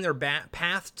blocking their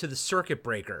path to the circuit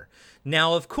breaker.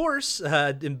 Now, of course,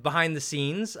 behind the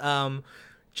scenes,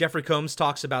 Jeffrey Combs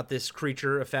talks about this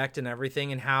creature effect and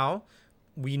everything, and how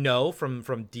we know from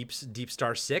Deep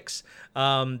Star 6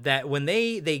 that when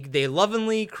they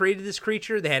lovingly created this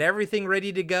creature, they had everything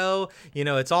ready to go.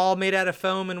 It's all made out of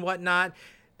foam and whatnot.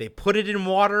 They put it in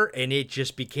water, and it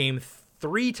just became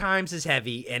 3 times as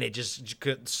heavy, and it just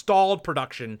stalled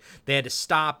production. They had to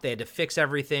stop. They had to fix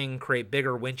everything, create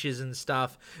bigger winches and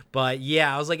stuff. But,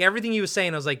 yeah, I was like, everything he was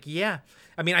saying, I was like, yeah.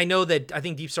 I mean, I know that I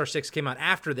think Deep Star 6 came out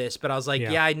after this, but I was like,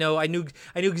 yeah I knew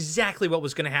exactly what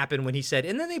was going to happen when he said,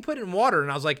 and then they put it in water,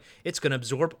 and I was like, it's going to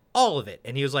absorb all of it.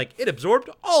 And he was like, it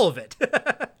absorbed all of it.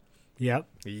 Yep.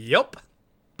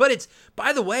 But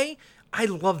by the way, I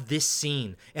love this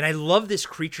scene, and I love this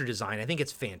creature design. I think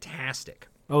it's fantastic.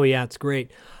 Oh, yeah, it's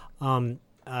great. John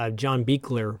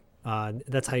Buechler,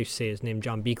 that's how you say his name,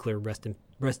 John Buechler,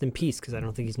 rest in peace, because I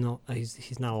don't think he's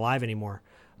not alive anymore.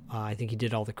 I think he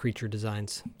did all the creature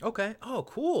designs. Okay. Oh,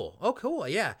 cool.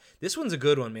 Yeah, this one's a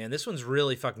good one, man. This one's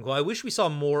really fucking cool. I wish we saw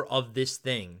more of this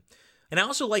thing. And I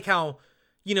also like how,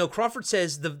 Crawford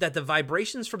says that the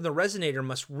vibrations from the resonator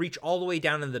must reach all the way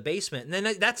down in the basement. And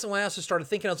then that's when I also started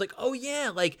thinking, I was like, oh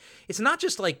yeah, like it's not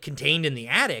just like contained in the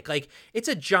attic. Like it's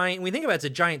a giant, when we think about it, it's a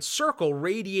giant circle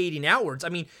radiating outwards. I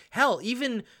mean, hell,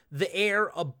 even the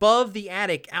air above the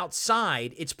attic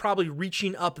outside, it's probably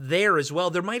reaching up there as well.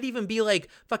 There might even be like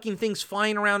fucking things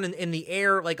flying around in the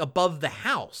air, like above the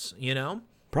house,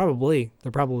 Probably.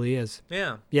 There probably is.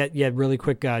 Yeah. Yeah, really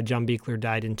quick, John Buechler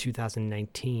died in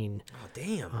 2019. Oh,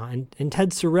 damn. And Ted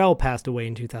Sorrell passed away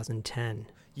in 2010.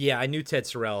 Yeah, I knew Ted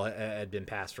Sorrell had been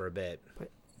passed for a bit.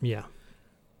 Yeah.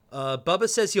 Bubba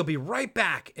says he'll be right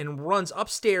back and runs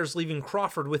upstairs, leaving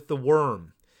Crawford with the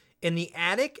worm. In the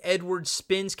attic, Edward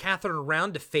spins Catherine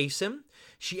around to face him.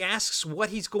 She asks what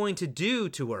he's going to do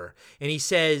to her, and he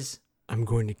says, I'm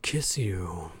going to kiss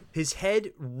you. His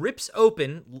head rips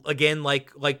open, again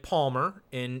like Palmer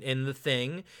in The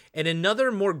Thing, and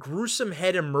another more gruesome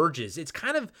head emerges. It's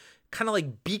kind of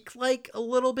like beak-like a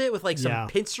little bit, with like some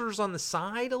pincers on the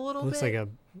side a little Looks bit.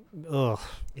 Looks like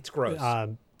it's gross.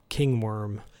 King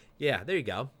worm. Yeah, there you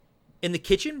go. In the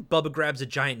kitchen, Bubba grabs a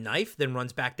giant knife, then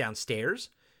runs back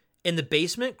downstairs. In the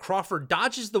basement, Crawford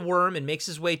dodges the worm and makes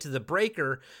his way to the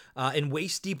breaker in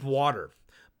waist-deep water.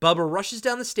 Bubba rushes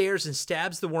down the stairs and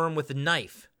stabs the worm with a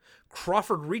knife.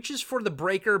 Crawford reaches for the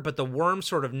breaker, but the worm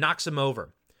sort of knocks him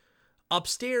over.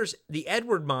 Upstairs, the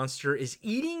Edward monster is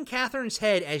eating Catherine's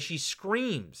head as she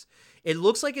screams. It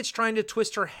looks like it's trying to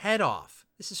twist her head off.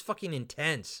 This is fucking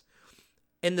intense.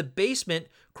 In the basement,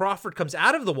 Crawford comes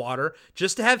out of the water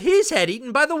just to have his head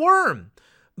eaten by the worm.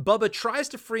 Bubba tries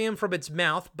to free him from its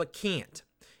mouth, but can't.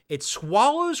 It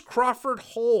swallows Crawford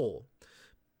whole.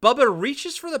 Bubba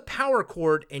reaches for the power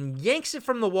cord and yanks it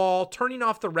from the wall, turning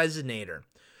off the resonator.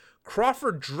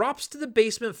 Crawford drops to the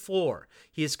basement floor.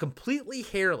 He is completely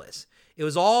hairless. It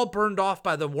was all burned off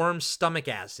by the worm's stomach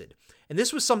acid. And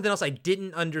this was something else I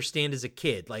didn't understand as a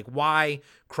kid, like why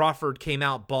Crawford came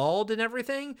out bald and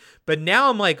everything. But now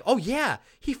I'm like, oh yeah,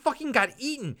 he fucking got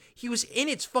eaten. He was in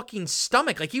its fucking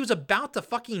stomach. Like he was about to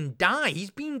fucking die.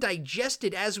 He's being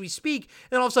digested as we speak.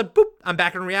 And all of a sudden, boop, I'm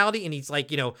back in reality. And he's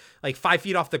like, like 5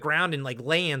 feet off the ground and like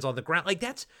lands on the ground. Like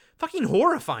that's fucking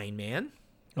horrifying, man.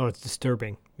 Oh, it's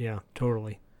disturbing. Yeah,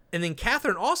 totally. And then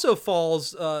Catherine also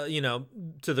falls, to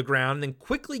the ground, and then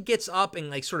quickly gets up and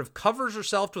like sort of covers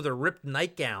herself with her ripped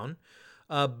nightgown.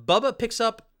 Bubba picks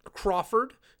up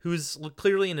Crawford, who's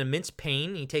clearly in immense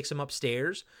pain. He takes him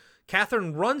upstairs.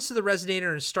 Catherine runs to the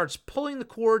resonator and starts pulling the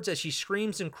cords as she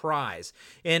screams and cries.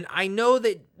 And I know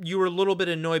that you were a little bit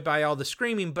annoyed by all the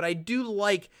screaming, but I do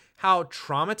like how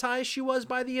traumatized she was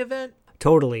by the event.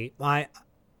 Totally.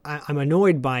 I'm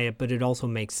annoyed by it, but it also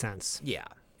makes sense. Yeah.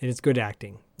 And it's good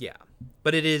acting. Yeah.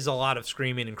 But it is a lot of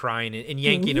screaming and crying and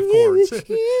yanking of cords.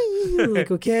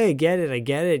 Like, okay, I get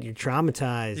it. You're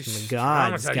traumatized. Oh my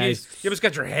God. This guy's... You almost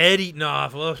got your head eaten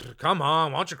off. Ugh, come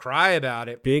on. Why don't you cry about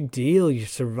it? Big deal. You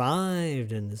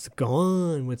survived and it's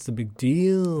gone. What's the big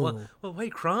deal? Well, why are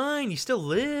you crying? You still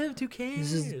lived. Who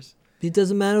cares? It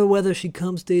doesn't matter whether she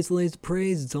comes, stays, lays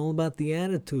praise. It's all about the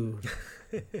attitude.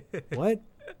 What?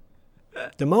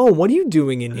 Damone, what are you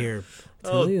doing in here? I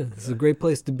tell you, this is a great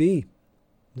place to be.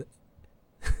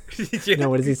 No,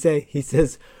 what does he say? He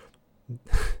says,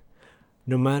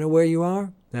 no matter where you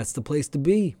are, that's the place to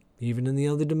be, even in the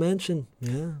other dimension.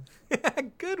 Yeah.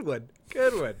 Good one.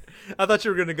 I thought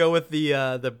you were going to go with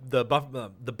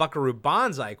the Buckaroo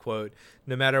Banzai quote.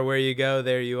 No matter where you go,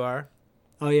 there you are.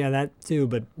 Oh yeah, that too.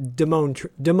 But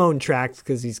Damone tracks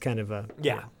because he's kind of a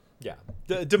yeah.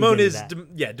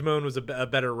 Damone was a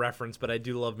better reference, but I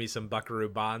do love me some Buckaroo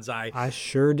Banzai. I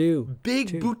sure do.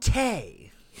 Big Boutte.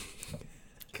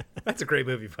 That's a great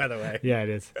movie, by the way. Yeah, it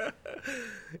is.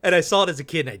 And I saw it as a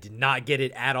kid, and I did not get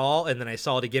it at all. And then I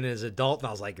saw it again as an adult, and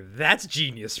I was like, that's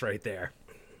genius right there.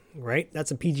 Right? That's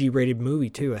a PG-rated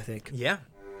movie, too, I think. Yeah.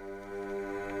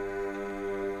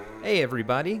 Hey,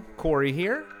 everybody. Corey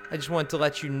here. I just wanted to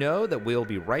let you know that we'll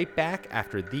be right back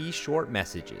after these short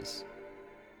messages.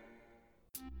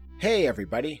 Hey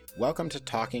everybody, welcome to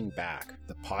Talking Back,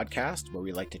 the podcast where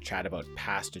we like to chat about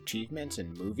past achievements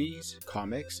in movies,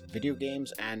 comics, video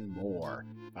games, and more.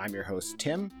 I'm your host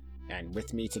Tim, and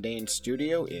with me today in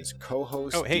studio is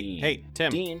co-host Dean. Hey,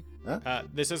 Tim. Dean? Huh?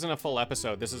 This isn't a full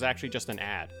episode, this is actually just an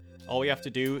ad. All we have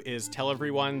to do is tell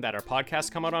everyone that our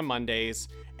podcasts come out on Mondays,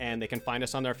 and they can find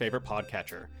us on their favorite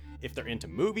podcatcher. If they're into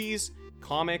movies,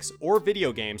 comics, or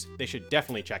video games, they should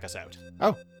definitely check us out.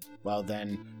 Oh. Well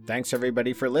then, thanks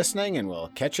everybody for listening, and we'll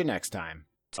catch you next time.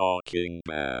 Talking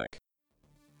Back.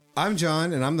 I'm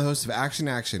John, and I'm the host of Action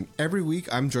Action. Every week,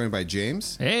 I'm joined by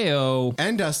James. Heyo.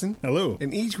 And Dustin. Hello.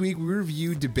 And each week, we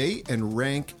review, debate, and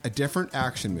rank a different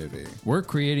action movie. We're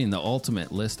creating the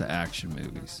ultimate list of action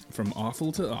movies. From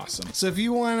awful to awesome. So if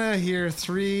you want to hear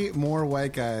 3 more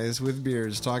white guys with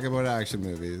beards talk about action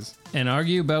movies. And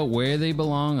argue about where they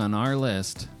belong on our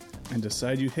list. And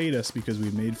decide you hate us because we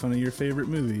made fun of your favorite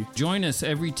movie. Join us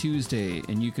every Tuesday,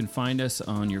 and you can find us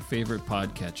on your favorite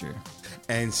podcatcher.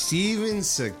 And Steven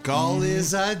Seagal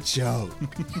is a joke.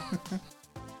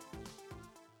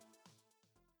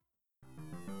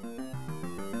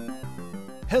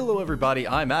 Hello, everybody.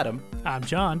 I'm Adam. I'm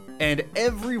John. And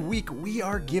every week we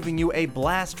are giving you a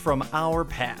blast from our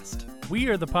past. We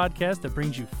are the podcast that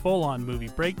brings you full-on movie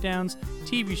breakdowns,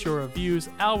 TV show reviews,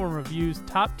 album reviews,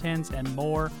 top 10s, and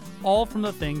more, all from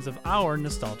the things of our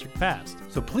nostalgic past.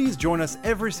 So please join us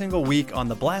every single week on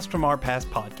the Blast from Our Past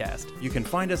podcast. You can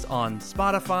find us on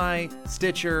Spotify,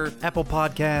 Stitcher, Apple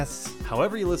Podcasts.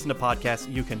 However you listen to podcasts,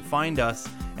 you can find us,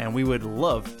 and we would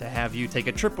love to have you take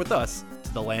a trip with us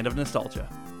to the land of nostalgia.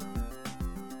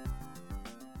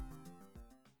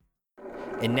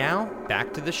 And now,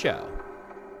 back to the show.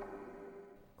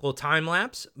 Little time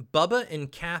lapse. Bubba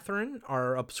and Catherine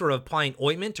are sort of applying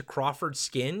ointment to Crawford's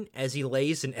skin as he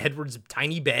lays in Edward's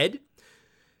tiny bed.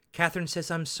 Catherine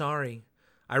says, "I'm sorry.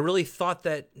 I really thought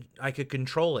that I could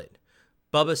control it."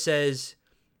 Bubba says,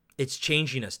 "It's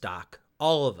changing us, Doc.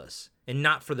 All of us, and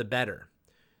not for the better."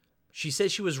 She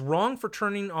says she was wrong for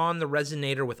turning on the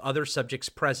resonator with other subjects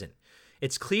present.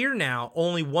 It's clear now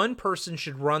only one person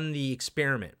should run the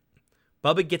experiment.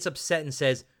 Bubba gets upset and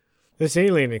says, "This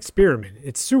alien experiment,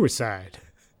 it's suicide."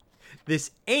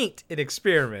 "This ain't an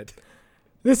experiment."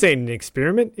 "This ain't an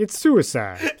experiment, it's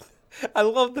suicide." I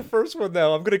love the first one,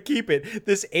 though. I'm going to keep it.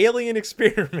 "This alien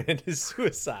experiment is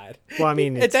suicide." Well, I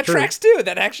mean, it's that true. tracks, too.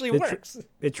 That actually works.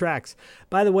 It tracks.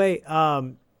 By the way,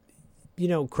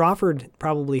 Crawford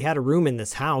probably had a room in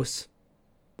this house.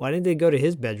 Why didn't they go to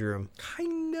his bedroom? I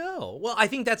know. Well, I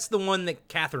think that's the one that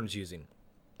Catherine's using.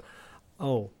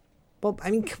 Oh. Well,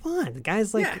 I mean, come on. The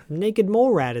guy's like naked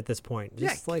mole rat at this point.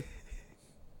 Just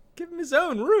give him his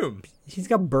own room. He's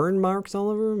got burn marks all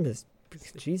over him.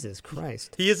 Jesus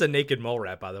Christ. He is a naked mole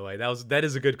rat, by the way. That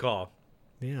is a good call.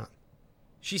 Yeah.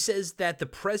 She says that the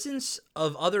presence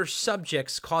of other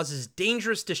subjects causes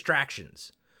dangerous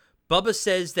distractions. Bubba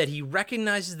says that he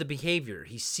recognizes the behavior.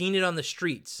 He's seen it on the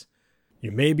streets.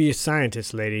 "You may be a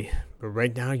scientist, lady, but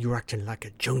right now you're acting like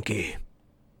a junkie."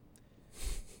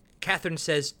 Catherine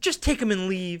says, "Just take him and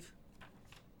leave."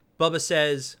 Bubba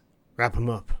says, "Wrap him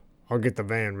up. I'll get the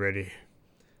van ready."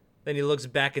 Then he looks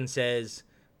back and says,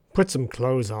 "Put some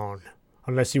clothes on,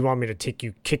 unless you want me to take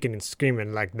you kicking and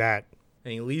screaming like that."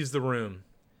 And he leaves the room.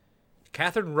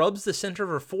 Catherine rubs the center of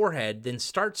her forehead, then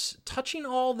starts touching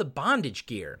all the bondage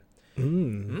gear.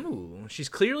 Ooh, she's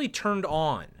clearly turned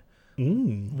on.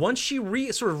 Once she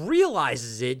sort of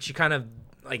realizes it, she kind of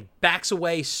backs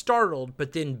away startled,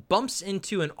 but then bumps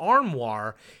into an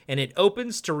armoire and it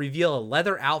opens to reveal a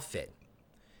leather outfit.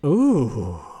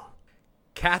 Ooh.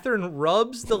 Catherine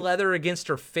rubs the leather against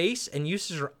her face and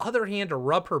uses her other hand to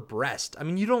rub her breast. I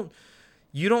mean, you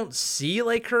don't see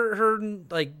her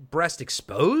breast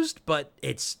exposed, but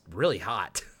it's really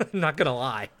hot. I'm not gonna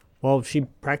lie. Well, she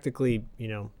practically,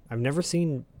 I've never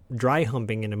seen dry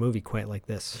humping in a movie quite like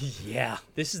this. Yeah,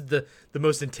 this is the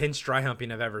most intense dry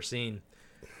humping I've ever seen.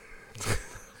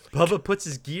 Bubba puts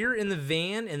his gear in the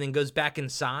van and then goes back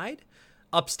inside.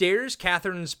 Upstairs,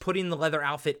 Catherine's putting the leather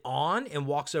outfit on and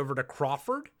walks over to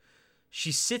Crawford.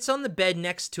 She sits on the bed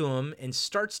next to him and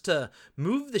starts to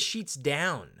move the sheets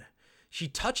down. She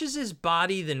touches his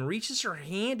body, then reaches her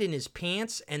hand in his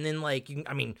pants, and then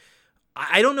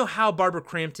I don't know how Barbara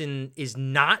Crampton is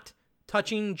not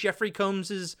touching Jeffrey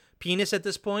Combs's penis at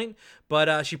this point,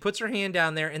 but she puts her hand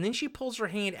down there, and then she pulls her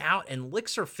hand out and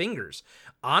licks her fingers.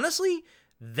 Honestly,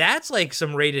 that's like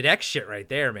some rated X shit right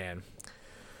there, man.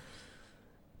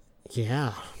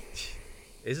 Yeah.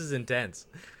 This is intense.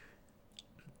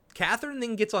 Catherine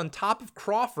then gets on top of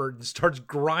Crawford and starts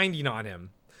grinding on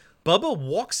him. Bubba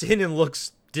walks in and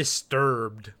looks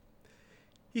disturbed.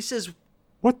 He says,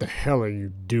 "What the hell are you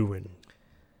doing?"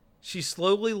 She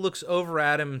slowly looks over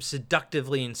at him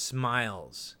seductively and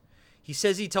smiles. He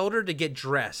says he told her to get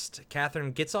dressed.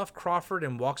 Catherine gets off Crawford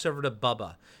and walks over to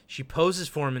Bubba. She poses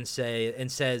for him and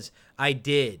says, "I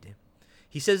did."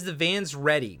 He says the van's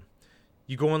ready.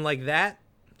 "You going like that?"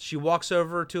 She walks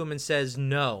over to him and says,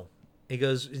 "No." He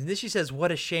goes, and then she says,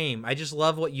 "What a shame. I just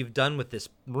love what you've done with this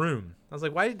room." I was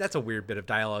like, why? That's a weird bit of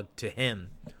dialogue to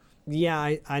him.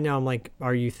 Yeah, I know. I'm like,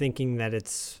 are you thinking that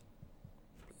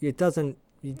it doesn't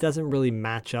really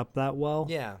match up that well?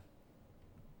 Yeah.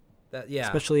 Yeah.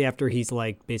 Especially after he's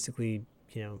like, basically,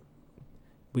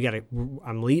 we're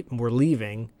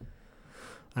leaving.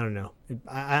 I don't know.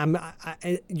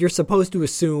 You're supposed to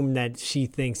assume that she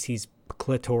thinks he's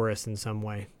clitoris in some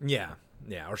way. Yeah.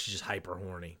 Or she's just hyper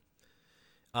horny.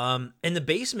 In the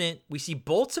basement, we see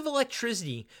bolts of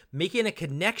electricity making a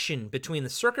connection between the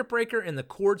circuit breaker and the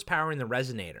cords powering the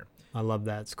resonator. I love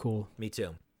that. It's cool. Me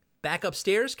too. Back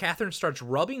upstairs, Catherine starts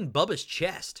rubbing Bubba's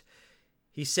chest.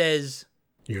 He says,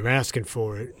 "You're asking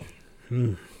for it."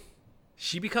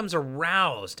 She becomes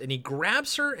aroused, and he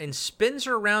grabs her and spins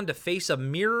her around to face a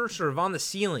mirror sort of on the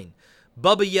ceiling.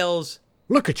 Bubba yells,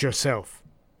 "Look at yourself.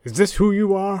 Is this who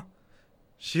you are?"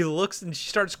 She looks and she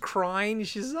starts crying.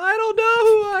 She says, "I don't know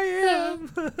who I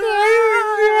am."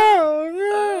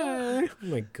 Oh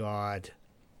my God.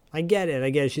 I get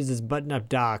it. She's this button-up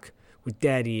doc with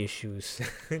daddy issues.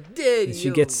 Daddy. She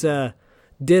gets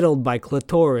diddled by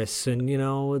clitoris, and,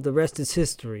 the rest is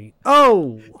history.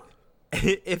 Oh!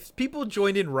 If people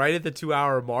joined in right at the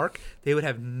 2-hour mark, they would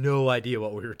have no idea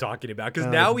what we were talking about, because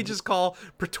now we just call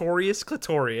Pretorius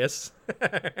clitorius.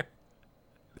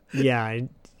 Yeah,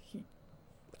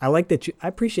 I like that I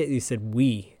appreciate you said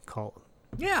we call him.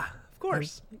 Yeah, of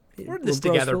course. We're in this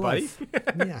together, buddy.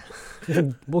 Yeah.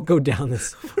 We'll go down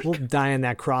this. We'll die on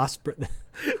that cross.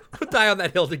 We'll die on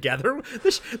that hill together.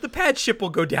 The pad ship will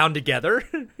go down together.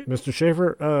 Mr.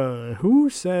 Schaefer, who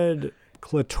said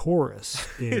clitoris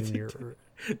in your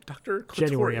Dr.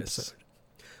 January episode?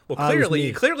 Well,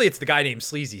 clearly it's the guy named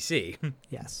Sleazy C.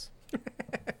 Yes.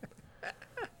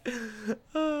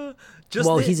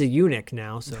 He's a eunuch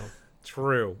now, so.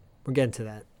 True. We're getting to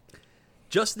that.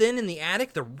 Just then, in the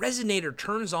attic, the resonator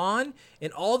turns on,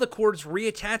 and all the cords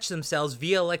reattach themselves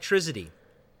via electricity.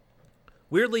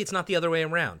 Weirdly, it's not the other way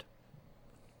around.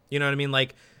 You know what I mean?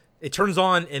 Like, it turns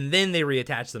on, and then they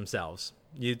reattach themselves.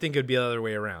 You'd think it would be the other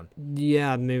way around.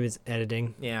 Yeah, maybe it's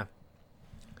editing. Yeah.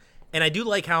 And I do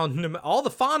like how all the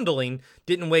fondling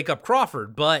didn't wake up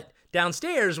Crawford, but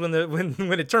downstairs, when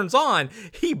it turns on,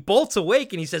 he bolts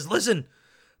awake, and he says, "Listen,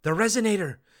 the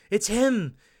resonator. It's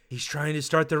him. He's trying to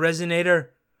start the resonator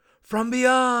from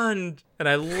beyond." And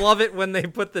I love it when they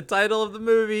put the title of the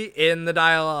movie in the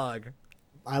dialogue.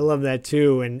 I love that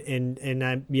too. And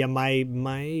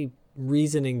my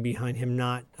reasoning behind him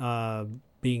not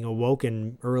being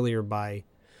awoken earlier by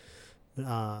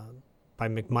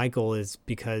McMichael is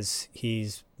because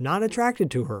he's not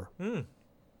attracted to her.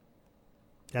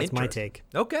 That's my take.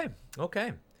 Okay.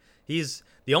 He's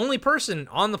the only person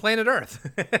on the planet Earth.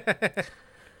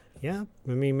 Yeah,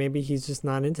 I mean, maybe he's just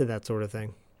not into that sort of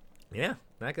thing. Yeah,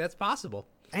 that's possible.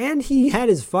 And he had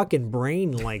his fucking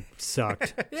brain,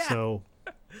 sucked. Yeah. So,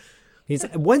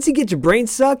 once you get your brain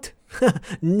sucked,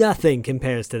 nothing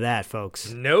compares to that,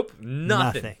 folks. Nope,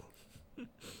 nothing.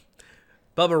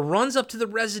 Bubba runs up to the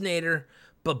resonator,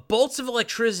 but bolts of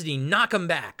electricity knock him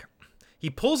back.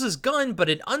 He pulls his gun, but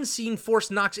an unseen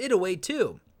force knocks it away,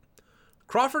 too.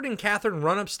 Crawford and Catherine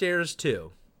run upstairs,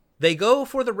 too. They go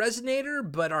for the resonator,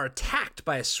 but are attacked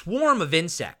by a swarm of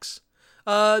insects.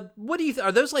 What do you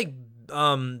are those like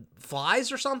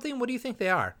flies or something? What do you think they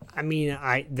are? I mean,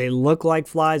 they look like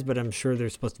flies, but I'm sure they're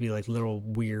supposed to be like little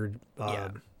weird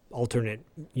alternate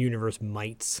universe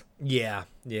mites. Yeah,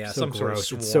 so some gross. sort of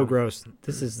swarm. It's so gross.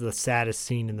 This is the saddest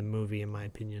scene in the movie, in my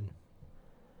opinion.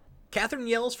 Catherine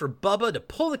yells for Bubba to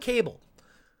pull the cable.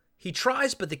 He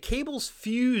tries, but the cable's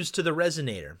fused to the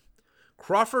resonator.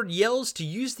 Crawford yells to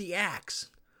use the axe.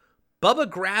 Bubba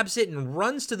grabs it and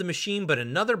runs to the machine, but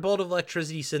another bolt of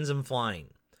electricity sends him flying.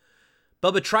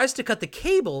 Bubba tries to cut the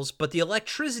cables, but the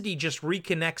electricity just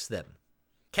reconnects them.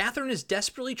 Catherine is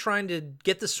desperately trying to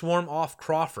get the swarm off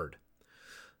Crawford.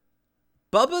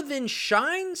 Bubba then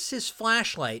shines his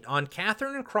flashlight on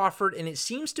Catherine and Crawford, and it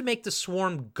seems to make the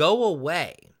swarm go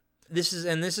away. This is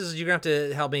you're gonna have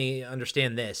to help me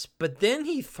understand this. But then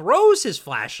he throws his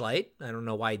flashlight. I don't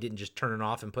know why he didn't just turn it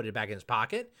off and put it back in his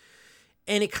pocket.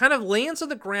 And it kind of lands on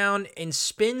the ground and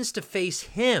spins to face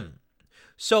him.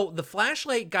 So the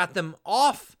flashlight got them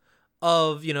off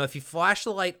of, if you flash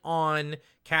the light on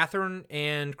Catherine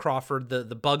and Crawford, the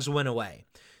bugs went away.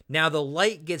 Now the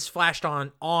light gets flashed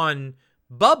on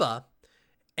Bubba,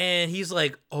 and he's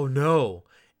like, "Oh no."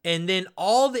 And then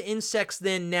all the insects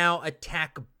then now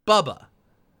attack Bubba.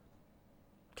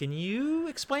 Can you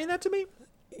explain that to me?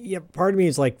 Yeah, part of me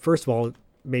is like, first of all,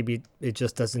 maybe it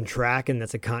just doesn't track, and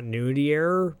that's a continuity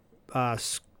error,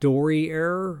 story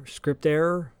error, script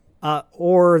error.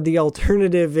 Or the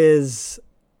alternative is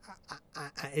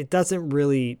it doesn't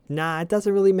really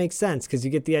make sense,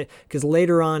 because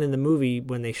later on in the movie,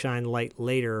 when they shine light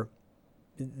later,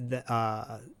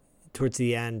 towards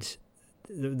the end,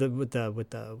 with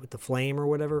the flame or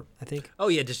whatever, I think. Oh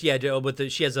yeah, she has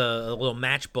a little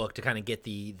matchbook to kind of get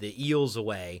the eels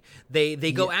away.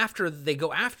 They go after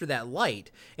that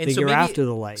light, and they so go maybe after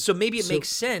the light. So maybe it makes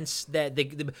sense that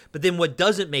but then what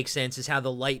doesn't make sense is how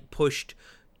the light pushed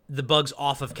the bugs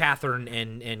off of Catherine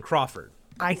and Crawford.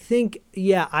 I think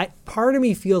part of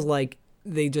me feels like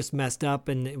they just messed up,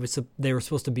 and they were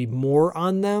supposed to be more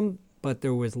on them, but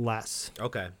there was less.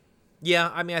 Okay.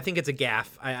 Yeah, I mean, I think it's a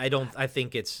gaffe. I don't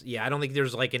think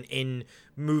there's like an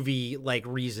in-movie like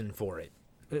reason for it.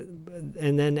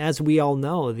 And then, as we all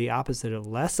know, the opposite of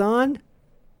less on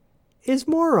is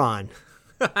more on.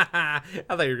 I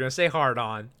thought you were going to say hard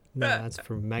on. No, that's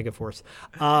from Megaforce.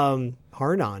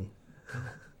 Hard on.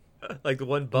 Like the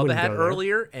one Bubba had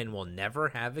earlier and will never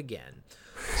have again.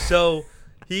 So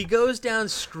he goes down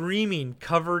screaming,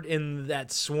 covered in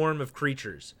that swarm of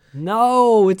creatures.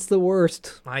 No, it's the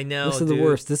worst. I know, This is the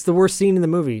worst. This is the worst scene in the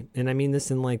movie, and I mean this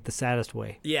in like the saddest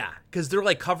way. Yeah, because they're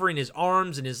like covering his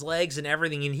arms and his legs and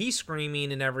everything, and he's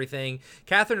screaming and everything.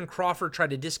 Catherine and Crawford try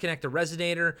to disconnect the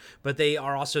resonator, but they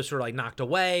are also sort of like knocked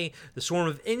away. The swarm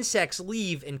of insects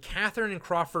leave, and Catherine and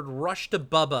Crawford rush to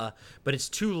Bubba, but it's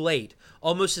too late.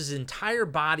 Almost his entire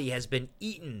body has been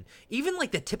eaten, even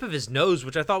like the tip of his nose,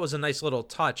 which I thought was a nice little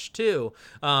touch too.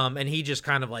 And he just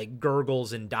kind of like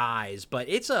gurgles and dies. But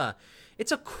it's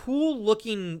a cool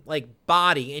looking like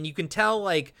body, and you can tell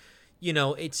like, you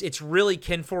know, it's really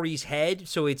Ken Foree's head,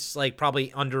 so it's like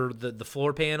probably under the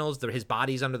floor panels. His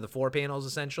body's under the floor panels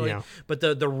essentially. Yeah. But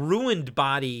the ruined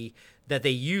body that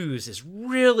they use is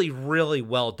really, really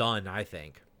well done, I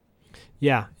think.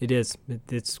 Yeah, it is.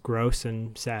 It's gross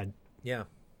and sad. Yeah,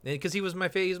 because he's my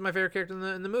favorite character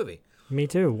in the movie. Me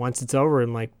too. Once it's over,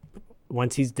 and like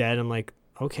once he's dead, I'm like,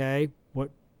 okay, what?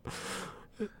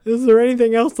 Is there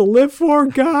anything else to live for,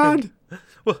 God?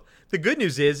 Well, the good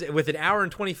news is, with an hour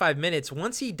and 25 minutes,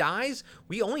 once he dies,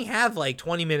 we only have like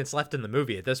 20 minutes left in the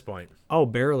movie at this point. Oh,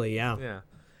 barely, yeah. Yeah.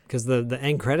 Because the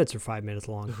end credits are 5 minutes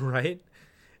long. Right?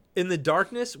 In the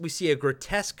darkness, we see a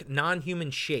grotesque, non-human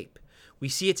shape. We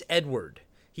see it's Edward.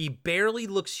 He barely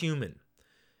looks human.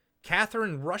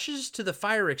 Catherine rushes to the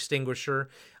fire extinguisher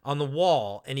on the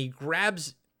wall, and he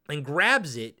grabs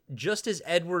it just as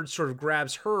Edward sort of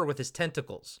grabs her with his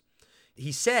tentacles.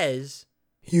 He says,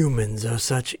 "Humans are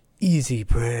such easy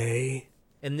prey."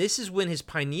 And this is when his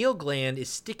pineal gland is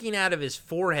sticking out of his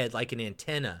forehead like an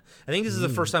antenna. I think this is the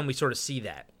first time we sort of see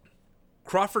that.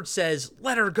 Crawford says,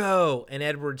 "Let her go." And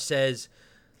Edward says,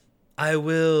 "I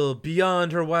will,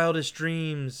 beyond her wildest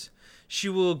dreams. She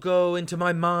will go into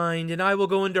my mind, and I will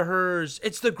go into hers.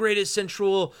 It's the greatest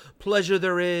sensual pleasure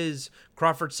there is."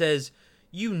 Crawford says,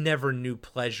 "You never knew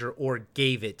pleasure or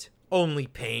gave it, only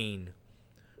pain."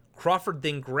 Crawford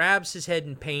then grabs his head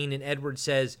in pain, and Edward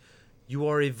says, "You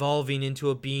are evolving into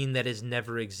a being that has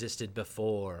never existed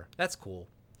before." That's cool.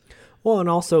 Well, and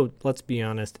also, let's be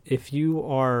honest, if you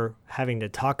are having to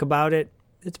talk about it,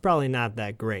 it's probably not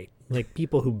that great. Like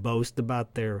people who boast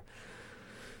about their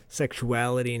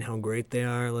sexuality and how great they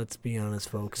are, let's be honest,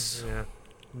 folks. Yeah.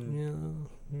 You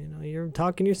know, you're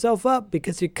talking yourself up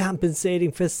because you're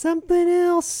compensating for something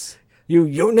else. You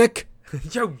eunuch.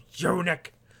 You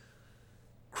eunuch.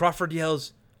 Crawford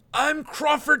yells, "I'm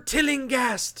Crawford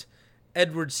Tillinghast."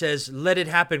 Edward says, "Let it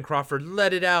happen, Crawford.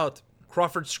 Let it out."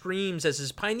 Crawford screams as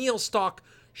his pineal stalk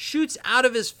shoots out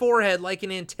of his forehead like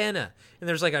an antenna. And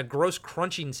there's like a gross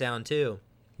crunching sound too.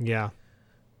 Yeah.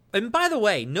 And by the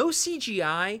way, no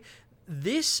CGI.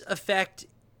 This effect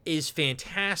is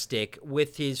fantastic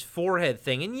with his forehead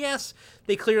thing. And yes,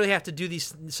 they clearly have to do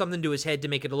something to his head to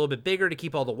make it a little bit bigger, to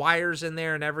keep all the wires in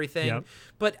there and everything. Yep.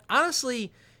 But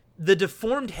honestly, the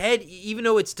deformed head, even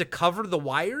though it's to cover the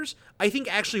wires, I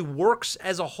think actually works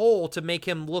as a whole to make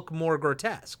him look more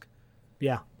grotesque.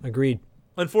 Yeah, agreed.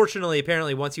 Unfortunately,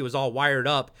 apparently, once he was all wired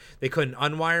up, they couldn't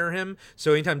unwire him.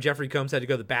 So anytime Jeffrey Combs had to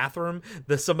go to the bathroom,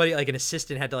 somebody like an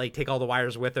assistant had to like take all the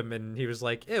wires with him, and he was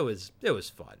like, "It was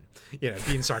fun,"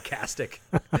 being sarcastic.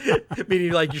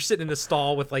 Meaning, like you're sitting in a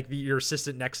stall with like your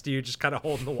assistant next to you, just kind of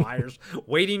holding the wires,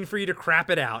 waiting for you to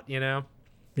crap it out.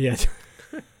 Yeah.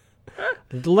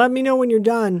 Let me know when you're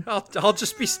done. I'll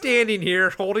just be standing here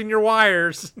holding your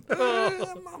wires.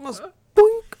 Almost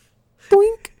boink,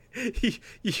 boink.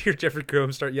 You hear Jeffrey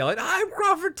Combs start yelling, "I'm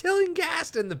Crawford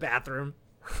Tillinghast" in the bathroom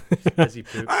as he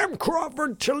poops. "I'm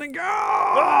Crawford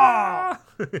Tillinghast."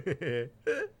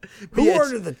 Who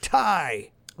ordered the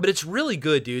tie? But it's really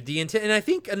good, dude. And I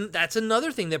think that's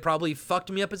another thing that probably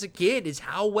fucked me up as a kid is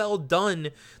how well done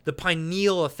the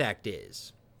pineal effect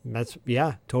is.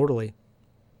 Yeah, totally.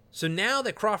 So now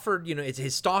that Crawford,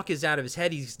 his stalk is out of his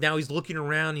head, he's looking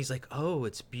around. He's like, oh,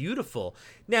 it's beautiful.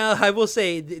 Now, I will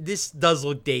say this does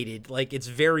look dated. Like, it's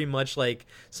very much like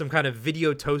some kind of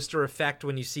video toaster effect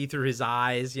when you see through his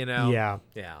eyes, Yeah.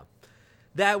 Yeah.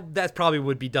 That probably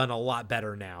would be done a lot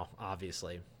better now,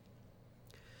 obviously.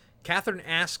 Catherine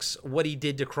asks what he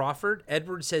did to Crawford.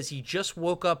 Edward says he just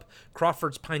woke up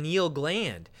Crawford's pineal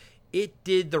gland. It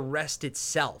did the rest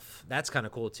itself. That's kind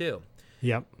of cool, too.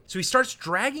 Yep. So he starts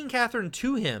dragging Catherine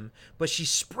to him, but she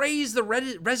sprays the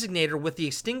resonator with the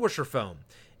extinguisher foam.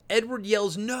 Edward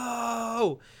yells,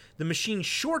 no! The machine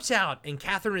shorts out, and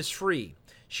Catherine is free.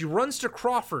 She runs to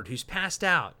Crawford, who's passed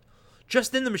out.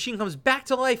 Just then, the machine comes back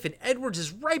to life, and Edwards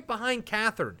is right behind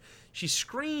Catherine. She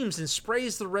screams and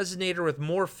sprays the resonator with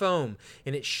more foam,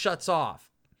 and it shuts off.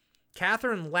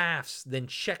 Catherine laughs, then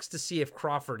checks to see if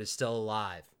Crawford is still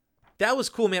alive. That was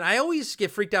cool, man. I always get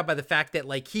freaked out by the fact that,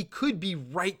 like, he could be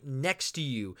right next to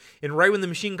you. And right when the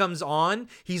machine comes on,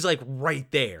 he's, like, right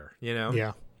there,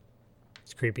 Yeah.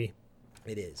 It's creepy.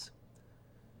 It is.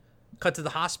 Cut to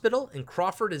the hospital, and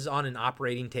Crawford is on an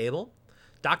operating table.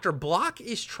 Dr. Block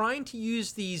is trying to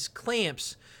use these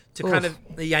clamps to kind of,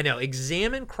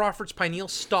 examine Crawford's pineal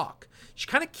stalk. She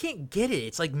kind of can't get it.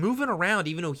 It's like moving around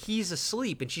even though he's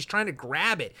asleep, and she's trying to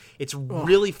grab it. It's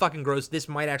really fucking gross. This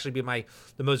might actually be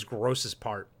the most grossest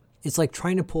part. It's like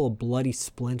trying to pull a bloody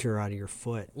splinter out of your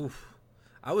foot. Oof.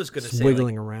 I was going to say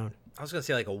wiggling around. I was going to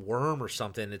say like a worm or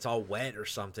something. It's all wet or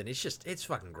something. It's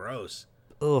fucking gross.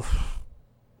 Ugh.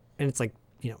 And it's like,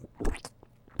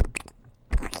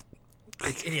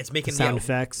 It's making sound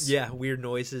effects. Yeah, weird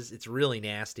noises. It's really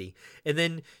nasty. And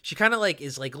then she kind of like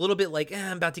is like a little bit like,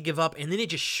 I'm about to give up. And then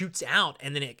it just shoots out,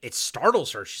 and then it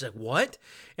startles her. She's like, what?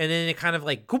 And then it kind of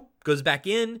like goes back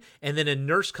in, and then a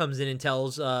nurse comes in and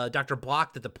tells Dr.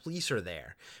 Block that the police are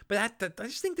there. But I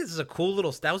just think that was a cool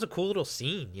little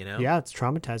scene, Yeah, it's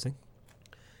traumatizing.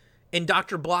 In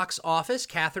Dr. Block's office,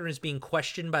 Catherine is being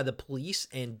questioned by the police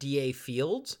and DA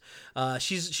Fields.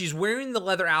 She's wearing the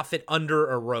leather outfit under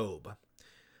a robe.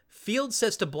 Fields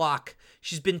says to Block,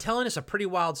 she's been telling us a pretty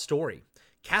wild story.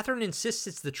 Catherine insists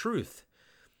it's the truth.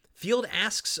 Field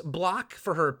asks Block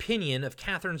for her opinion of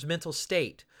Catherine's mental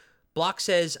state. Block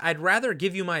says, I'd rather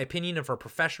give you my opinion of her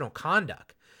professional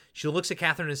conduct. She looks at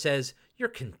Catherine and says, you're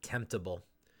contemptible.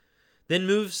 Then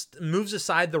moves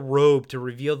aside the robe to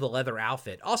reveal the leather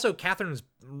outfit. Also, Catherine's,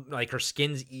 like, her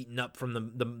skin's eaten up from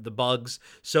the bugs.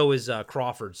 So is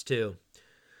Crawford's, too.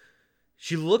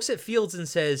 She looks at Fields and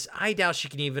says, I doubt she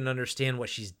can even understand what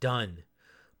she's done.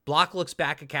 Block looks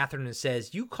back at Catherine and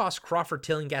says, you cost Crawford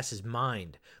Tillinghast his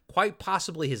mind, quite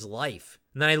possibly his life.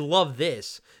 And then I love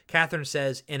this. Catherine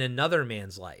says, in another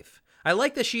man's life. I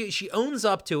like that she owns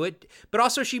up to it, but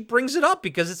also she brings it up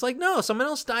because it's like, no, someone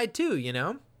else died too,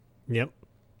 Yep.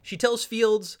 She tells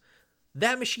Fields,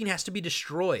 that machine has to be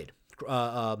destroyed.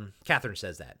 Catherine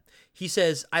says that. He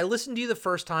says, I listened to you the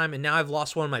first time, and now I've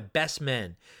lost one of my best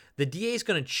men. The DA is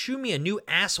going to chew me a new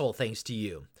asshole thanks to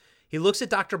you. He looks at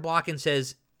Dr. Block and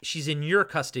says, she's in your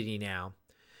custody now.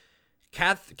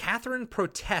 Catherine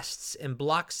protests, and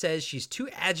Block says she's too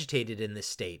agitated in this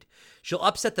state. She'll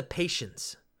upset the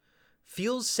patients.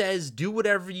 Fields says, do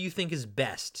whatever you think is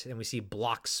best. And we see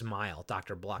Block smile.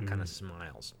 Dr. Block kind of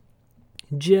smiles.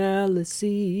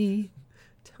 Jealousy.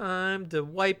 Time to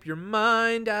wipe your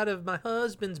mind out of my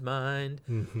husband's mind.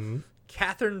 Mm-hmm.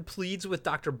 Catherine pleads with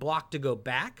Dr. Block to go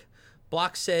back.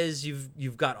 Block says,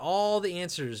 you've got all the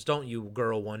answers, don't you,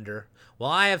 girl wonder? Well,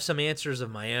 I have some answers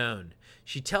of my own.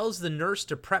 She tells the nurse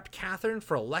to prep Catherine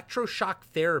for electroshock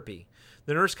therapy.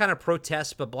 The nurse kind of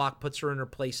protests, but Block puts her in her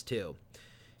place too.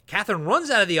 Catherine runs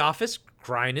out of the office,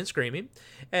 crying and screaming,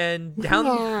 and down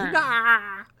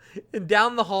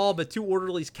the hall, but two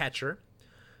orderlies catch her.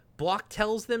 Block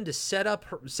tells them to set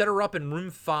her up in room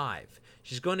 5.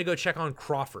 She's going to go check on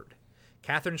Crawford.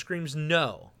 Catherine screams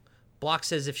no. Block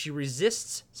says if she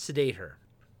resists, sedate her.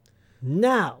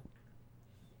 Now.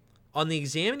 On the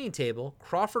examining table,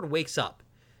 Crawford wakes up.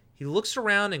 He looks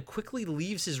around and quickly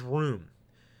leaves his room.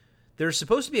 There's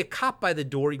supposed to be a cop by the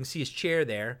door. You can see his chair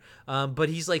there, but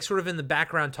he's like sort of in the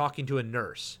background talking to a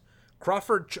nurse.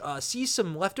 Crawford sees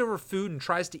some leftover food and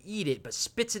tries to eat it, but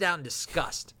spits it out in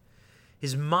disgust.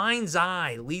 His mind's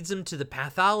eye leads him to the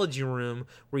pathology room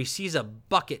where he sees a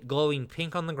bucket glowing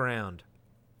pink on the ground.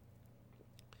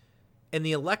 In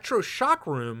the electroshock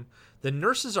room, the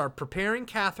nurses are preparing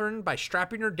Catherine by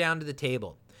strapping her down to the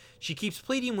table. She keeps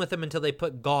pleading with them until they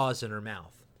put gauze in her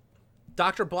mouth.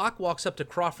 Dr. Block walks up to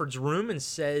Crawford's room and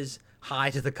says hi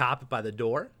to the cop by the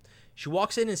door. She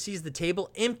walks in and sees the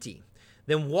table empty,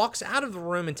 then walks out of the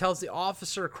room and tells the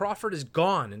officer Crawford is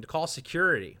gone and to call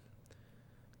security.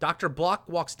 Dr. Block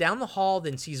walks down the hall,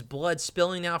 then sees blood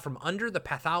spilling out from under the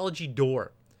pathology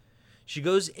door. She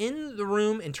goes in the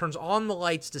room and turns on the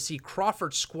lights to see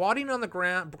Crawford squatting on the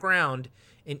ground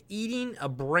and eating a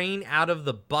brain out of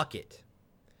the bucket.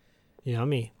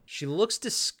 Yummy. She looks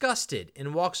disgusted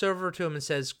and walks over to him and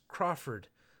says, "Crawford,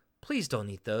 please don't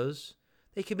eat those.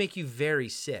 They could make you very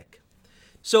sick."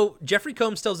 So Jeffrey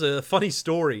Combs tells a funny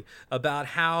story about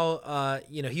how,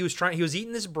 he was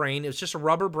eating this brain. It was just a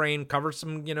rubber brain, covered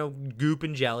some, goop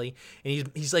and jelly. And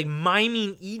he's like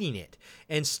miming eating it.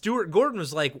 And Stuart Gordon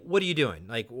was like, "What are you doing?"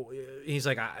 He's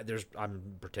like,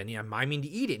 "I'm pretending I'm miming to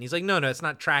eat it." And he's like, no, it's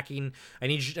not tracking.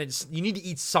 You need to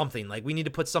eat something. Like, we need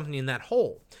to put something in that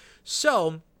hole.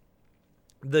 So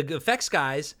the effects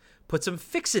guys put some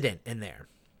Fixodent in there.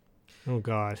 Oh,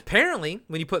 God. Apparently,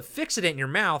 when you put Fixodent in your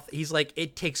mouth, he's like,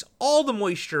 it takes all the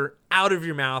moisture out of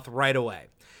your mouth right away.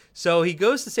 So he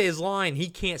goes to say his line. He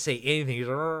can't say anything. He's,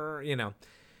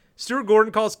 Stuart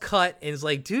Gordon calls cut and is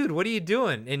like, "Dude, what are you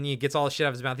doing?" And he gets all the shit out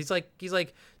of his mouth. He's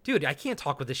like, "Dude, I can't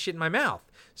talk with this shit in my mouth."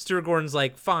 Stuart Gordon's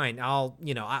like, "Fine,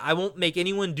 I won't make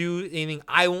anyone do anything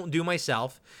I won't do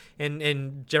myself."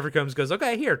 And Jeffrey Combs goes,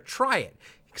 "Okay, here, try it."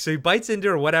 So he bites into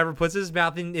it or whatever, puts his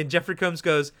mouth in, and Jeffrey Combs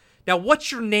goes, "Now,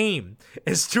 what's your name?"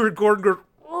 And Stuart Gordon goes,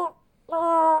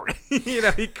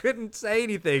 he couldn't say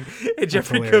anything. And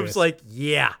Jeffrey Combs like,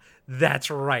 "Yeah, that's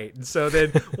right." And so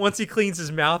then once he cleans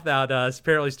his mouth out,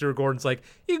 apparently Stuart Gordon's like,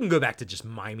 "You can go back to just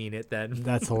miming it then."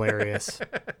 That's hilarious.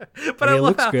 But I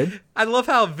love looks good. I love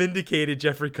how vindicated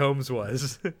Jeffrey Combs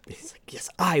was. He's like, "Yes,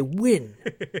 I win."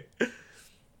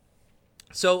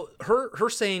 So her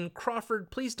saying,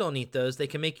 "Crawford, please don't eat those. They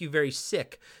can make you very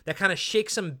sick." That kind of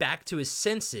shakes him back to his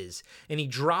senses, and he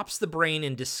drops the brain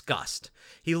in disgust.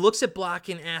 He looks at Block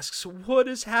and asks, "What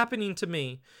is happening to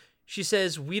me?" She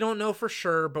says, "We don't know for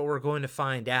sure, but we're going to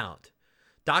find out."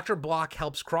 Dr. Block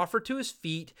helps Crawford to his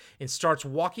feet and starts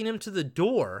walking him to the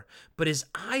door, but his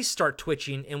eyes start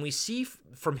twitching, and we see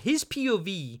from his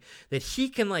POV that he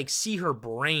can see her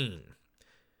brain.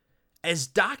 As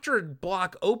Dr.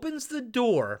 Block opens the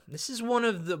door, this is one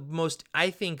of the most,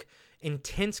 I think,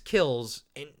 intense kills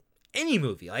in any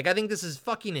movie. I think this is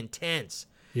fucking intense.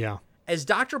 Yeah. As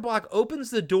Dr. Block opens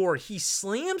the door, he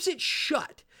slams it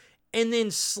shut and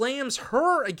then slams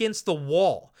her against the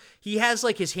wall. He has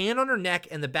his hand on her neck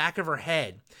and the back of her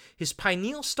head. His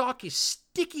pineal stalk is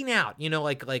sticking out,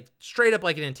 like straight up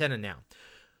like an antenna now.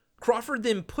 Crawford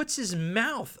then puts his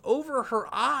mouth over her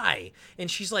eye,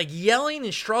 and she's yelling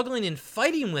and struggling and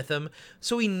fighting with him.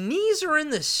 So he knees her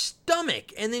in the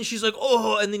stomach, and then she's like,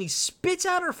 "Oh," and then he spits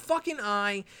out her fucking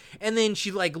eye, and then she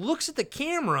looks at the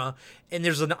camera, and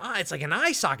there's an eye. It's like an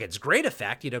eye socket. It's great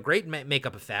effect, great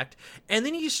makeup effect. And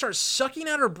then he just starts sucking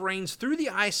out her brains through the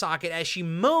eye socket as she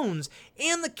moans,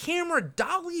 and the camera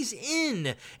dollies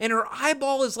in, and her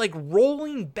eyeball is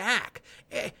rolling back.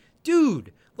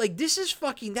 Dude. This is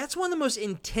that's one of the most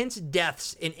intense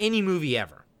deaths in any movie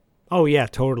ever. Oh, yeah,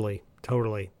 totally.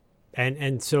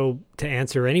 And so to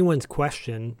answer anyone's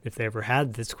question, if they ever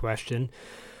had this question,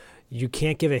 you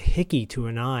can't give a hickey to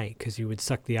an eye because you would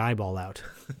suck the eyeball out.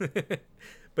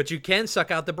 But you can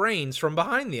suck out the brains from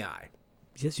behind the eye.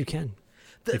 Yes, you can.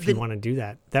 If you want to do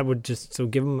that. That would just,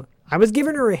 give him, I was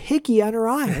giving her a hickey on her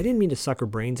eye. I didn't mean to suck her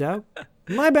brains out.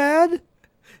 My bad.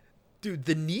 Dude,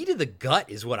 the knee to the gut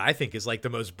is what I think is the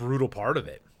most brutal part of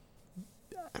it.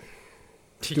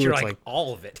 You're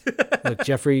all of it. Look,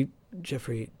 Jeffrey,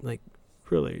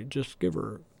 really, just give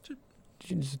her.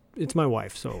 It's my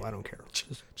wife, so I don't care.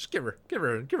 Just give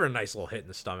her a nice little hit in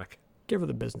the stomach. Give her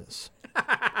the business.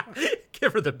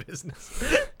 Give her the business.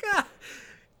 God.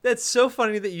 That's so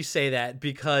funny that you say that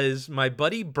because my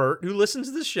buddy Bert, who listens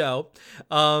to the show,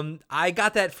 I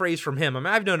got that phrase from him.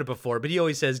 I've known it before, but he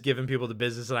always says giving people the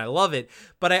business, and I love it.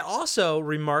 But I also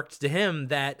remarked to him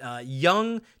that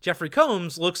young Jeffrey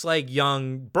Combs looks like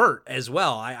young Bert as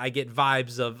well. I get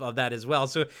vibes of that as well.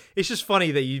 So it's just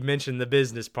funny that you mentioned the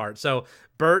business part. So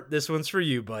Bert, this one's for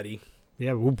you, buddy.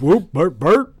 Yeah, whoop, whoop,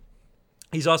 Bert.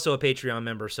 He's also a Patreon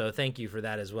member, so thank you for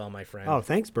that as well, my friend. Oh,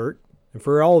 thanks, Bert. And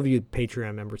for all of you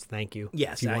Patreon members, thank you.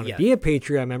 Yes. If you want to be a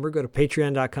Patreon member, go to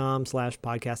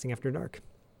patreon.com/podcastingafterdark.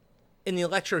 In the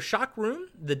electroshock room,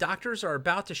 the doctors are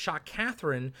about to shock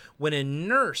Catherine when a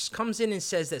nurse comes in and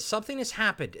says that something has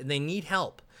happened and they need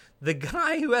help. The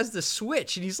guy who has the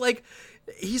switch, and he's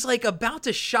about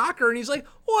to shock her, and he's like,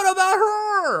 "What about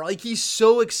her?" He's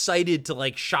so excited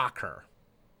to shock her.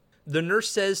 The nurse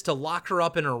says to lock her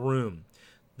up in her room.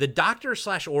 The doctor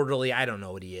 / orderly, I don't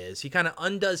know what he is. He kind of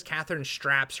undoes Catherine's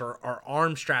straps or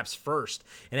arm straps first.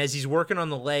 And as he's working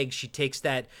on the leg, she takes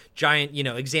that giant,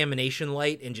 examination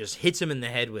light and just hits him in the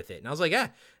head with it. And I was like,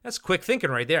 that's quick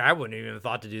thinking right there. I wouldn't even have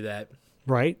thought to do that.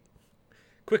 Right.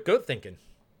 Quick goat thinking.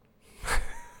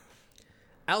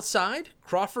 Outside,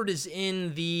 Crawford is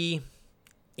in the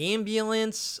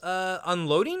ambulance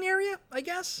unloading area, I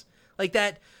guess. Like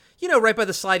that, right by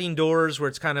the sliding doors where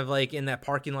it's kind of like in that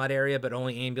parking lot area, but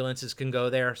only ambulances can go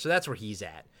there. So that's where he's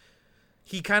at.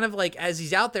 He kind of like, as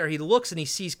he's out there, he looks and he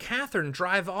sees Catherine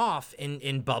drive off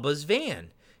in Bubba's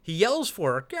van. He yells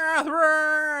for her,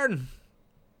 "Catherine!"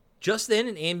 Just then,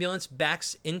 an ambulance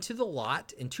backs into the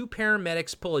lot, and 2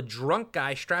 paramedics pull a drunk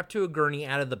guy strapped to a gurney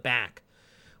out of the back.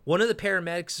 One of the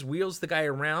paramedics wheels the guy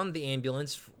around the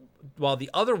ambulance, while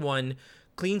the other one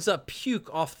cleans up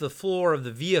puke off the floor of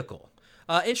the vehicle.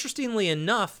 Interestingly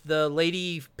enough, the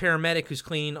lady paramedic who's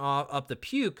cleaning up the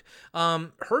puke,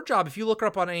 her job, if you look her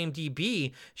up on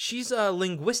IMDb, she's a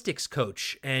linguistics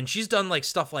coach, and she's done like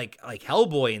stuff like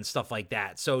Hellboy and stuff like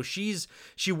that. So she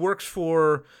works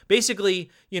for, basically,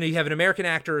 you have an American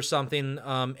actor or something,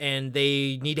 and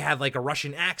they need to have like a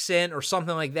Russian accent or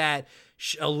something like that.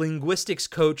 A linguistics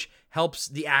coach helps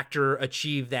the actor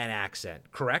achieve that accent,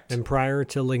 correct? And prior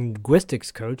to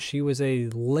linguistics coach, she was a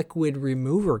liquid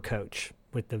remover coach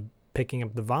with the picking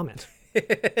up the vomit. So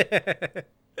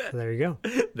there you go.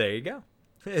 There you go.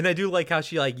 And I do like how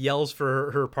she yells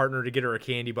for her partner to get her a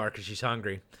candy bar because she's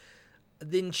hungry.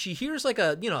 Then she hears like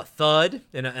a thud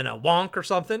and a wonk or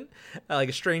something, like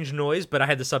a strange noise, but I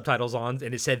had the subtitles on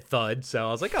and it said thud, so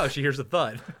I was like, oh, she hears a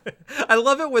thud. I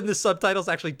love it when the subtitles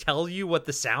actually tell you what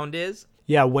the sound is.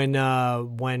 Yeah, when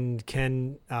Bubba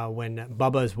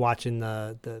is watching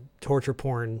the torture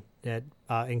porn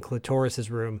in Clitoris's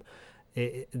room,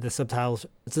 the subtitles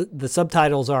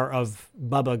are of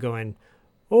Bubba going,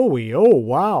 oh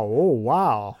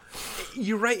wow.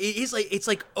 You're right. It's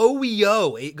like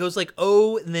OEO. It goes like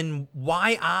O and then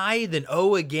YI, then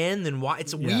O again, then Y.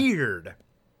 It's weird.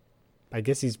 I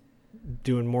guess he's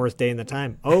doing Morris Day in the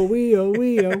Time.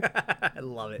 OEO. I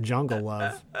love it. Jungle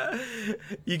Love.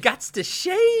 You gots to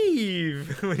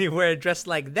shave when you wear a dress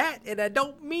like that, and I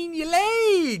don't mean your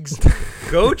legs.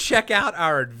 Go check out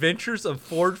our Adventures of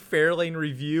Ford Fairlane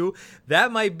review.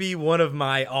 That might be one of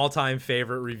my all-time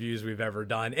favorite reviews we've ever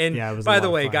done. And by the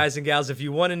way, guys and gals, if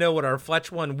you want to know what our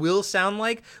Fletch one will sound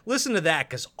like, listen to that,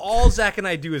 because all Zach and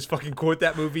I do is fucking quote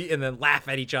that movie and then laugh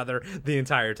at each other the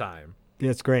entire time.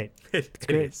 Yeah, it's great. It's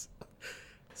great.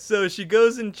 So she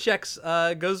goes and checks,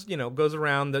 goes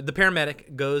around. The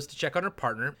paramedic goes to check on her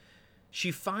partner. She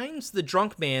finds the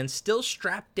drunk man still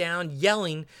strapped down,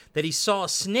 yelling that he saw a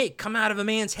snake come out of a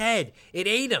man's head. It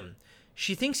ate him.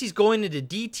 She thinks he's going into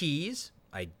DTs.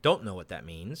 I don't know what that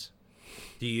means.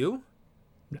 Do you?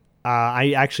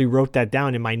 I actually wrote that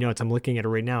down in my notes. I'm looking at it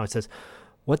right now. It says,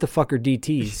 what the fuck are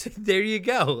DTs? There you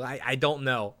go. I don't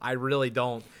know. I really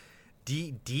don't.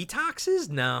 Detoxes?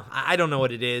 No, I don't know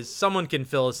what it is. Someone can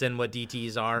fill us in what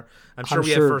DTs are. I'm sure we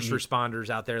have first responders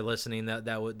out there listening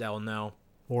that will know.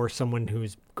 Or someone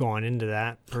who's gone into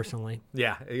that personally.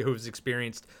 Yeah, who's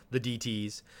experienced the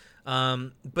DTs.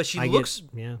 But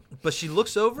she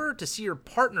looks over to see her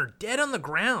partner dead on the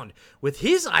ground with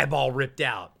his eyeball ripped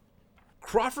out.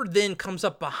 Crawford then comes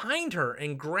up behind her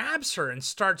and grabs her and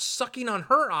starts sucking on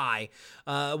her eye,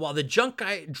 while the drunk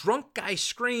guy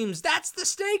screams, "That's the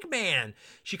Snake Man!"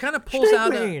 She kind of pulls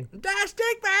out "That's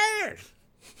Snake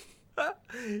Man!"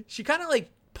 She kind of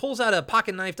pulls out a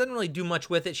pocket knife, doesn't really do much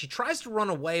with it. She tries to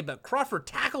run away, but Crawford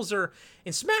tackles her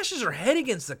and smashes her head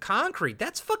against the concrete.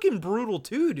 That's fucking brutal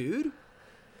too, dude.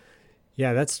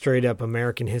 Yeah, that's straight up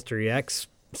American History X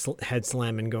head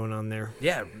slamming going on there.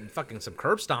 Yeah, fucking some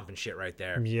curb stomping shit right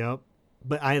there. Yep.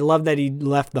 But I love that he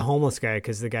left the homeless guy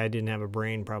because the guy didn't have a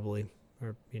brain probably,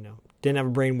 or, didn't have a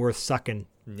brain worth sucking.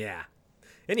 Yeah.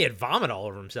 And he had vomit all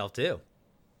over himself too.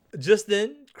 Just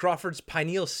then, Crawford's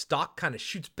pineal stalk kind of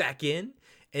shoots back in,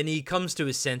 and he comes to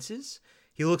his senses.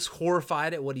 He looks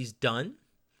horrified at what he's done.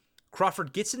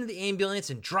 Crawford gets into the ambulance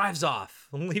and drives off,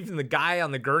 leaving the guy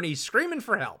on the gurney screaming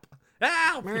for help.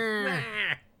 Help!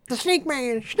 The Snake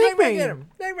Man! Snake Man! Get him!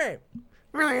 Snake Man!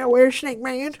 Where's Snake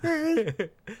Man?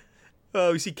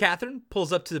 We see Catherine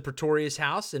pulls up to the Pretorius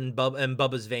house and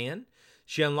Bubba's van.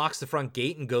 She unlocks the front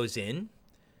gate and goes in.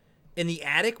 In the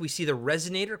attic, we see the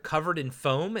resonator covered in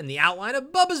foam and the outline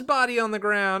of Bubba's body on the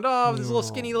ground. Oh, with his little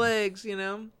skinny legs,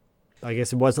 I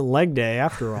guess it wasn't leg day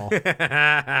after all. Good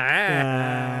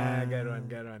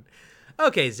one.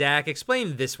 Okay, Zach,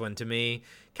 explain this one to me.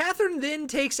 Catherine then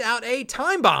takes out a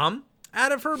time bomb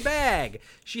out of her bag.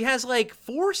 She has like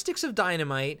 4 sticks of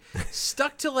dynamite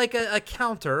stuck to like a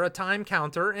counter, a time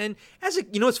counter. And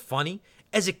you know what's funny?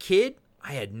 As a kid,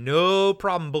 I had no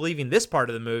problem believing this part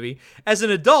of the movie. As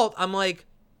an adult, I'm like,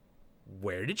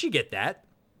 where did you get that?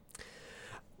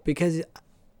 Because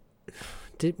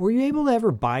were you able to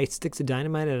ever buy sticks of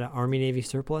dynamite at an Army-Navy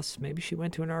surplus? Maybe she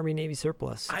went to an Army-Navy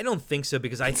surplus. I don't think so,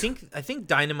 because I think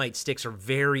dynamite sticks are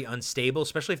very unstable,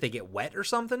 especially if they get wet or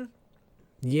something.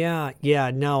 Yeah,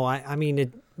 no, I mean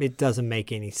it doesn't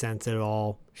make any sense at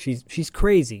all. She's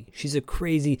crazy. She's a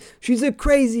crazy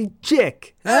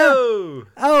chick. Huh?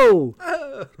 Oh,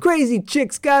 crazy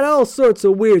chicks got all sorts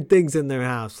of weird things in their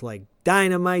house, like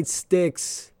dynamite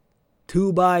sticks,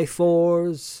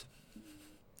 2x4s.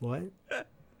 What?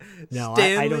 No,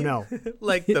 I don't know.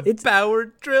 Like the power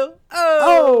drill.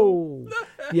 Oh!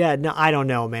 Yeah, no, I don't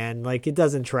know, man. Like, it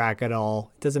doesn't track at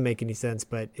all. It doesn't make any sense,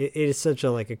 but it is such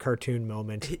a cartoon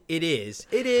moment. It is.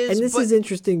 And this is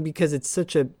interesting because it's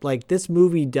such a, this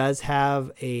movie does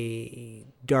have a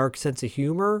dark sense of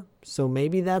humor, so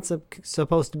maybe that's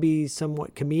supposed to be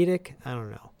somewhat comedic. I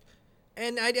don't know.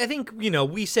 And I think,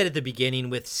 we said at the beginning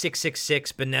with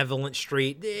 666 Benevolent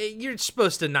Street, you're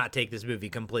supposed to not take this movie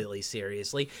completely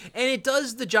seriously. And it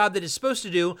does the job that it's supposed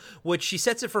to do, which she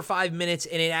sets it for 5 minutes,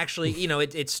 and it actually,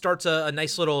 it starts a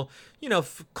nice little,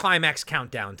 climax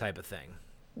countdown type of thing.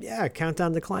 Yeah,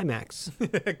 countdown to climax.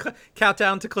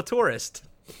 Countdown to clitoris.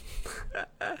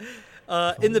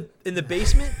 In the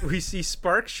basement, we see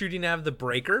Sparks shooting out of the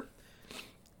breaker.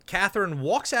 Catherine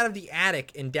walks out of the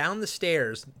attic and down the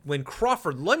stairs when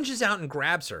Crawford lunges out and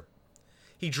grabs her.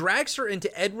 He drags her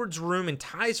into Edward's room and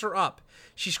ties her up.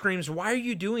 She screams, "Why are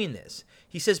you doing this?"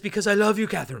 He says, "Because I love you,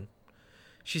 Catherine."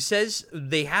 She says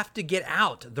they have to get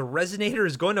out. The resonator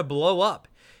is going to blow up.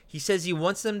 He says he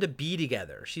wants them to be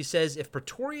together. She says if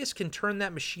Pretorius can turn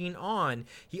that machine on,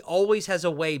 he always has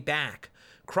a way back.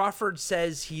 Crawford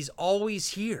says he's always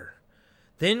here.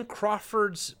 Then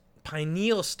Crawford's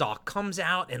pineal stalk comes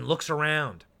out and looks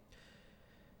around.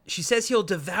 She says he'll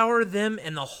devour them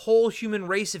and the whole human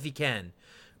race if he can.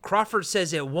 Crawford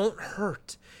says it won't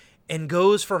hurt and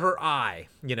goes for her eye,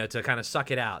 to kind of suck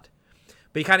it out.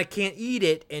 But he kind of can't eat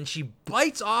it, and she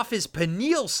bites off his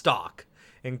pineal stalk,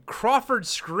 and Crawford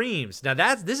screams. Now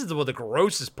this is the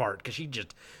grossest part, because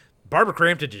Barbara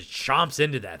Crampton just chomps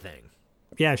into that thing.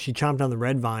 Yeah, she chomped on the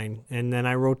red vine, and then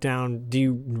I wrote down, do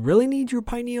you really need your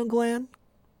pineal gland?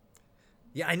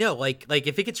 Yeah, I know. Like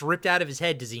if it gets ripped out of his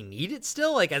head, does he need it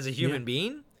still, as a human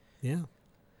being? Yeah.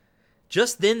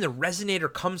 Just then, the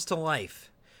resonator comes to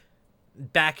life.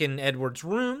 Back in Edward's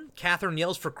room, Catherine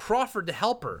yells for Crawford to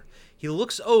help her. He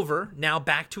looks over, now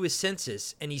back to his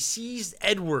senses, and he sees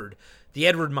Edward, the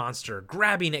Edward monster,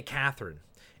 grabbing at Catherine.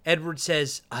 Edward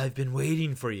says, "I've been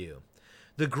waiting for you.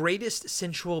 The greatest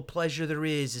sensual pleasure there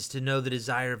is to know the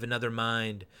desire of another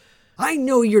mind." "I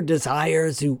know your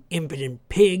desires, you impudent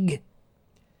pig."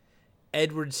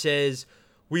 Edward says,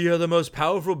 "We are the most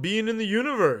powerful being in the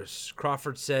universe."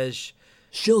 Crawford says,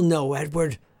 "She'll know,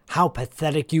 Edward, how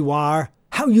pathetic you are,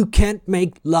 how you can't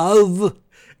make love."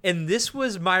 And this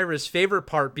was Myra's favorite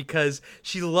part, because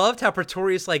she loved how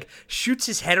Pretorius shoots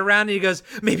his head around and he goes,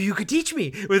 "Maybe you could teach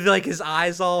me," with his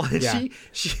eyes all. And yeah.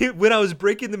 she when I was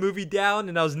breaking the movie down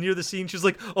and I was near the scene, she was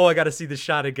like, "Oh, I got to see this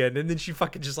shot again." And then she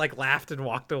fucking just laughed and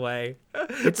walked away.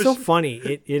 It's so funny.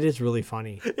 It is really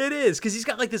funny. It is, because he's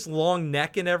got this long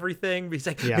neck and everything. But he's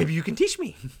like, "Maybe you can teach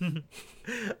me."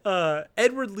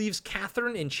 Edward leaves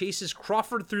Catherine and chases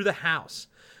Crawford through the house.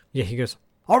 Yeah, he goes,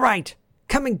 "All right,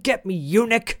 come and get me,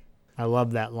 eunuch." I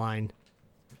love that line.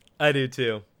 I do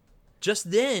too. Just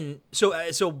then,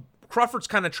 so Crawford's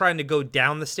kind of trying to go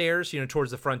down the stairs, towards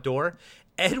the front door.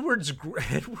 Edward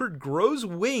grows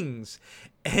wings,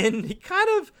 and he kind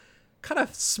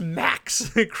of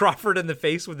smacks Crawford in the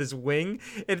face with his wing.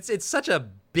 It's such a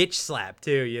bitch slap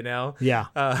too, Yeah.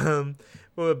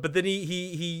 But then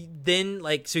he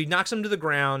knocks him to the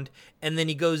ground, and then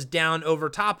he goes down over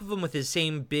top of him with his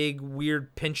same big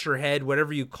weird pincher head,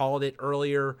 whatever you called it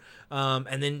earlier.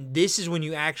 And then this is when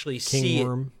you actually see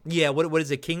Kingworm. it. Yeah, what is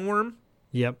it, Kingworm?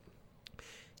 Yep.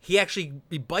 He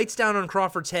bites down on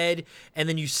Crawford's head, and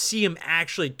then you see him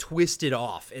actually twist it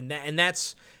off, and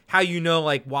that's how you know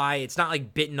why it's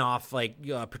not bitten off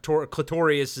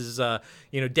Clitorius's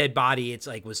dead body. It's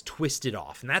was twisted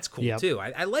off, and that's cool too.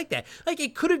 I like that.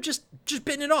 It could have just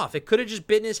bitten it off. It could have just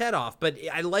bitten his head off, but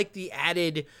I like the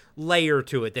added layer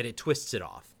to it that it twists it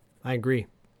off. I agree.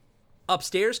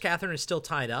 Upstairs, Catherine is still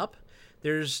tied up.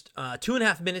 There's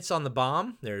 2.5 minutes on the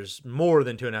bomb. There's more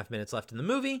than 2.5 minutes left in the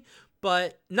movie,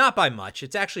 but not by much.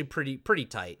 It's actually pretty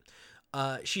tight.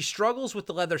 She struggles with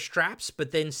the leather straps,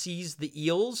 but then sees the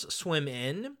eels swim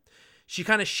in. She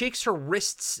kind of shakes her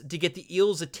wrists to get the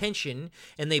eels' attention,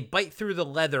 and they bite through the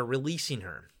leather, releasing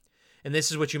her. And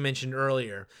this is what you mentioned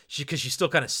earlier, because she's still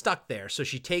kind of stuck there. So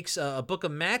she takes a book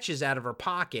of matches out of her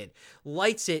pocket,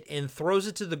 lights it, and throws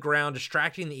it to the ground,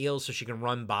 distracting the eels so she can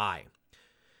run by.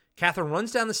 Catherine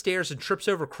runs down the stairs and trips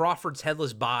over Crawford's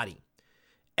headless body.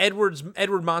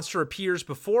 Edward Monster appears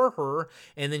before her,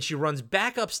 and then she runs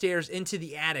back upstairs into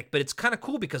the attic. But it's kind of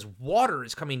cool because water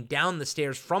is coming down the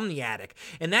stairs from the attic.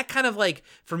 And that kind of like,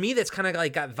 for me, that's kind of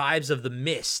like got vibes of The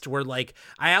Mist, where like,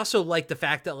 I also like the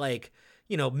fact that like,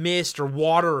 you know, mist or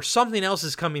water or something else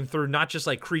is coming through, not just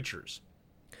like creatures.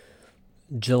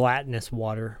 Gelatinous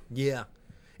water. Yeah.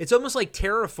 It's almost like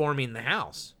terraforming the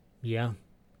house. Yeah.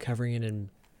 Covering it in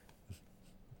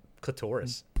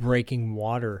clitoris. Breaking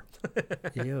water.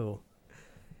 Ew.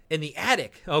 In the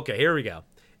attic. Okay, here we go.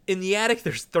 In the attic,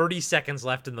 there's 30 seconds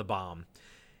left in the bomb.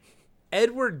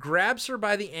 Edward grabs her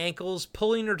by the ankles,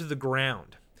 pulling her to the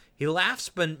ground. He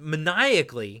laughs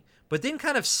maniacally, but then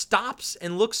kind of stops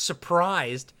and looks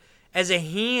surprised as a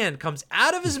hand comes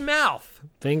out of his mouth.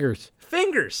 Fingers.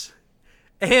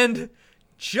 And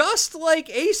just like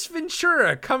Ace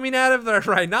Ventura coming out of the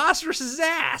rhinoceros's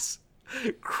ass,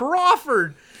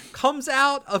 Crawford comes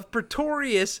out of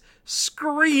Pretorius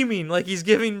screaming like he's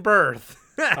giving birth.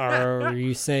 Are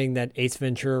you saying that Ace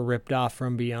Ventura ripped off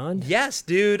From Beyond? Yes,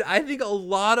 dude. I think a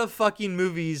lot of fucking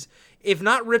movies, if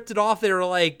not ripped it off, they were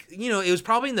like, you know, it was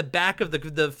probably in the back of the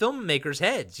filmmakers'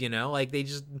 heads, you know? Like, they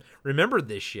just remembered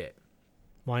this shit.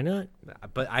 Why not?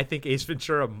 But I think Ace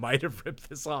Ventura might have ripped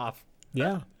this off.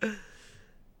 Yeah.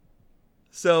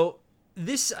 So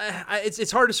this,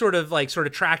 it's hard to sort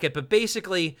of track it, but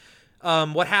basically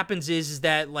what happens is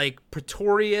that like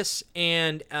Pretorius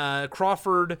and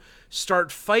Crawford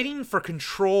start fighting for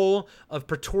control of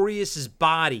Pretorius's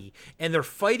body, and they're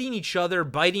fighting each other,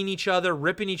 biting each other,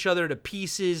 ripping each other to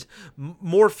pieces,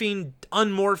 morphing,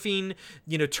 unmorphing,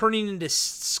 you know, turning into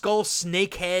skull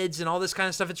snake heads and all this kind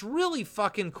of stuff. It's really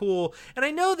fucking cool. And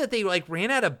I know that they like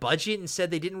ran out of budget and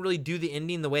said they didn't really do the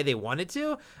ending the way they wanted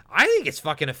to. I think it's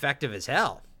fucking effective as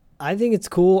hell. I think it's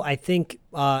cool. I think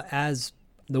as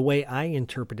the way I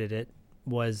interpreted it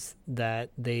was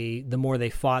that the more they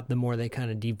fought, the more they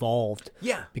kind of devolved.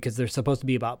 Yeah. Because they're supposed to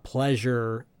be about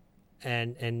pleasure,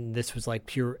 and this was like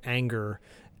pure anger,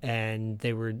 and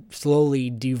they were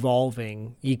slowly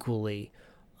devolving equally.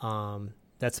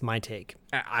 That's my take.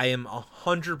 I am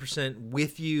 100%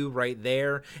 with you right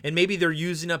there. And maybe they're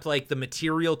using up like the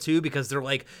material too, because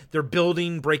they're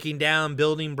building, breaking down,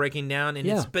 and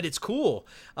yeah. But it's cool.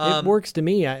 It works to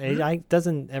me. It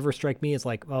doesn't ever strike me as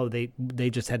like, oh, they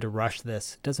just had to rush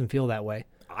this. It doesn't feel that way.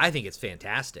 I think it's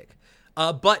fantastic.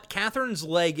 But Catherine's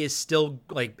leg is still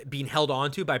like being held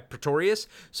onto by Pretorius.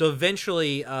 So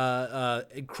eventually,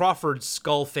 Crawford's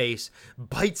skull face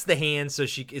bites the hand so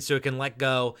it can let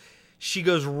go. She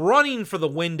goes running for the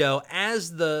window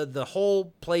as the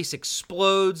whole place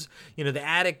explodes. You know, the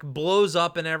attic blows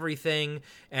up and everything.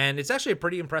 And it's actually a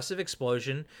pretty impressive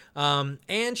explosion.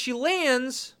 And she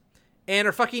lands, and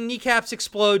her fucking kneecaps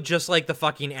explode just like the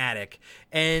fucking attic.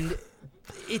 And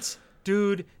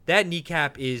dude, that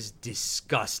kneecap is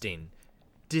disgusting.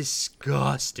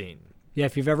 Disgusting. Yeah,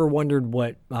 if you've ever wondered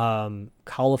what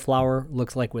cauliflower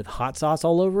looks like with hot sauce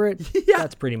all over it,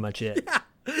 that's pretty much it.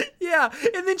 Yeah,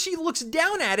 and then she looks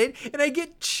down at it, and I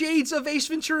get shades of Ace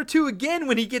Ventura 2 again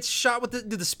when he gets shot with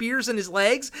the spears in his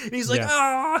legs, and he's like,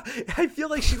 ah! I feel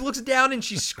like she looks down and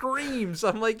she screams.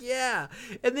 I'm like, yeah.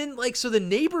 And then, like, so the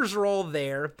neighbors are all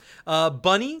there.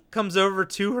 Bunny comes over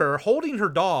to her, holding her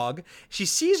dog. She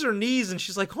sees her knees, and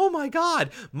she's like, oh my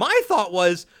God. My thought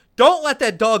was, don't let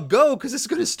that dog go, because it's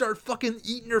going to start fucking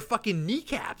eating her fucking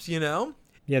kneecaps, you know?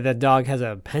 Yeah, that dog has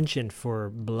a penchant for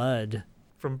blood.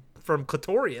 From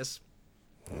Clitorius.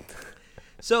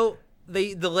 So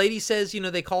the lady says, you know,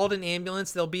 they called an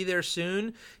ambulance. They'll be there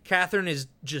soon. Catherine is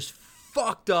just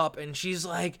fucked up, and she's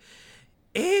like,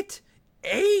 it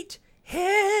ate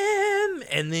him.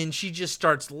 And then she just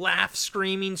starts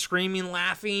screaming,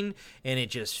 laughing, and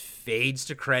it just fades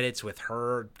to credits with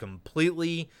her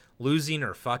completely losing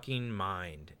her fucking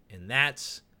mind. And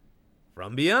that's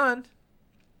From Beyond.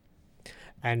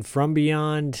 And From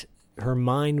Beyond, her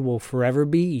mind will forever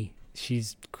be.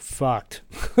 She's fucked.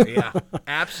 Yeah,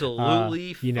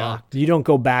 absolutely fucked. You know, you don't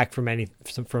go back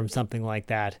from something like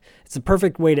that. It's a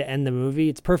perfect way to end the movie.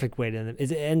 It's a perfect way to end it.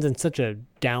 It ends in such a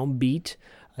downbeat.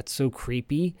 It's so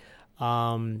creepy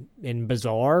and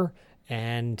bizarre.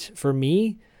 And for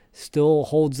me, still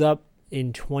holds up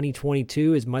in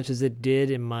 2022 as much as it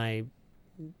did in my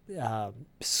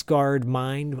scarred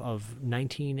mind of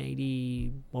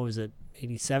 1980. What was it?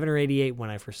 87 or 88 when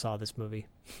I first saw this movie.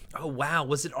 Oh wow,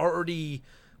 was it already?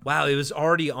 Wow, it was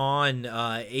already on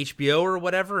HBO or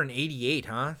whatever in 88,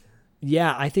 huh?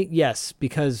 Yeah, I think yes,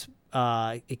 because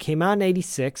it came out in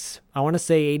 86. I want to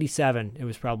say 87. It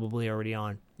was probably already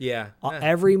on. Yeah.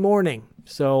 Every morning.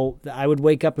 So I would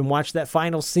wake up and watch that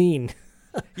final scene.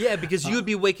 Yeah, because you would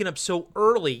be waking up so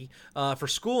early for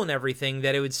school and everything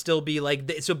that it would still be like.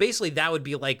 So basically, that would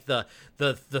be like the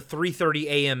 3:30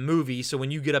 a.m. movie. So when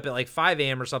you get up at like 5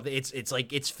 a.m. or something, it's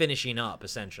like it's finishing up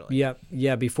essentially. Yep.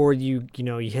 Yeah. Before you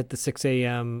hit the 6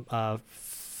 a.m.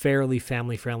 Fairly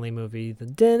family friendly movie. The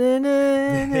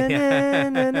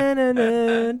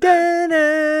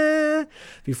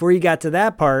before you got to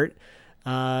that part,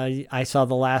 I saw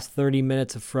the last 30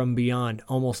 minutes of From Beyond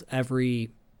almost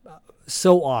every.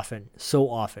 So often,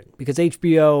 because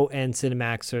HBO and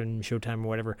Cinemax and Showtime or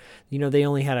whatever, they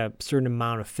only had a certain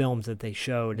amount of films that they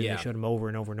showed, and they showed them over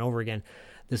and over and over again.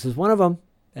 This was one of them,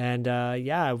 and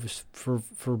it was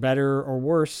for better or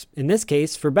worse. In this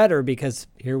case, for better, because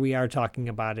here we are talking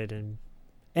about it and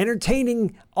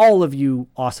entertaining all of you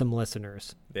awesome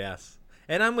listeners. Yes.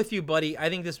 And I'm with you, buddy. I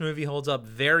think this movie holds up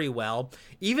very well,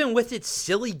 even with its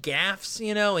silly gaffes,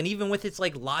 and even with its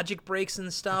like logic breaks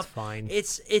and stuff. It's fine.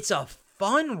 It's a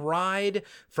fun ride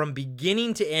from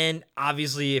beginning to end.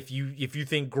 Obviously, if you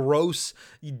think gross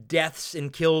deaths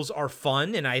and kills are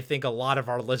fun, and I think a lot of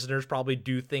our listeners probably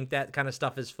do think that kind of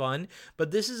stuff is fun,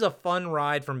 but this is a fun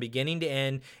ride from beginning to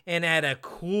end, and at a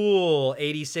cool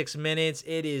 86 minutes,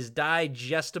 it is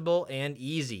digestible and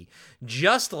easy,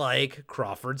 just like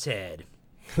Crawford's Head.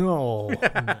 Oh,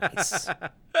 nice.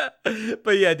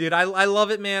 But yeah, dude, I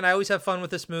love it, man. I always have fun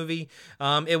with this movie.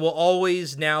 It will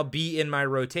always now be in my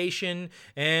rotation,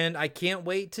 and I can't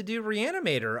wait to do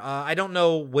Reanimator. I don't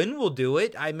know when we'll do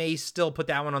it. I may still put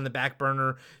that one on the back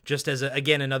burner just as,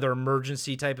 again, another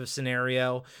emergency type of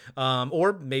scenario.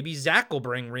 Or maybe Zach will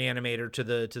bring Reanimator to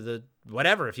the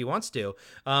whatever if he wants to.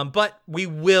 But we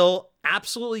will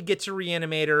absolutely get to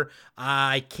Reanimator.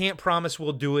 I can't promise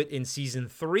we'll do it in season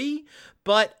 3,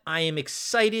 but I am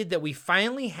excited that we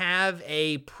finally have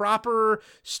a proper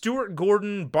Stuart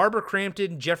Gordon, Barbara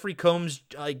Crampton, Jeffrey Combs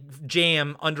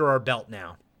jam under our belt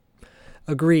now.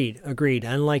 Agreed.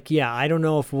 And I don't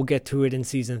know if we'll get to it in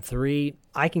season 3.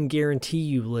 I can guarantee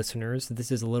you, listeners,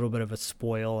 this is a little bit of a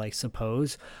spoil, I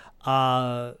suppose.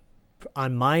 On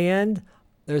my end,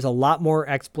 there's a lot more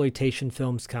exploitation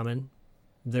films coming.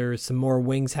 There's some more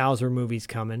Wings Hauser movies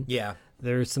coming. Yeah.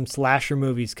 There's some slasher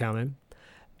movies coming.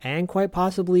 And quite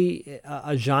possibly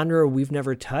a genre we've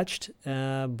never touched,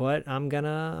 but I'm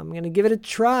gonna give it a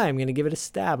try. I'm gonna give it a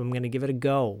stab. I'm gonna give it a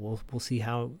go. We'll see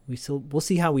how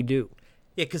we do.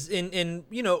 Yeah, because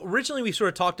originally we sort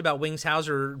of talked about Wings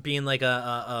Hauser being like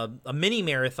a mini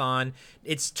marathon.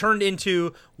 It's turned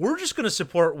into we're just going to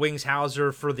support Wings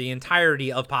Hauser for the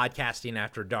entirety of Podcasting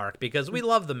After Dark because we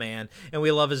love the man and we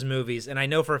love his movies. And I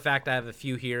know for a fact I have a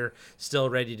few here still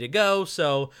ready to go.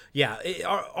 So yeah,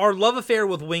 our love affair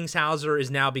with Wings Hauser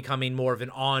is now becoming more of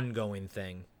an ongoing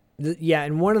thing. Yeah,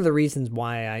 and one of the reasons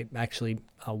why I actually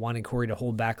wanted Corey to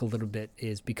hold back a little bit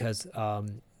is because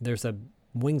there's a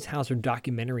Wings Hauser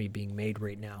documentary being made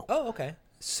right now. Oh, okay.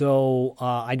 So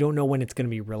I don't know when it's going to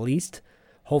be released.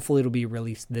 Hopefully it'll be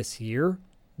released this year,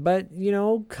 but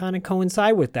kind of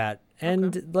coincide with that.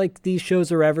 And these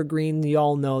shows are evergreen. You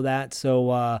all know that.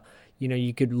 So,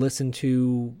 you could listen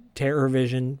to Terror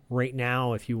Vision right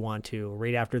now if you want to,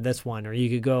 right after this one, or you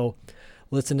could go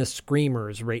listen to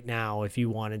Screamers right now if you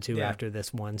wanted to after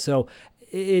this one. So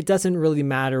it doesn't really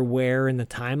matter where in the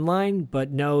timeline,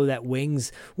 but know that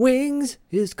Wings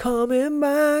is coming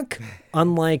back.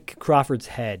 Unlike Crawford's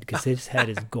Head, because his head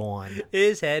is gone.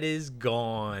 His head is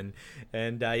gone.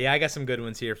 And I got some good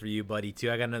ones here for you, buddy,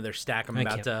 too. I got another stack I'm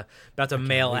about to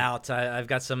mail out. I've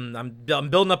got some. I'm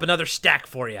building up another stack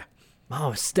for you.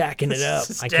 Oh, stacking it up.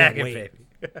 I can't wait.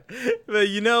 Baby. But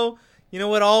you know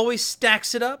what always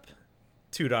stacks it up?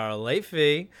 $2 late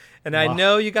fee. And I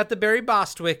know you got the Barry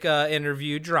Bostwick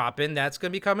interview dropping. That's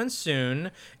going to be coming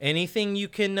soon. Anything you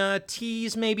can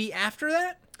tease maybe after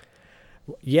that?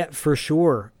 Yeah, for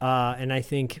sure. And I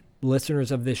think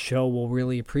listeners of this show will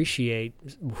really appreciate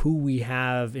who we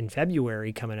have in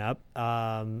February coming up.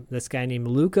 This guy named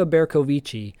Luca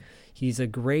Bercovici. He's a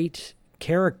great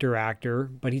character actor,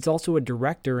 but he's also a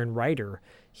director and writer.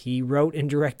 He wrote and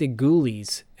directed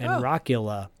Ghoulies and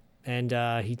Rockula. And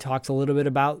he talks a little bit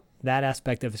about that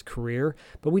aspect of his career.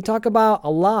 But we talk a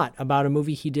lot about a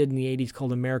movie he did in the 80s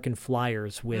called American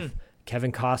Flyers with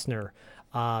Kevin Costner.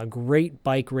 Great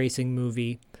bike racing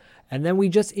movie. And then we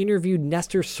just interviewed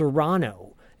Nestor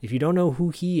Serrano. If you don't know who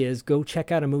he is, go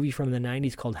check out a movie from the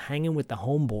 90s called Hanging with the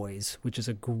Homeboys, which is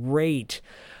a great...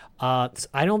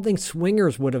 I don't think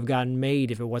Swingers would have gotten made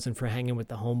if it wasn't for Hanging with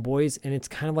the Homeboys, and it's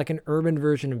kind of like an urban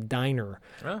version of Diner,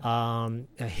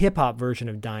 a hip-hop version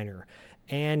of Diner.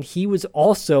 And he was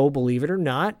also, believe it or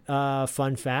not,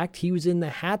 fun fact, he was in the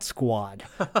Hat Squad,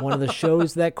 one of the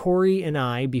shows that Corey and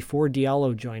I, before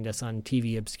Diallo joined us on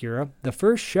TV Obscura, the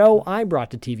first show I brought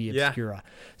to TV Obscura.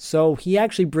 So he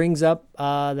actually brings up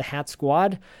the Hat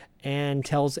Squad and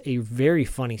tells a very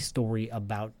funny story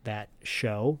about that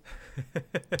show.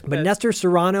 But Nestor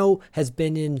Serrano has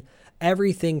been in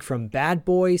everything from Bad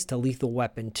Boys to Lethal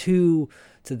Weapon 2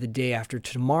 to The Day After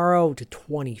Tomorrow to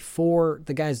 24.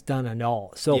 The guy's done it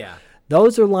all. So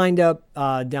those are lined up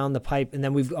down the pipe. And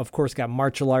then we've, of course, got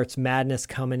Martial Arts Madness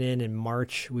coming in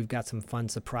March. We've got some fun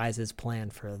surprises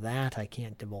planned for that. I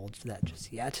can't divulge that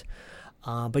just yet.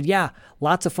 But yeah,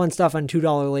 lots of fun stuff on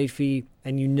 $2 late fee.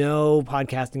 And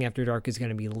Podcasting After Dark is going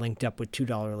to be linked up with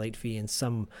 $2 late fee in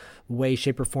some way,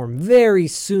 shape, or form very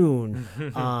soon.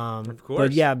 Of course.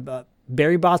 But yeah,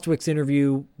 Barry Bostwick's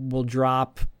interview will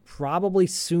drop probably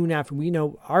soon after. We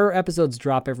know our episodes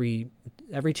drop every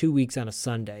 2 weeks on a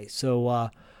Sunday. So,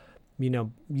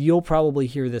 you'll probably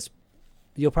hear this.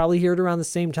 You'll probably hear it around the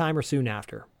same time or soon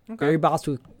after. Okay. Barry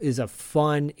Bostwick is a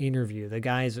fun interview. The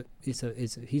guy he's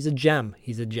a gem.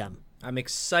 He's a gem. I'm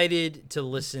excited to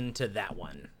listen to that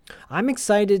one. I'm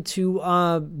excited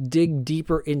to dig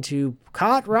deeper into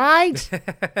Cartwright.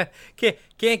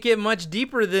 Can't get much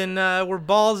deeper than we're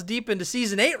balls deep into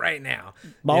season 8 right now.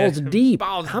 Balls deep.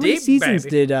 Balls How deep, many seasons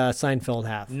baby. did Seinfeld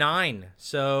have? 9.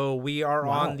 So we are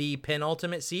on the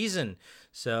penultimate season.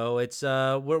 So it's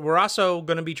we're also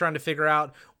going to be trying to figure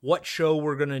out what show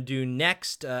we're going to do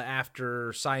next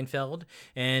after Seinfeld,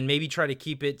 and maybe try to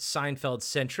keep it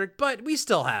Seinfeld-centric, but we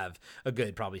still have a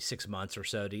good probably 6 months or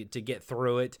so to get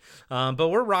through it. But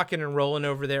we're rocking and rolling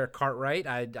over there at Cartwright.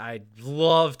 I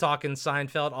love talking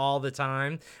Seinfeld all the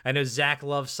time. I know Zach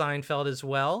loves Seinfeld as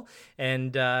well,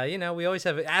 and we always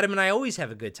have Adam and I always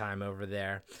have a good time over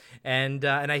there, and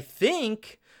I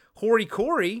think Hori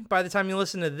Corey, by the time you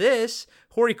listen to this,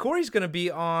 Hori Corey's going to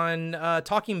be on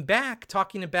talking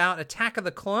about Attack of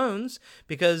the Clones,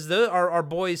 because our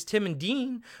boys Tim and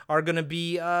Dean are going to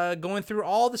be going through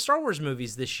all the Star Wars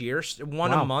movies this year,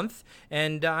 one a month,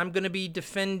 and I'm going to be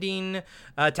defending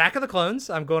Attack of the Clones.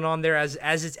 I'm going on there as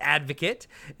its advocate,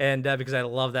 and because I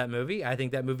love that movie. I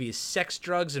think that movie is sex,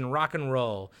 drugs, and rock and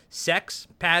roll. Sex,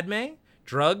 Padme,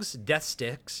 drugs, death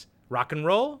sticks, rock and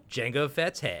roll, Jango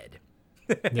Fett's head.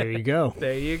 There you go.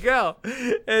 There you go.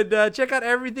 And check out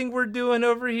everything we're doing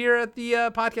over here at the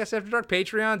Podcast After Dark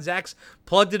Patreon. Zach's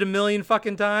plugged it a million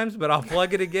fucking times, but I'll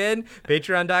plug it again.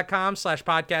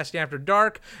 Patreon.com/Podcasting After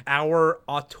Dark. Our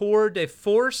Auteur de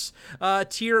Force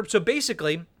tier. So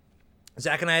basically,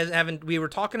 Zach and I we were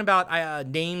talking about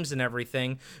names and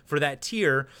everything for that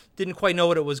tier. Didn't quite know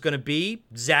what it was going to be.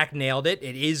 Zach nailed it.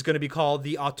 It is going to be called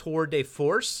the Auteur de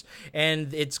Force,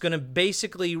 and it's going to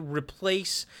basically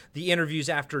replace the Interviews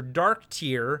After Dark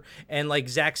tier. And like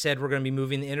Zach said, we're going to be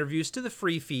moving the interviews to the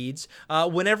free feeds.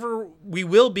 Whenever we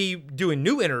will be doing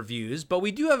new interviews, but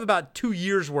we do have about 2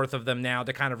 years worth of them now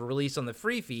to kind of release on the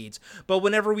free feeds. But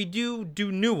whenever we do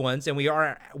new ones, and we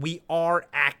are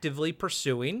actively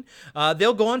pursuing,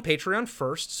 they'll go on Patreon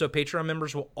first, so Patreon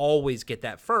members will always get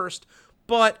that first.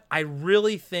 But I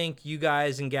really think you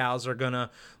guys and gals are going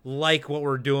to like what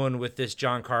we're doing with this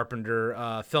John Carpenter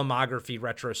filmography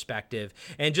retrospective.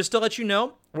 And just to let you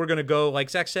know, we're going to go, like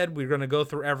Zach said, we're going to go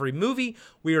through every movie.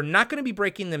 We are not going to be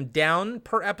breaking them down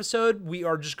per episode. We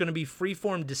are just going to be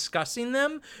freeform discussing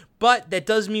them. But that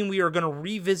does mean we are going to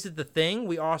revisit The Thing.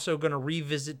 We are also going to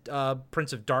revisit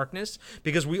Prince of Darkness,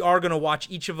 because we are going to watch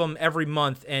each of them every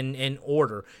month and in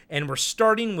order. And we're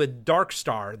starting with Dark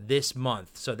Star this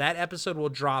month. So that episode will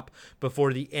drop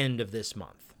before the end of this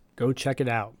month. Go check it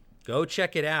out. Go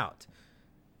check it out.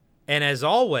 And as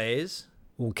always,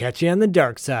 we'll catch you on the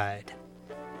dark side.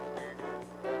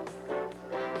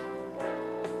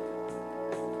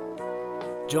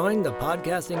 Join the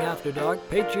Podcasting After Dark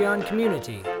Patreon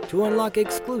community to unlock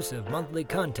exclusive monthly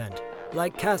content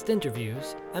like cast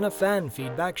interviews and a fan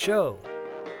feedback show.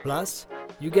 Plus,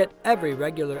 you get every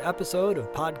regular episode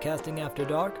of Podcasting After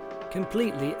Dark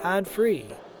completely ad-free.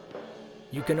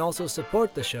 You can also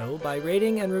support the show by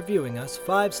rating and reviewing us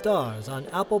 5 stars on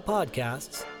Apple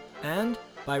Podcasts and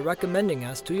by recommending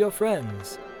us to your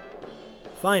friends.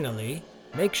 Finally,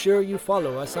 make sure you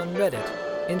follow us on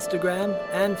Reddit, Instagram,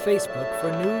 and Facebook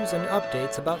for news and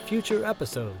updates about future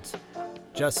episodes.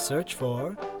 Just search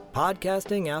for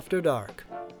Podcasting After Dark.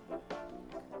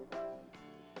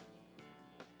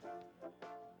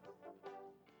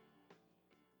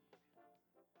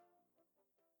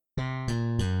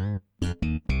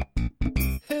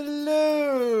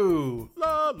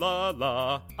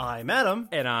 la. I'm Adam.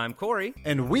 And I'm Corey.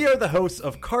 And we are the hosts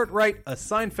of Cartwright, a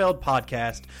Seinfeld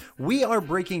podcast. We are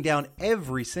breaking down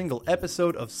every single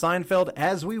episode of Seinfeld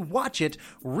as we watch it,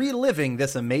 reliving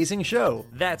this amazing show.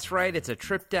 That's right, it's a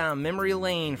trip down memory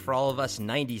lane for all of us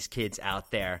 90s kids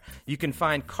out there. You can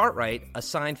find Cartwright, a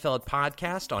Seinfeld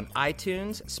podcast on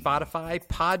iTunes, Spotify,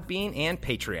 Podbean, and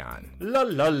Patreon. La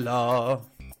la la.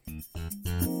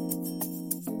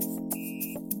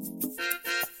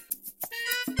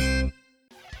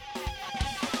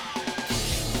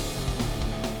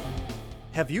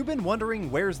 Have you been wondering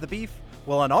where's the beef?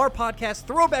 Well, on our podcast,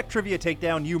 Throwback Trivia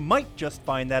Takedown, you might just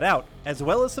find that out, as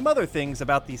well as some other things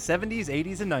about the 70s,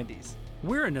 80s, and 90s.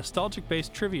 We're a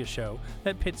nostalgic-based trivia show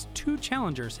that pits two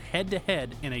challengers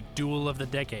head-to-head in a duel of the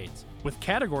decades, with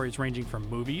categories ranging from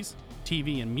movies,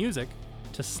 TV, and music,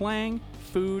 to slang,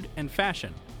 food, and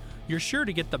fashion. You're sure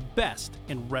to get the best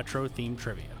in retro-themed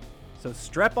trivia. So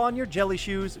strap on your jelly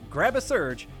shoes, grab a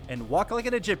Surge, and walk like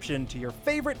an Egyptian to your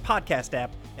favorite podcast app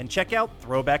and check out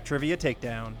Throwback Trivia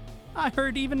Takedown. I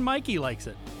heard even Mikey likes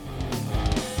it.